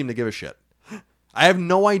no one seemed to give a shit. I have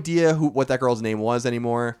no idea what that girl's name was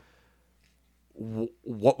anymore.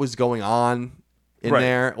 What was going on in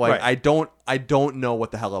there? Like I don't know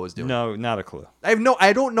what the hell I was doing. No, not a clue. I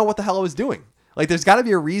don't know what the hell I was doing. Like there's got to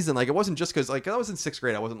be a reason. Like it wasn't just because like I was in 6th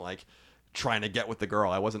grade. I wasn't like trying to get with the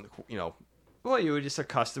girl. I wasn't, Well, you were just a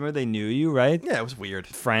customer. They knew you, right? Yeah, it was weird.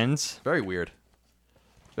 Friends. Very weird.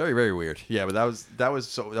 Very, very weird. Yeah, but that was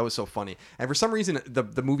so funny. And for some reason,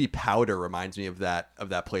 the movie Powder reminds me of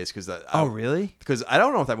that place because really? Because I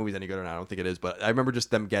don't know if that movie's any good or not. I don't think it is, but I remember just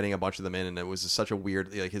them getting a bunch of them in, and it was just such a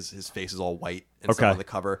weird like his face is all white and stuff on the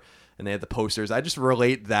cover, and they had the posters. I just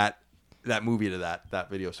relate that movie to that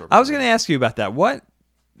video store. I was going to ask you about that. What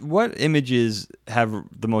images have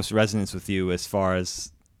the most resonance with you as far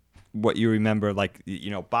as what you remember, like,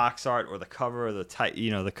 box art or the cover or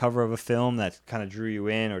the cover of a film that kind of drew you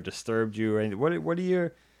in or disturbed you? Or what are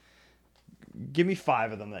your... Give me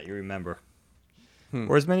 5 of them that you remember.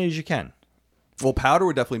 Or as many as you can. Well, Powder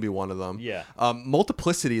would definitely be one of them. Yeah.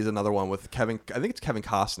 Multiplicity is another one with I think it's Kevin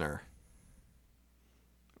Costner.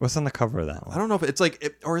 What's on the cover of that one? I don't know if it's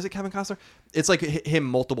like... or is it Kevin Costner? It's like him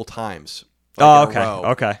multiple times.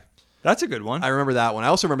 Okay. That's a good one. I remember that one. I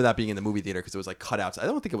also remember that being in the movie theater because it was like cutouts. I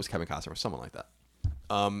don't think it was Kevin Costner or someone like that.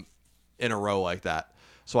 In a row like that.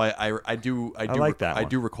 So I do like that one. I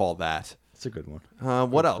do recall that. It's a good one.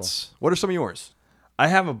 What else? Cool. What are some of yours? I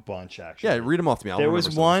have a bunch actually. Yeah, read them off to me. There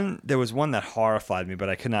was one that horrified me, but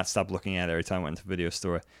I could not stop looking at it every time I went to the video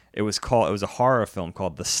store. It was a horror film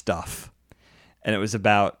called The Stuff, and it was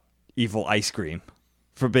about evil ice cream.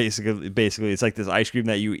 For basically it's like this ice cream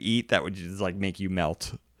that you eat that would just like make you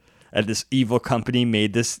melt. And this evil company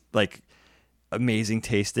made this like amazing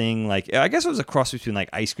tasting, like I guess it was a cross between like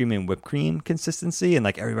ice cream and whipped cream consistency, and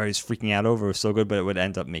like everybody's freaking out over it. It was so good, but it would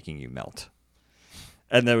end up making you melt.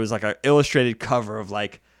 And there was like an illustrated cover of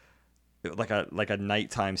like a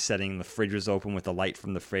nighttime setting. The fridge was open with the light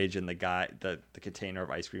from the fridge, and the container of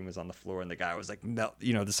ice cream was on the floor, and the guy was like melt,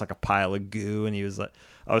 just like a pile of goo, and he was like,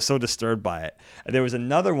 I was so disturbed by it. And there was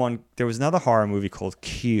another horror movie called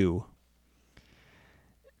Q.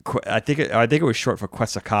 I think it was short for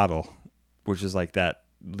Quetzalcoatl, which is like that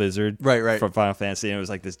lizard right from Final Fantasy, and it was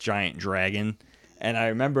like this giant dragon. And I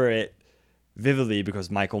remember it vividly because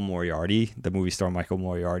Michael Moriarty, the movie star Michael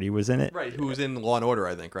Moriarty, was in it. Right, who was in Law and Order,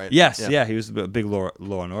 I think, right? Yes, yeah he was a big Law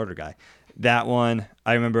and Order guy. That one,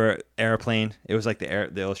 I remember Airplane. It was like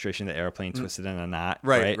the illustration of the airplane twisted in a knot.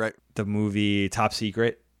 Right. The movie Top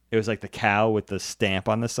Secret. It was like the cow with the stamp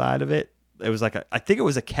on the side of it. It was like I think it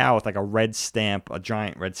was a cow with like a red stamp, a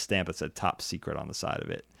giant red stamp that said Top Secret on the side of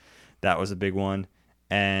it. That was a big one.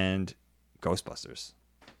 And Ghostbusters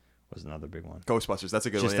was another big one. Ghostbusters, that's a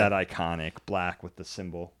good one. Just that iconic black with the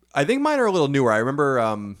symbol. I think mine are a little newer. I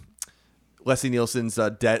remember Leslie Nielsen's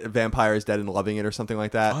Vampires Dead and Loving It or something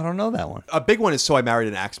like that. I don't know that one. A big one is So I Married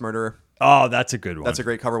an Axe Murderer. Oh, that's a good one. That's a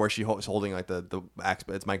great cover where she's holding like the axe.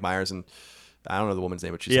 It's Mike Myers and I don't know the woman's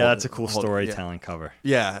name, but she's that's a cool storytelling cover.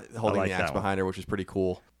 Yeah, holding the axe behind her, which is pretty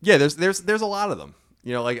cool. Yeah, there's a lot of them.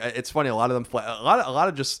 Like it's funny. A lot of them. A lot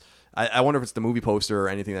of just. I wonder if it's the movie poster or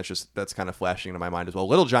anything that's kind of flashing into my mind as well.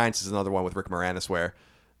 Little Giants is another one with Rick Moranis where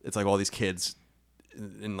it's like all these kids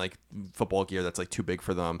in like football gear that's like too big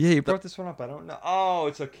for them. Yeah, you brought this one up. I don't know. Oh,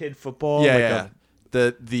 it's a kid football. Yeah.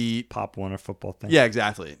 The Pop Warner football thing. Yeah,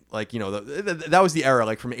 exactly. Like, that was the era,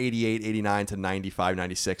 like from 88, 89 to 95,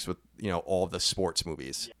 96 with, all of the sports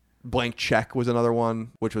movies. Blank Check was another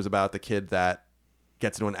one, which was about the kid that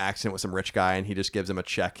gets into an accident with some rich guy and he just gives him a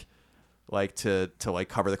check like to like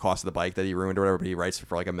cover the cost of the bike that he ruined or whatever, but he writes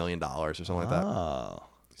for like $1 million or something like that. Oh.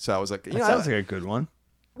 So I was like, that sounds like a good one.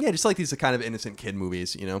 Yeah, just like these kind of innocent kid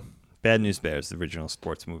movies, Bad News Bears, the original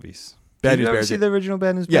sports movies. Bad News Bears. Bears. See the original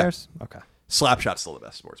Bad News Bears? Okay. Slapshot's still the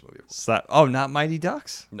best sports movie. Not Mighty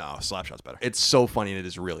Ducks? No, Slapshot's better. It's so funny and it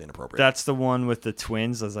is really inappropriate. That's the one with the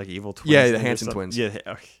twins, those like evil twins. Yeah, the Hanson twins. Yeah,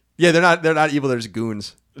 yeah, they're not evil. They're just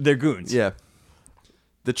goons. They're goons. Yeah.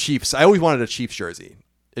 The Chiefs. I always wanted a Chiefs jersey.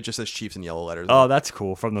 It just says Chiefs in yellow letters. Oh, that's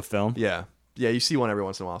cool from the film. Yeah. Yeah, you see one every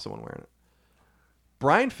once in a while, someone wearing it.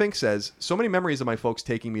 Brian Fink says, so many memories of my folks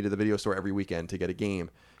taking me to the video store every weekend to get a game,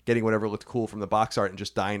 getting whatever looked cool from the box art and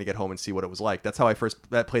just dying to get home and see what it was like. That's how I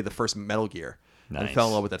played the first Metal Gear. and fell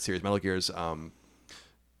in love with that series. Metal Gear,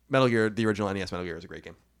 the original NES Metal Gear is a great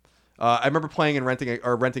game. I remember playing and renting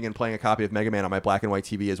and playing a copy of Mega Man on my black and white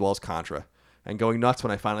TV as well as Contra, and going nuts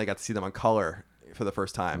when I finally got to see them on color for the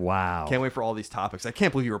first time. Wow! Can't wait for all these topics. I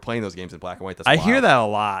can't believe you were playing those games in black and white. I hear that a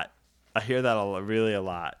lot. Really a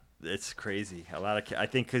lot. It's crazy. I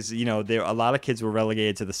think because a lot of kids were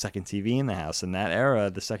relegated to the second TV in the house. In that era,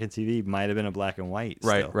 the second TV might have been a black and white.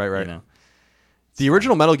 Right. You know? The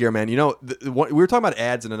original Metal Gear, man. We were talking about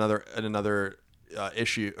ads in another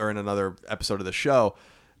issue or in another episode of the show.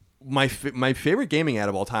 My favorite gaming ad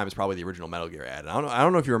of all time is probably the original Metal Gear ad. I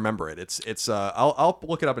don't know if you remember it. It's I'll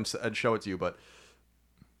look it up and show it to you, but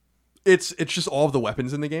it's just all of the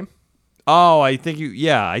weapons in the game. Oh, I think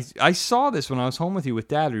I saw this when I was home with you with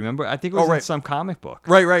Dad. Remember? I think it was in some comic book.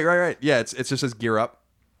 Right. Yeah, it just says gear up,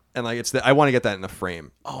 and like I want to get that in a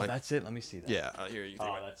frame. Oh, that's it. Let me see that. Yeah, here you.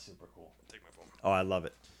 That's super cool. Take my phone. Oh, I love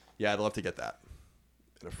it. Yeah, I'd love to get that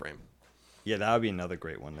in a frame. Yeah, that would be another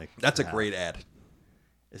great one. That's a great ad.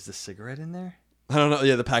 Is the cigarette in there? I don't know.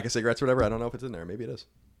 Yeah, the pack of cigarettes or whatever. I don't know if it's in there. Maybe it is.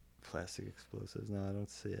 Plastic explosives. No, I don't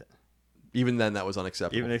see it. Even then, that was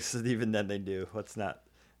unacceptable. Even then, they do. Let's not.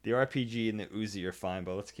 The RPG and the Uzi are fine,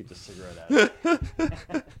 but let's keep the cigarette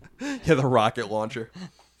out. Yeah, the rocket launcher.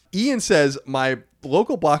 Ian says, my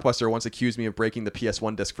local Blockbuster once accused me of breaking the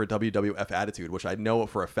PS1 disc for WWF Attitude, which I know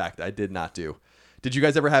for a fact I did not do. Did you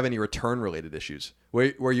guys ever have any return-related issues?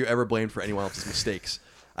 Were you ever blamed for anyone else's mistakes?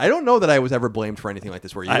 I don't know that I was ever blamed for anything like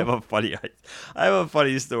this. Were you? I have a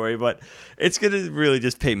funny story, but it's going to really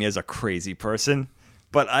just paint me as a crazy person.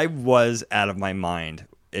 But I was out of my mind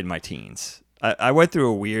in my teens. I went through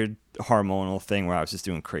a weird hormonal thing where I was just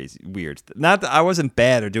doing weird. Not that I wasn't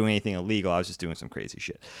bad or doing anything illegal. I was just doing some crazy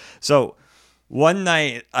shit. So one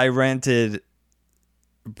night I rented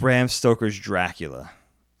Bram Stoker's Dracula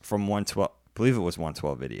from 112. I believe it was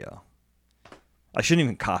 112 Video. I shouldn't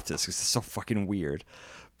even cop this because it's so fucking weird.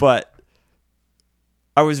 But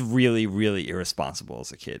I was really, really irresponsible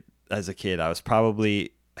as a kid. I was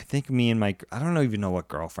probably, I think I don't even know what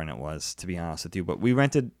girlfriend it was, to be honest with you. But we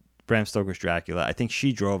rented Bram Stoker's Dracula. I think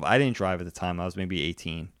she drove. I didn't drive at the time. I was maybe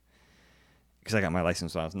 18 because I got my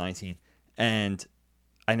license when I was 19. And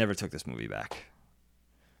I never took this movie back.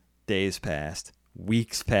 Days passed.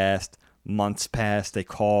 Weeks passed. Months passed. They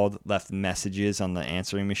called, left messages on the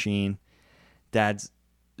answering machine. Dad's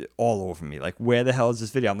all over me. Like, where the hell is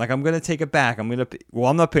this video? I'm like, I'm going to take it back. I'm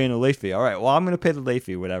not paying the late fee. All right, well, I'm going to pay the late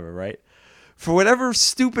fee, whatever, right? For whatever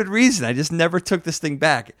stupid reason, I just never took this thing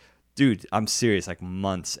back. Dude, I'm serious. Like,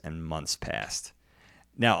 months and months passed.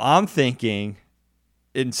 Now, I'm thinking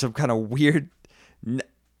in some kind of weird,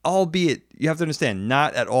 albeit, you have to understand,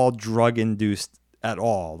 not at all drug-induced at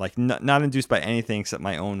all. Like, not induced by anything except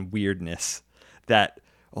my own weirdness. That,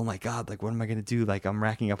 oh my God, like, what am I going to do? Like, I'm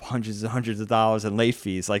racking up hundreds and hundreds of dollars in late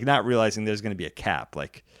fees. Like, not realizing there's going to be a cap.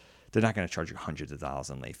 Like, they're not going to charge you hundreds of dollars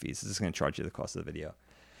in late fees. They're just going to charge you the cost of the video.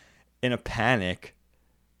 In a panic,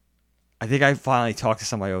 I think I finally talked to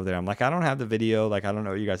somebody over there. I'm like, I don't have the video. Like, I don't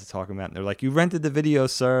know what you guys are talking about. And they're like, you rented the video,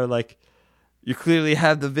 sir. Like, you clearly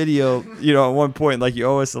have the video, at one point. Like, you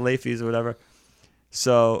owe us the late fees or whatever.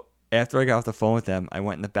 So after I got off the phone with them, I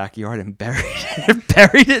went in the backyard and buried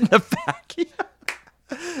it in the backyard.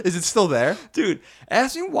 Is it still there? Dude,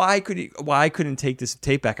 ask me why I couldn't take this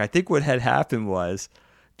tape back. I think what had happened was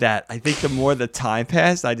that I think the more the time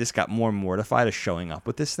passed, I just got more mortified of showing up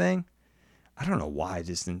with this thing. I don't know why. I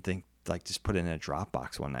just didn't think, like, just put it in a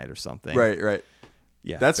Dropbox one night or something. Right.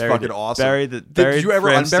 Yeah. That's fucking awesome. Did you ever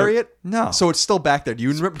unbury it? No. So it's still back there. Do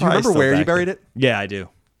you remember where you buried it? Yeah, I do.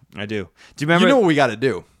 Do you remember? You know what we got to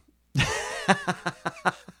do.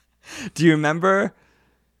 Do you remember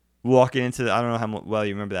walking into I don't know how well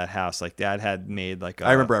you remember that house? Like, Dad had made like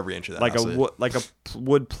I remember every inch of that like house. Like a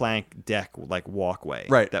wood plank deck, like walkway,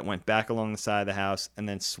 right, that went back along the side of the house and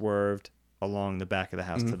then swerved along the back of the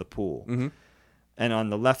house to the pool. Mm-hmm. And on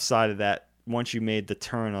the left side of that, once you made the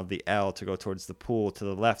turn of the L to go towards the pool, to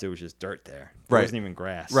the left, it was just dirt there. There wasn't even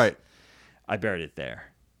grass. Right. I buried it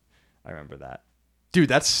there. I remember that. Dude,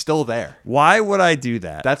 that's still there. Why would I do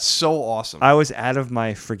that? That's so awesome. I was out of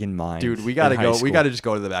my friggin' mind. Dude, we gotta go. We gotta just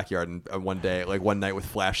go to the backyard and one day, like one night with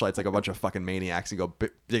flashlights, like a bunch of fucking maniacs, and go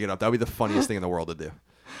dig it up. That would be the funniest thing in the world to do.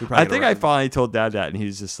 I think I finally told Dad that, and he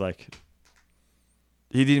was just like,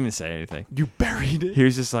 he didn't even say anything. You buried it? He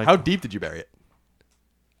was just like, how deep did you bury it?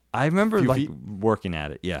 I remember like working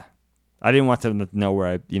at it. Yeah. I didn't want them to know where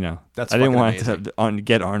I That's I didn't want amazing. to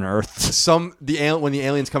get unearthed. When the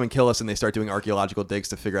aliens come and kill us and they start doing archaeological digs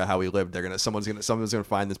to figure out how we lived, someone's gonna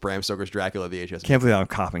find this Bram Stoker's Dracula VHS. Can't believe I'm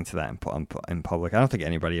copping to that in public. I don't think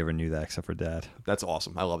anybody ever knew that except for Dad. That's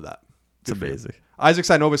awesome. I love that. It's amazing. Isaac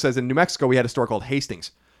Sinova says, in New Mexico, we had a store called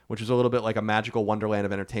Hastings, which was a little bit like a magical wonderland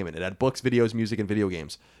of entertainment. It had books, videos, music, and video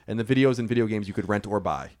games. And the videos and video games you could rent or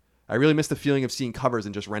buy. I really missed the feeling of seeing covers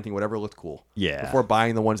and just renting whatever looked cool. Yeah. Before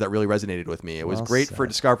buying the ones that really resonated with me. It was great for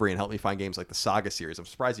discovery and helped me find games like the Saga series. I'm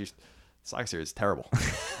surprised Saga series is terrible.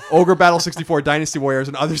 Ogre Battle 64, Dynasty Warriors,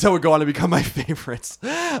 and others that would go on to become my favorites.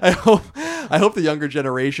 I hope the younger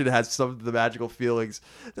generation has some of the magical feelings.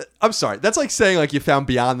 I'm sorry. That's like saying like you found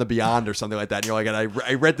Beyond the Beyond or something like that. And you're like,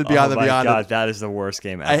 I read the Beyond the Beyond. Oh my God, that is the worst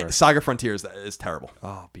game ever. Saga Frontiers is terrible.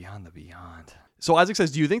 Oh, Beyond the Beyond. So Isaac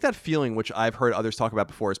says, do you think that feeling, which I've heard others talk about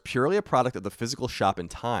before, is purely a product of the physical shop in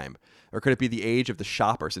time? Or could it be the age of the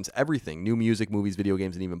shopper, since everything, new music, movies, video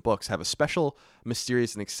games, and even books, have a special,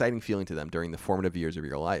 mysterious, and exciting feeling to them during the formative years of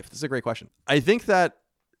your life? This is a great question. I think that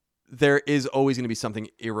there is always going to be something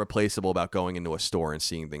irreplaceable about going into a store and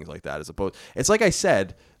seeing things like that. It's like I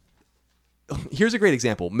said, here's a great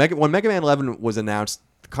example. When Mega Man 11 was announced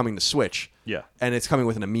coming to Switch, yeah, and it's coming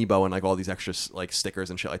with an amiibo and like all these extra like stickers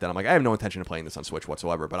and shit like that, I'm like, I have no intention of playing this on Switch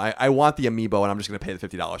whatsoever, but I want the amiibo and I'm just going to pay the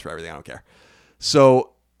 $50 for everything. I don't care.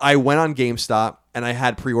 So I went on GameStop and I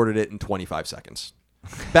had pre-ordered it in 25 seconds.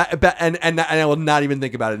 And I will not even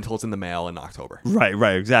think about it until it's in the mail in October. Right,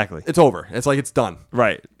 exactly. It's over. It's like it's done.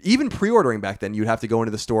 Right. Even pre-ordering back then, you'd have to go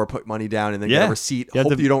into the store, put money down, and then get a receipt.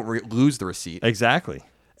 Hope you don't lose the receipt. Exactly.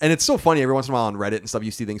 And it's so funny every once in a while on Reddit and stuff, you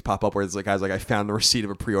see things pop up where it's like guys like, I found the receipt of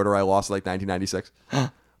a pre-order I lost in like 1996.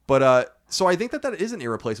 But so I think that is an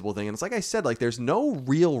irreplaceable thing, and it's like I said, like there's no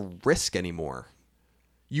real risk anymore.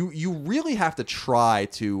 You really have to try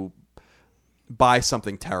to buy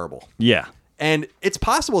something terrible. Yeah. And it's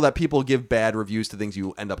possible that people give bad reviews to things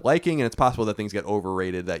you end up liking, and it's possible that things get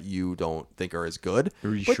overrated that you don't think are as good.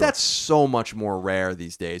 But that's so much more rare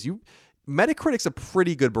these days. Metacritic's a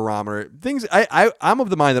pretty good barometer. I'm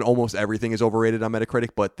of the mind that almost everything is overrated on Metacritic,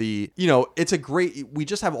 but it's a great. We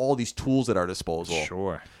just have all these tools at our disposal.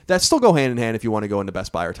 Sure. That still go hand in hand if you want to go into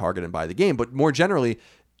Best Buy or Target and buy the game, but more generally,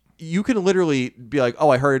 you can literally be like,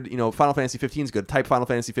 oh, I heard, Final Fantasy 15 is good. Type Final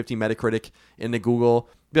Fantasy 15 Metacritic into Google.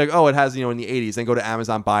 Be like, oh, it has, in the 80s. Then go to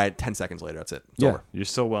Amazon, buy it. 10 seconds later, that's it. It's over. You're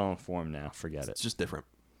so well informed now. Forget it. It's just different.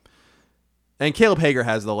 And Caleb Hager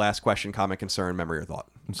has the last question, comment, concern, memory, or thought.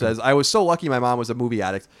 Okay. Says, I was so lucky my mom was a movie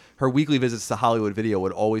addict. Her weekly visits to Hollywood Video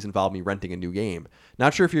would always involve me renting a new game.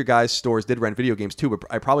 Not sure if your guys' stores did rent video games too, but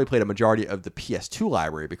I probably played a majority of the PS2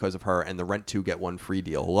 library because of her and the rent 2 get 1 free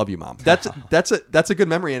deal. Love you, Mom. That's a good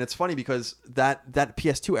memory, and it's funny because that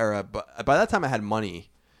PS2 era, but by that time I had money.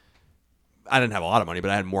 I didn't have a lot of money,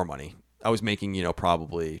 but I had more money. I was making,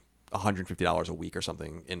 probably $150 a week or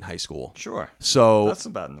something in high school. Sure. So that's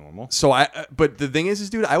about normal. So but the thing is,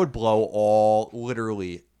 dude, I would blow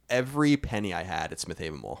literally every penny I had at Smith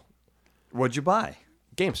Haven Mall. What'd you buy?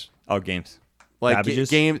 Games. Oh, games. Like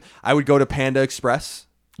games. I would go to Panda Express.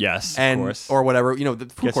 Yes, of course. Or whatever.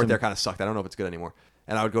 The food court there kind of sucked. I don't know if it's good anymore.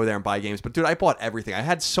 And I would go there and buy games. But dude, I bought everything. I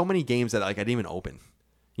had so many games that like I didn't even open.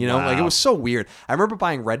 Wow. Like it was so weird. I remember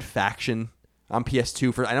buying Red Faction on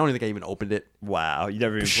PS2 I don't even think I even opened it. Wow, you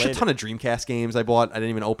never even played it. A ton of Dreamcast games I bought. I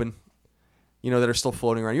didn't even open. That are still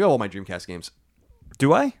floating around. You have all my Dreamcast games.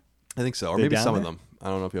 Do I? I think so, or maybe some of them. I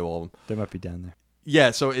don't know if you have all of them. They might be down there.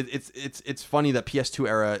 Yeah, so it's funny that PS2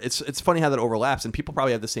 era. It's funny how that overlaps, and people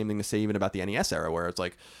probably have the same thing to say even about the NES era, where it's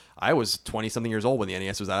like I was 20-something years old when the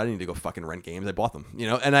NES was out. I didn't need to go fucking rent games. I bought them.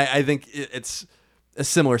 And I think it's a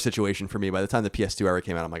similar situation for me. By the time the PS2 era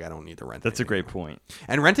came out, I'm like, I don't need to rent. That's a great point.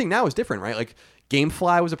 And renting now is different, right? Like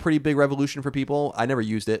GameFly was a pretty big revolution for people. I never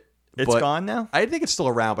used it. It's gone now? I think it's still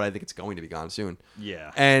around, but I think it's going to be gone soon.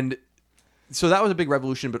 Yeah. And so that was a big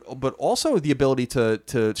revolution, but also the ability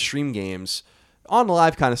to stream games. On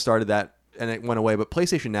Live kind of started that, and it went away, but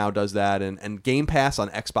PlayStation Now does that, and Game Pass on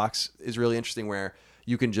Xbox is really interesting, where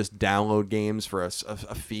you can just download games for a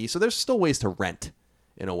fee. So there's still ways to rent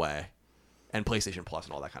in a way. And PlayStation Plus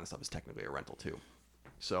and all that kind of stuff is technically a rental too.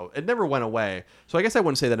 So it never went away. So I guess I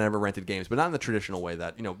wouldn't say that I never rented games, but not in the traditional way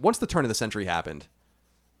that, once the turn of the century happened,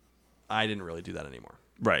 I didn't really do that anymore.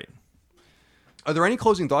 Right. Are there any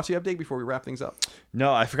closing thoughts you have, Dave, before we wrap things up?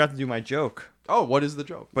 No, I forgot to do my joke. Oh, what is the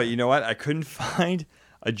joke? But you know what? I couldn't find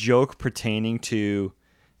a joke pertaining to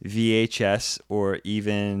VHS or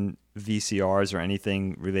even VCRs or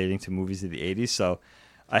anything relating to movies of the 80s. So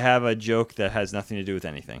I have a joke that has nothing to do with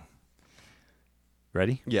anything.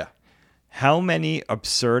 Ready? Yeah. How many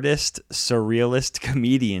absurdist, surrealist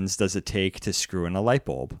comedians does it take to screw in a light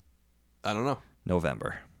bulb? I don't know.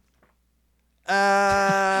 November. Where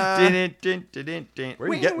are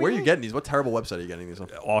you getting these? What terrible website are you getting these on?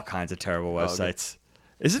 All kinds of terrible websites.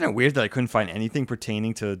 Isn't it weird that I couldn't find anything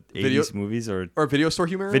pertaining to 80s movies or video store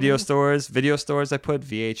humor? Video stores. I put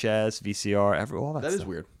VHS, VCR, all that That stuff. is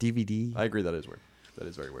weird. DVD. I agree. That is weird. That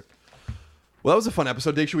is very weird. Well, that was a fun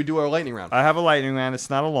episode. Dave, should we do our lightning round? I have a lightning round.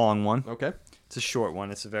 It's not a long one. Okay. It's a short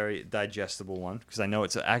one. It's a very digestible one because I know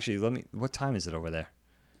it's actually. What time is it over there?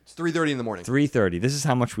 It's 3:30 in the morning. 3:30. This is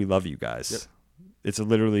how much we love you guys. Yep. It's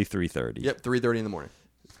literally 3:30. Yep, 3:30 in the morning.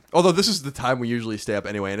 Although this is the time we usually stay up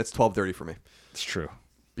anyway, and it's 12:30 for me It's true.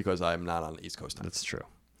 because I'm not on East Coast time. That's true.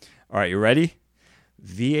 All right, you ready?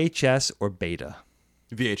 VHS or Beta?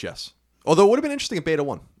 VHS. Although it would have been interesting if Beta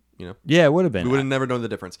won. You know, Yeah, it would have been. we would have never known the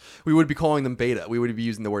difference. We would be calling them Beta. We would be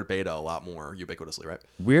using the word Beta a lot more ubiquitously, right?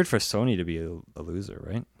 Weird for Sony to be a loser,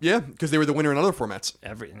 right? Yeah, because they were the winner in other formats.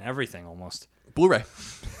 Everything almost. Blu-ray,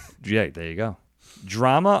 Yeah, there you go.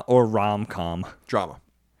 Drama or rom-com? drama,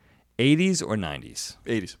 80s or 90s?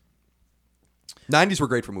 80s, 90s were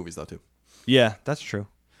great for movies though too. Yeah, that's true.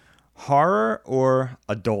 Horror or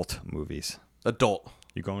adult movies? Adult,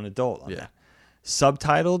 You're going adult on yeah, that.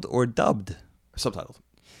 Subtitled or dubbed? subtitled,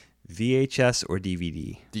 VHS or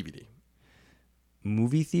DVD? DVD,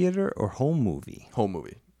 Movie theater or home movie? home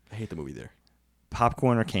movie. I hate the movie there.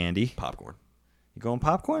 Popcorn or candy? Popcorn. You going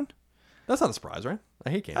popcorn? That's not a surprise, right? I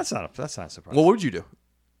hate candy. That's not a surprise. Well, what would you do?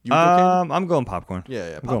 You would go candy? I'm going popcorn.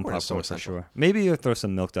 Yeah, I'm going popcorn is so popcorn for essential. sure. Maybe you'll throw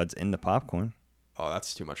some Milk Duds in the popcorn. Oh,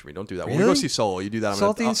 that's too much for me. Don't do that. When we Really? go see Solo, you do that.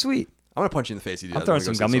 Salty and sweet. I'm gonna punch you in the face. You do I'm that throwing when we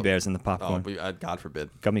go some see gummy Solo. bears in the Oh, popcorn. God forbid.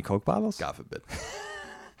 Gummy Coke bottles? God forbid.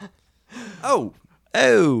 Oh,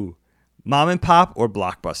 Mom and Pop or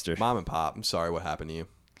Blockbuster? Mom and Pop. I'm sorry. What happened to you?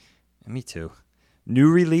 Me too.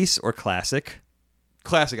 New release or classic?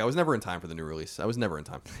 Classic. I was never in time for the new release. I was never in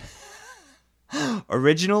time.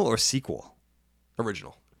 Original or sequel?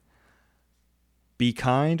 Original. Be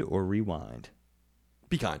Kind or Rewind?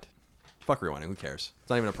 Be kind. Fuck rewinding. Who cares? It's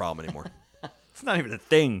not even a problem anymore. It's not even a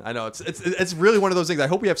thing. I know it's really one of those things. I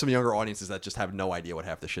hope we have some younger audiences that just have no idea what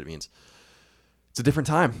half this shit means. It's a different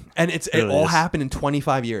time, and it really all is. happened in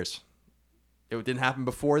 25 years. It didn't happen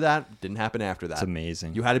before that. Didn't happen after that. It's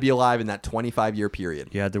amazing. You had to be alive in that 25-year period.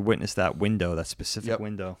 You had to witness that window, that specific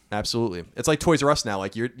window. Absolutely. It's like Toys R Us now.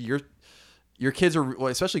 Like your kids are, well,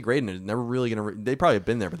 especially Graydon, is never really gonna. They probably have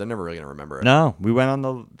been there, but they're never really gonna remember it. No, we went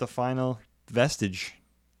on the final vestige.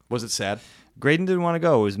 Was it sad? Graydon didn't want to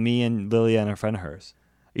go. It was me and Lilia and a friend of hers.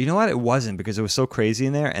 You know what? It wasn't because it was so crazy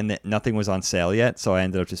in there and that nothing was on sale yet. So I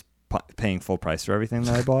ended up just paying full price for everything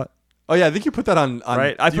that I bought. Oh yeah, I think you put that on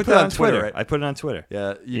right. I put that on Twitter. Right? I put it on Twitter.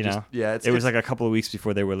 Yeah, you know. Yeah, it was like a couple of weeks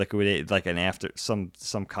before they were liquidated. Like some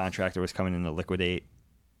contractor was coming in to liquidate.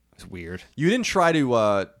 It's weird. You didn't try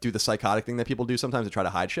to do the psychotic thing that people do sometimes to try to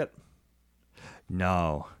hide shit.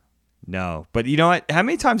 No. But you know what? How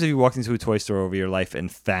many times have you walked into a toy store over your life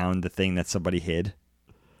and found the thing that somebody hid?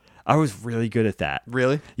 I was really good at that.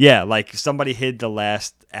 Really? Yeah, like somebody hid the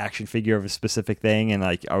last action figure of a specific thing, and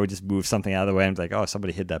like I would just move something out of the way and be like, "Oh,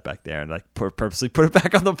 somebody hid that back there," and like purposely put it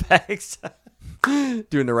back on the bags.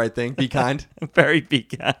 Doing the right thing. Be kind. Very be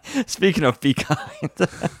kind. Speaking of be kind,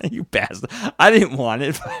 you bastard! I didn't want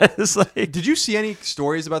it, but it's like, Did you see any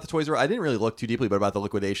stories about the Toys R Us? I didn't really look too deeply, but about the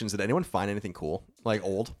liquidations. Did anyone find anything cool, like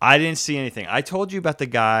old? I didn't see anything. I told you about the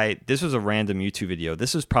guy. This was a random YouTube video.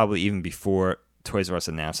 This was probably even before Toys R Us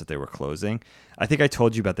announced that they were closing. I think I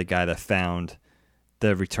told you about the guy that found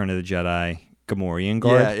the Return of the Jedi Gamorrean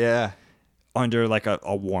guard Yeah. under like a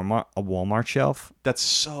Walmart shelf. That's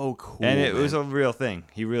so cool. And it man. was a real thing.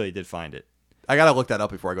 He really did find it. I gotta look that up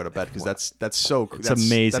before I go to bed because that's so cool. It's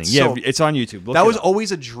amazing. Yeah, it's on YouTube. Look that it was up.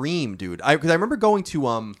 always a dream, dude. Because I remember going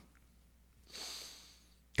to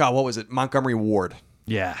God, what was it? Montgomery Ward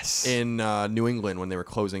Yes. in New England when they were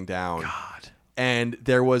closing down. God. And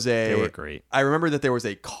there was They were great. I remember that there was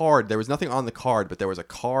a card. There was nothing on the card, but there was a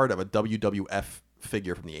card of a WWF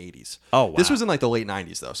figure from the 80s. Oh, wow. This was in like the late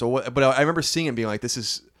 90s though. So, but I remember seeing it and being like, this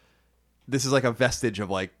is like a vestige of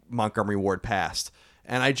like Montgomery Ward past.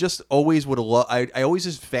 And I just always would have I always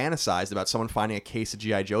just fantasized about someone finding a case of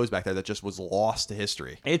G.I. Joes back there that just was lost to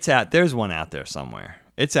history. It's out. There's one out there somewhere.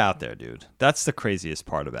 It's out there, dude. That's the craziest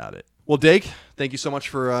part about it. Well, Dake, thank you so much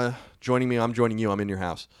for joining me. I'm joining you. I'm in your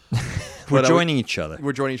house. We're joining each other.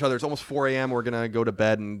 We're joining each other. It's almost 4 a.m. We're going to go to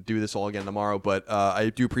bed and do this all again tomorrow. But I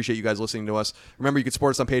do appreciate you guys listening to us. Remember, you can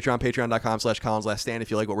support us on Patreon, patreon.com/CollinsLastStand if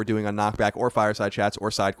you like what we're doing on Knockback or Fireside Chats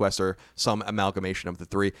or Side Quests or some amalgamation of the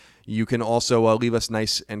three. You can also leave us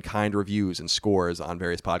nice and kind reviews and scores on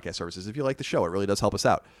various podcast services if you like the show. It really does help us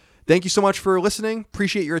out. Thank you so much for listening.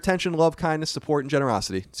 Appreciate your attention, love, kindness, support, and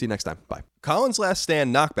generosity. See you next time. Bye. Colin's Last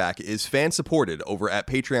Stand Knockback is fan-supported over at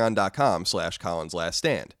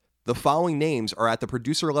patreon.com/CollinsLastStand. The following names are at the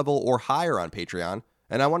producer level or higher on Patreon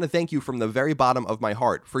and I want to thank you from the very bottom of my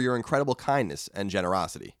heart for your incredible kindness and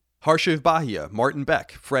generosity. Harshiv Bahia, Martin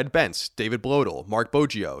Beck, Fred Bentz, David Blodel, Mark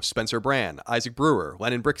Boggio, Spencer Brand, Isaac Brewer,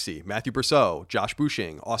 Lennon Brixey, Matthew Brousseau, Josh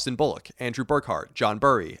Bushing, Austin Bullock, Andrew Burkhart, John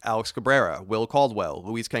Burry, Alex Cabrera, Will Caldwell,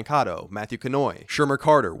 Luis Cancato, Matthew Canoy, Shermer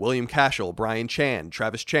Carter, William Cashel, Brian Chan,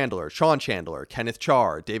 Travis Chandler, Sean Chandler, Kenneth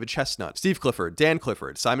Char, David Chestnut, Steve Clifford, Dan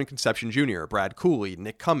Clifford, Simon Conception Jr., Brad Cooley,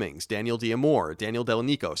 Nick Cummings, Daniel Diamore, Daniel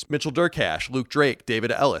Delanikos, Mitchell Durkash, Luke Drake,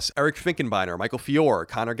 David Ellis, Eric Finkenbeiner, Michael Fiore,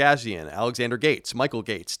 Connor Gazian, Alexander Gates, Michael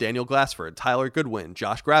Gates, Daniel Glassford, Tyler Goodwin,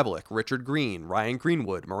 Josh Gravelick, Richard Green, Ryan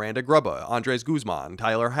Greenwood, Miranda Grubba, Andres Guzman,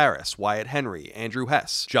 Tyler Harris, Wyatt Henry, Andrew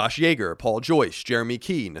Hess, Josh Yeager, Paul Joyce, Jeremy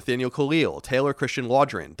Key, Nathaniel Khalil, Taylor Christian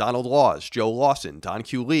Laudrin, Donald Laws, Joe Lawson, Don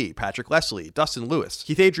Q. Lee, Patrick Leslie, Dustin Lewis,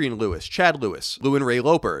 Keith Adrian Lewis, Chad Lewis, Lewin Ray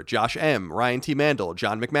Loper, Josh M., Ryan T. Mandel,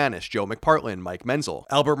 John McManus, Joe McPartlin, Mike Menzel,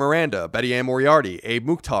 Albert Miranda, Betty Ann Moriarty, Abe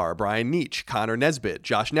Mukhtar, Brian Neach, Connor Nesbitt,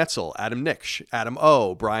 Josh Netzel, Adam Nix, Adam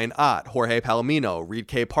O., Brian Ott, Jorge Palomino, Reed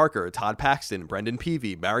K. Parker, Todd Paxton, Brendan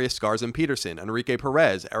Peavy, Marius Scarzam Peterson, Enrique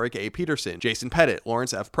Perez, Eric A. Peterson, Jason Pettit,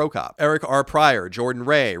 Lawrence F. Prokop, Eric R. Pryor, Jordan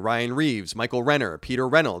Ray, Ryan Reeves, Michael Renner, Peter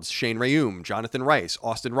Reynolds, Shane Rayum, Jonathan Rice,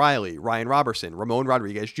 Austin Riley, Ryan Robertson, Ramon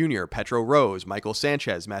Rodriguez Jr., Petro Rose, Michael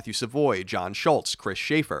Sanchez, Matthew Savoy, John Schultz, Chris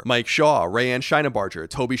Schaefer, Mike Shaw, Rayanne Scheinebarger,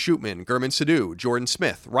 Toby Shootman, Gurman Sadhu, Jordan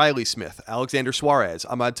Smith, Riley Smith, Alexander Suarez,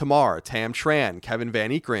 Ahmad Tamar, Tam Tran, Kevin Van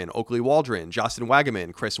Ekeren, Oakley Waldron, Justin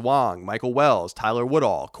Wagaman, Chris Wong, Michael Wells, Tyler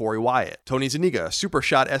Woodall, Corey Wyatt, Tony Zuniga,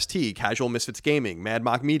 Supershot ST, Casual Misfits Gaming, Mad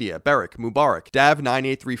Mock Media, Beric, Mubarak,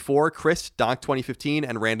 Dav9834, Chris, Donk2015,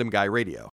 and Random Guy Radio.